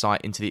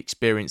insight into the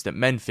experience that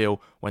men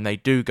feel when they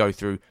do go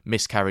through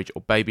miscarriage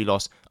or baby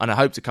loss, and I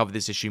hope to cover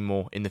this issue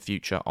more in the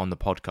future on the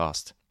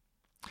podcast.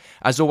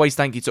 As always,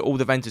 thank you to all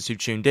the venters who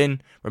tuned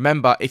in.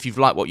 Remember, if you've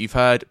liked what you've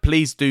heard,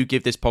 please do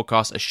give this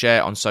podcast a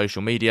share on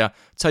social media.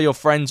 Tell your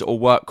friends or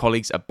work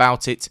colleagues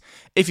about it.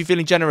 If you're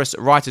feeling generous,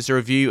 write us a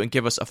review and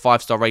give us a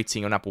 5-star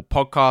rating on Apple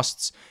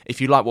Podcasts. If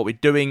you like what we're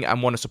doing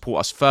and want to support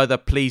us further,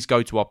 please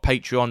go to our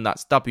Patreon.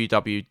 That's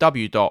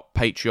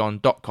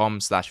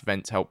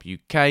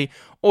www.patreon.com/VentHelpUK.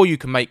 Or you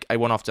can make a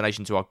one-off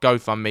donation to our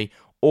GoFundMe,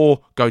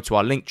 or go to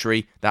our link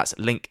tree. That's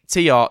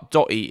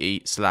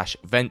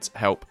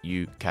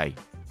linktr.ee/VentHelpUK.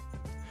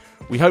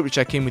 We hope to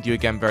check in with you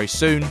again very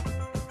soon.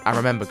 And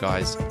remember,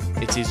 guys,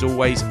 it is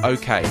always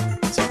okay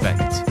to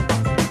vent.